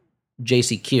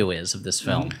JCQ is of this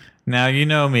film. Now, you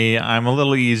know me. I'm a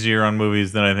little easier on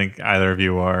movies than I think either of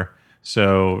you are.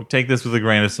 So take this with a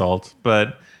grain of salt.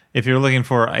 But if you're looking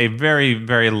for a very,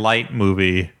 very light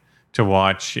movie to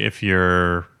watch, if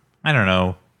you're, I don't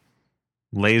know,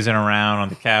 lazing around on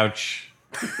the couch,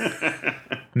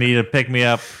 need to pick me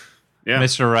up,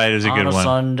 Mr. Right is a good one. On a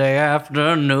Sunday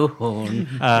afternoon.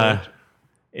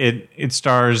 It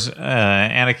stars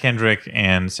Anna Kendrick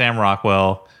and Sam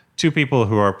Rockwell, two people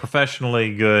who are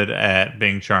professionally good at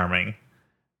being charming.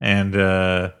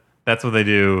 And that's what they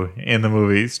do in the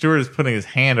movie. Stuart is putting his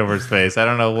hand over his face. I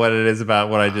don't know what it is about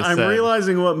what I just said. I'm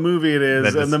realizing what movie it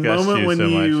is, and the moment when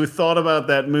you thought about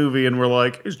that movie and were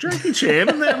like, is Jackie Chan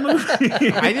in that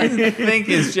movie? I didn't think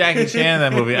it's Jackie Chan in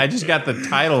that movie. I just got the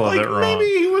title of it wrong. Maybe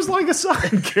he was like a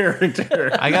side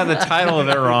character. I got the title of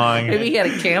it wrong. Maybe he had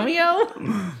a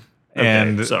cameo?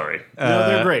 And sorry. No,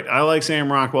 they're great. I like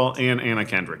Sam Rockwell and Anna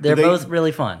Kendrick. They're both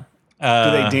really fun. Do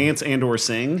they dance and or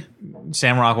sing?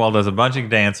 Sam Rockwell does a bunch of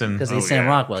dancing. Because he's Sam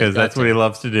Rockwell. Because that's what he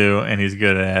loves to do, and he's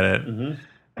good at it. Mm-hmm.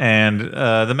 And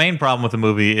the main problem with the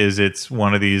movie is it's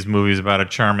one of these movies about a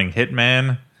charming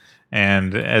hitman.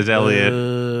 And as Elliott,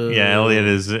 Elliott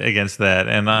is against that.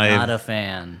 And I'm not a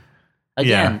fan.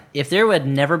 Again, if there had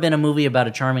never been a movie about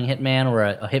a charming hitman or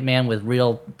a hitman with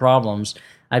real problems,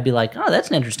 I'd be like, oh, that's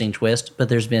an interesting twist. But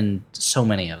there's been so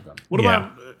many of them. What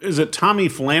about... Is it Tommy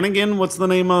Flanagan? What's the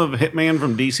name of Hitman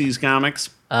from DC's comics?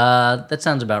 That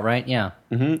sounds about right, yeah.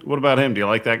 Mm-hmm. What about him? Do you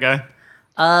like that guy?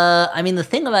 I mean, the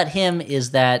thing about him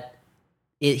is that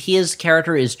his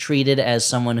character is treated as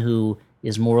someone who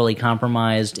is morally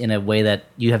compromised in a way that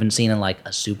you haven't seen in like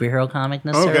a superhero comic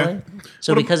necessarily. Okay.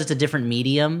 So because it's a different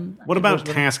medium. What about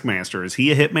Taskmaster? Is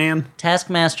he a hitman?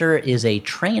 Taskmaster is a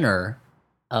trainer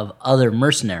of other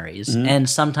mercenaries and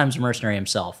sometimes a mercenary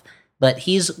himself. But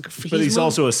he's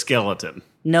also a skeleton.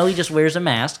 No, he just wears a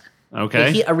mask.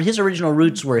 Okay. His original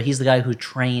roots were he's the guy who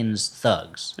trains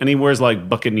thugs. And he wears like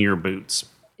buccaneer boots.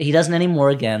 He doesn't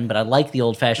anymore again, but I like the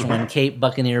old-fashioned one. Cape,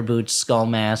 buccaneer boots, skull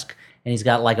mask, and he's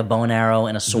got like a bow and arrow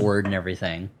and a sword and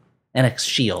everything. And a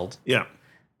shield. Yeah.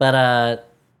 But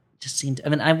just seemed... I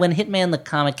mean, when Hitman the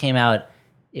comic came out,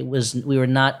 we were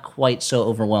not quite so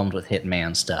overwhelmed with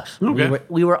Hitman stuff. Okay.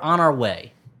 We were on our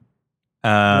way. We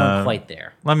weren't quite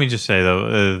there. Let me just say,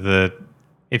 though, that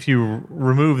if you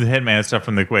remove the Hitman stuff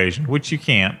from the equation, which you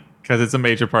can't, because it's a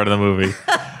major part of the movie,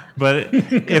 but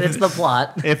it's the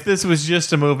plot. If this was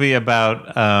just a movie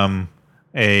about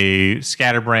a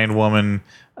scatterbrained woman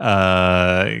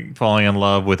falling in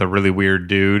love with a really weird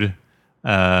dude,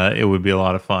 it would be a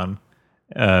lot of fun.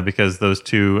 Because those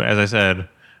two, as I said,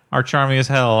 are charming as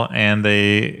hell, and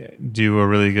they do a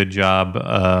really good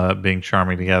job being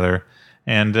charming together.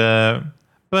 And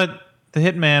but the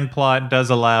Hitman plot does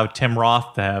allow Tim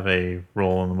Roth to have a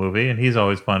role in the movie, and he's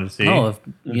always fun to see. Oh, of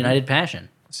United Passion.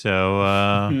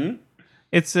 So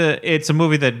it's a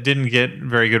movie that didn't get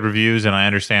very good reviews, and I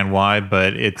understand why.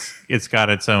 But it's got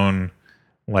its own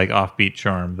like offbeat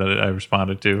charm that I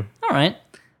responded to. All right.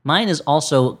 Mine is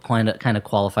also kind of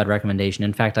qualified recommendation.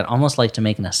 In fact, I'd almost like to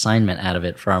make an assignment out of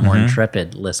it for our more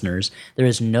intrepid listeners. There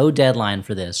is no deadline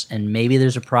for this, and maybe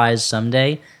there's a prize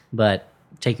someday, but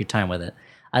take your time with it.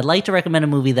 I'd like to recommend a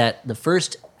movie that the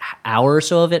first hour or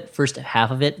so of it, first half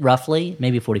of it, roughly,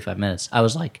 maybe 45 minutes, I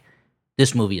was like,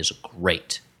 this movie is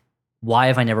great. Why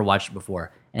have I never watched it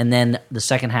before? And then the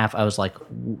second half, I was like,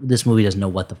 this movie doesn't know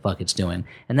what the fuck it's doing.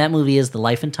 And that movie is The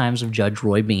Life and Times of Judge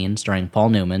Roy Bean, starring Paul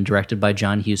Newman, directed by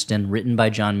John Huston, written by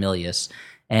John Milius,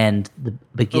 and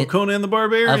of Conan the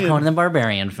Barbarian. Of Conan the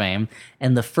Barbarian fame.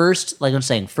 And the first, like I'm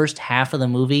saying, first half of the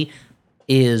movie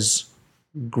is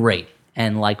great.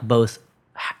 And like both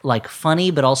like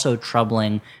funny but also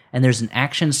troubling. And there's an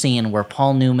action scene where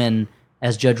Paul Newman,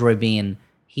 as Judge Roy Bean,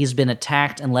 he's been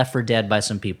attacked and left for dead by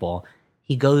some people.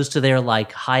 He goes to their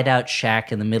like hideout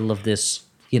shack in the middle of this,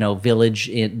 village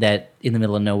in the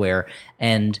middle of nowhere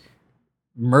and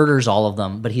murders all of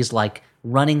them. But he's like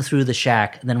running through the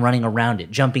shack and then running around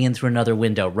it, jumping in through another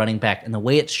window, running back. And the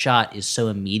way it's shot is so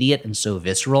immediate and so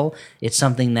visceral. It's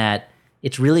something that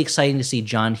it's really exciting to see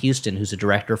John Huston, who's a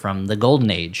director from the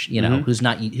Golden Age,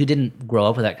 who didn't grow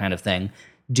up with that kind of thing,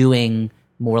 doing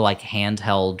more like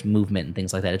handheld movement and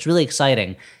things like that. It's really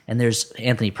exciting. And there's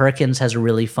Anthony Perkins has a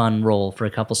really fun role for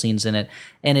a couple scenes in it.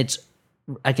 And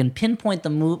I can pinpoint the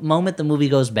moment the movie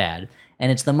goes bad.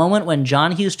 And it's the moment when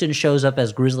John Huston shows up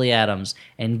as Grizzly Adams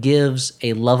and gives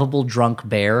a lovable drunk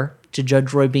bear to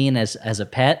Judge Roy Bean as a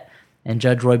pet. And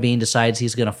Judge Roy Bean decides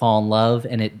he's going to fall in love,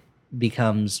 and it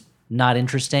becomes not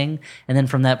interesting. And then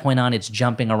from that point on, it's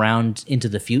jumping around into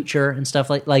the future and stuff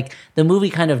like the movie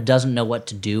kind of doesn't know what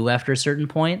to do after a certain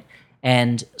point.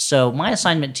 And so my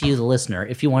assignment to you, the listener,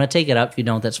 if you want to take it up, if you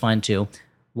don't, that's fine too.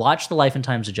 Watch The Life and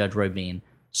Times of Judge Roy Bean.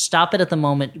 Stop it at the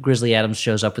moment Grizzly Adams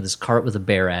shows up with his cart with a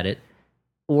bear at it,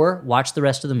 or watch the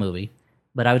rest of the movie.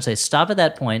 But I would say stop at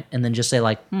that point and then just say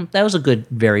like, that was a good,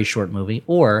 very short movie.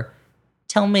 Or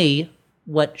tell me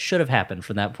what should have happened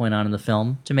from that point on in the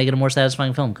film to make it a more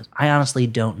satisfying film, because I honestly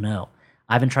don't know.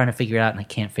 I've been trying to figure it out and I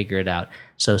can't figure it out.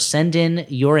 So send in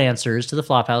your answers to the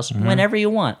Flophouse whenever you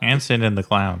want. And send in the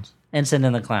clowns.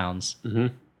 Mm-hmm.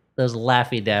 Those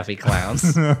Laffy Daffy clowns.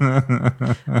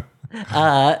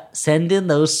 Send in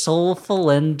those soulful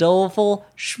and doleful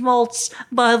schmaltz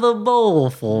by the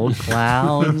bowlful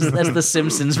clowns. That's the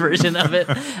Simpsons version of it.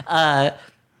 And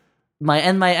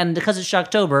because it's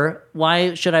Shocktober,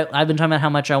 why should I've been talking about how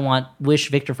much I wish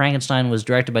Victor Frankenstein was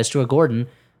directed by Stuart Gordon.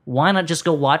 Why not just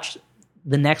go watch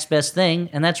the next best thing,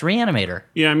 and that's Reanimator?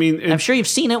 Yeah, I mean, I'm sure you've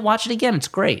seen it. Watch it again. It's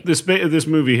great. This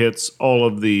movie hits all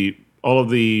of the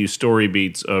story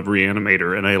beats of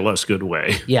Reanimator in a less good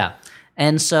way. Yeah.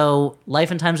 And so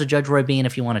Life and Times of Judge Roy Bean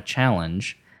if you want a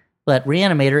challenge, but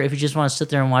Reanimator if you just want to sit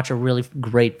there and watch a really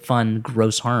great, fun,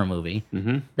 gross horror movie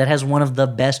that has one of the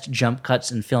best jump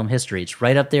cuts in film history. It's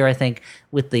right up there, I think,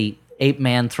 with the ape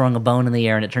man throwing a bone in the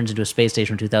air and it turns into a space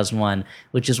station in 2001,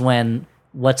 which is when,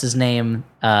 what's-his-name,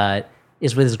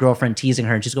 is with his girlfriend teasing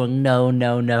her and she's going, no,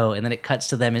 no, no. And then it cuts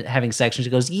to them having sex and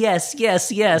she goes, yes,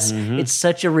 yes, yes. It's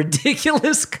such a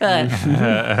ridiculous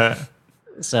cut.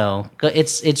 So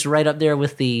it's right up there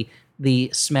with the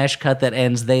smash cut that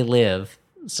ends They Live.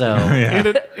 So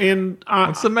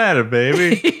what's the matter,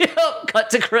 baby? Cut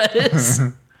to credits.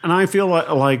 And I feel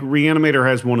like Reanimator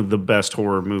has one of the best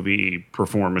horror movie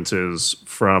performances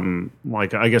from,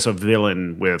 like, I guess a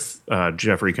villain with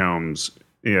Jeffrey Combs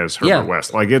as Herbert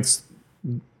West. Like it's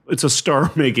a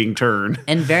star-making turn.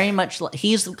 And very much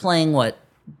he's playing what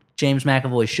James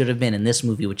McAvoy should have been in this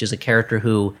movie, which is a character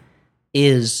who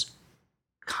is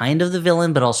kind of the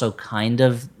villain, but also kind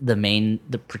of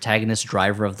the protagonist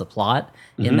driver of the plot,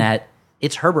 in that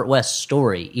it's Herbert West's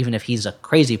story, even if he's a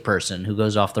crazy person who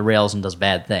goes off the rails and does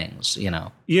bad things, you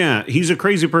know? Yeah, he's a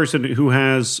crazy person who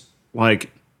has, like,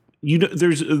 you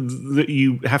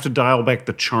have to dial back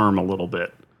the charm a little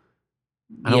bit.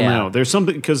 I don't know. There's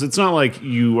something, because it's not like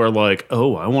you are like,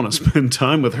 oh, I want to spend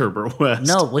time with Herbert West.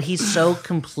 No, well, he's so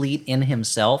complete in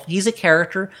himself. He's a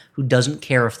character who doesn't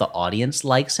care if the audience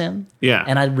likes him. Yeah.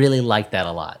 And I really like that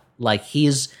a lot. Like,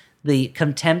 he's the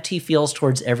contempt he feels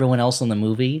towards everyone else in the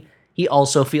movie, he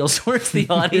also feels towards the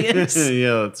audience.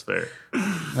 Yeah, that's fair.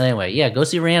 Anyway, go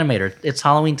see Reanimator. It's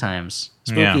Halloween times.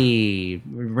 Spooky,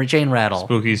 chain rattle.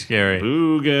 Spooky, scary.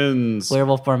 BOOGENS.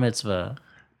 Werewolf Bar Mitzvah.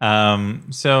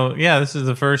 This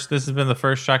has been the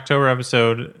first Shocktober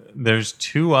episode. There's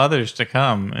 2 others to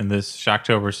come in this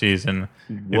Shocktober season.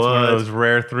 It's one of those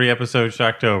rare 3-episode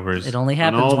Shocktobers. It only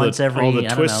happens once every, all the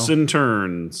twists and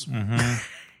turns.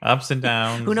 Ups and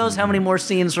downs. Who knows how many more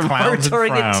scenes from Horror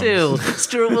get to?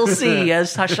 Stuart will see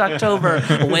as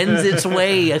Shocktober wends its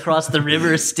way across the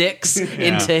river Styx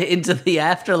into the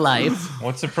afterlife.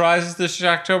 What surprises does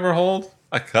Shocktober hold?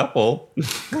 A couple.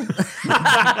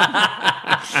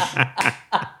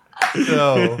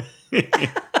 So,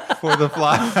 for the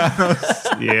Flophouse,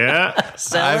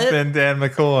 I've been Dan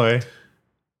McCoy.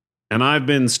 And I've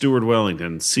been Stuart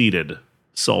Wellington, seated,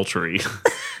 sultry.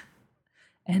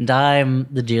 And I'm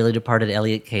the dearly departed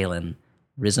Elliott Kalin,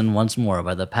 risen once more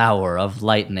by the power of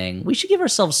lightning. We should give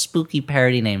ourselves spooky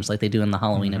parody names like they do in the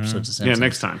Halloween episodes of Simpsons. Yeah,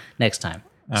 next time. Next time.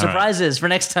 Surprises for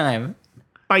next time.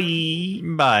 Bye.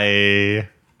 Bye.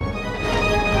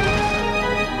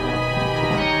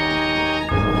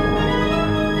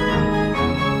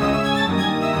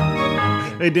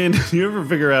 Hey, Dan, did you ever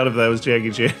figure out if that was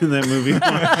Jackie Chan in that movie?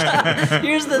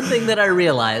 Here's the thing that I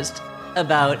realized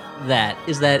about that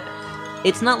is that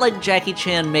it's not like Jackie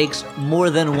Chan makes more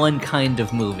than one kind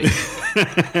of movie.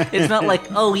 It's not like,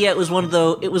 oh yeah, it was one of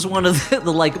the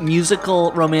like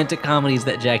musical romantic comedies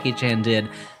that Jackie Chan did.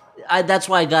 That's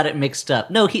why I got it mixed up.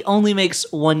 No, he only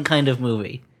makes one kind of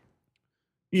movie.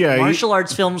 Yeah, martial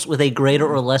arts films with a greater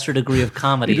or lesser degree of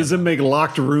comedy. He doesn't make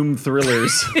locked room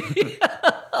thrillers.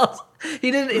 He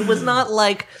didn't. It was not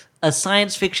like a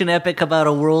science fiction epic about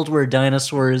a world where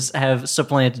dinosaurs have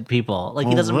supplanted people. Like,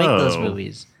 he doesn't make those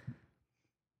movies.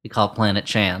 We call it Planet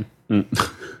Chan.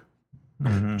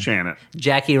 Janet.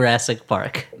 Jackie Jurassic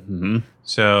Park.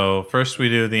 So first we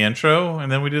do the intro,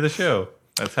 and then we do the show.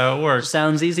 That's how it works.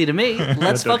 Sounds easy to me.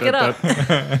 Let's fuck it up.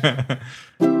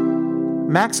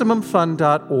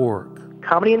 MaximumFun.org.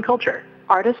 Comedy and culture.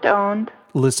 Artist owned.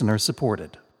 Listener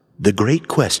supported. The great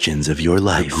questions of your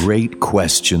life. The great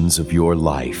questions of your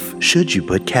life. Should you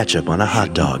put ketchup on a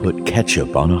hot dog? Put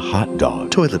ketchup on a hot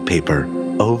dog. Toilet paper,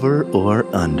 over or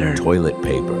under? Toilet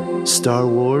paper. Star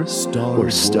Wars or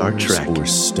Star Trek? Or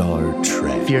Star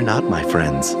Trek. Fear not, my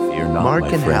friends. Fear not, Mark my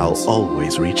and friends. Hal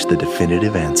always reach the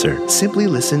definitive answer. Simply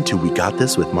listen to We Got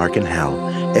This with Mark and Hal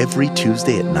every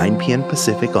Tuesday at 9 p.m.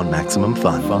 Pacific on Maximum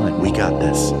Fun. We got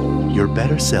this. Your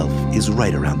better self is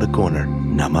right around the corner.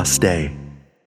 Namaste.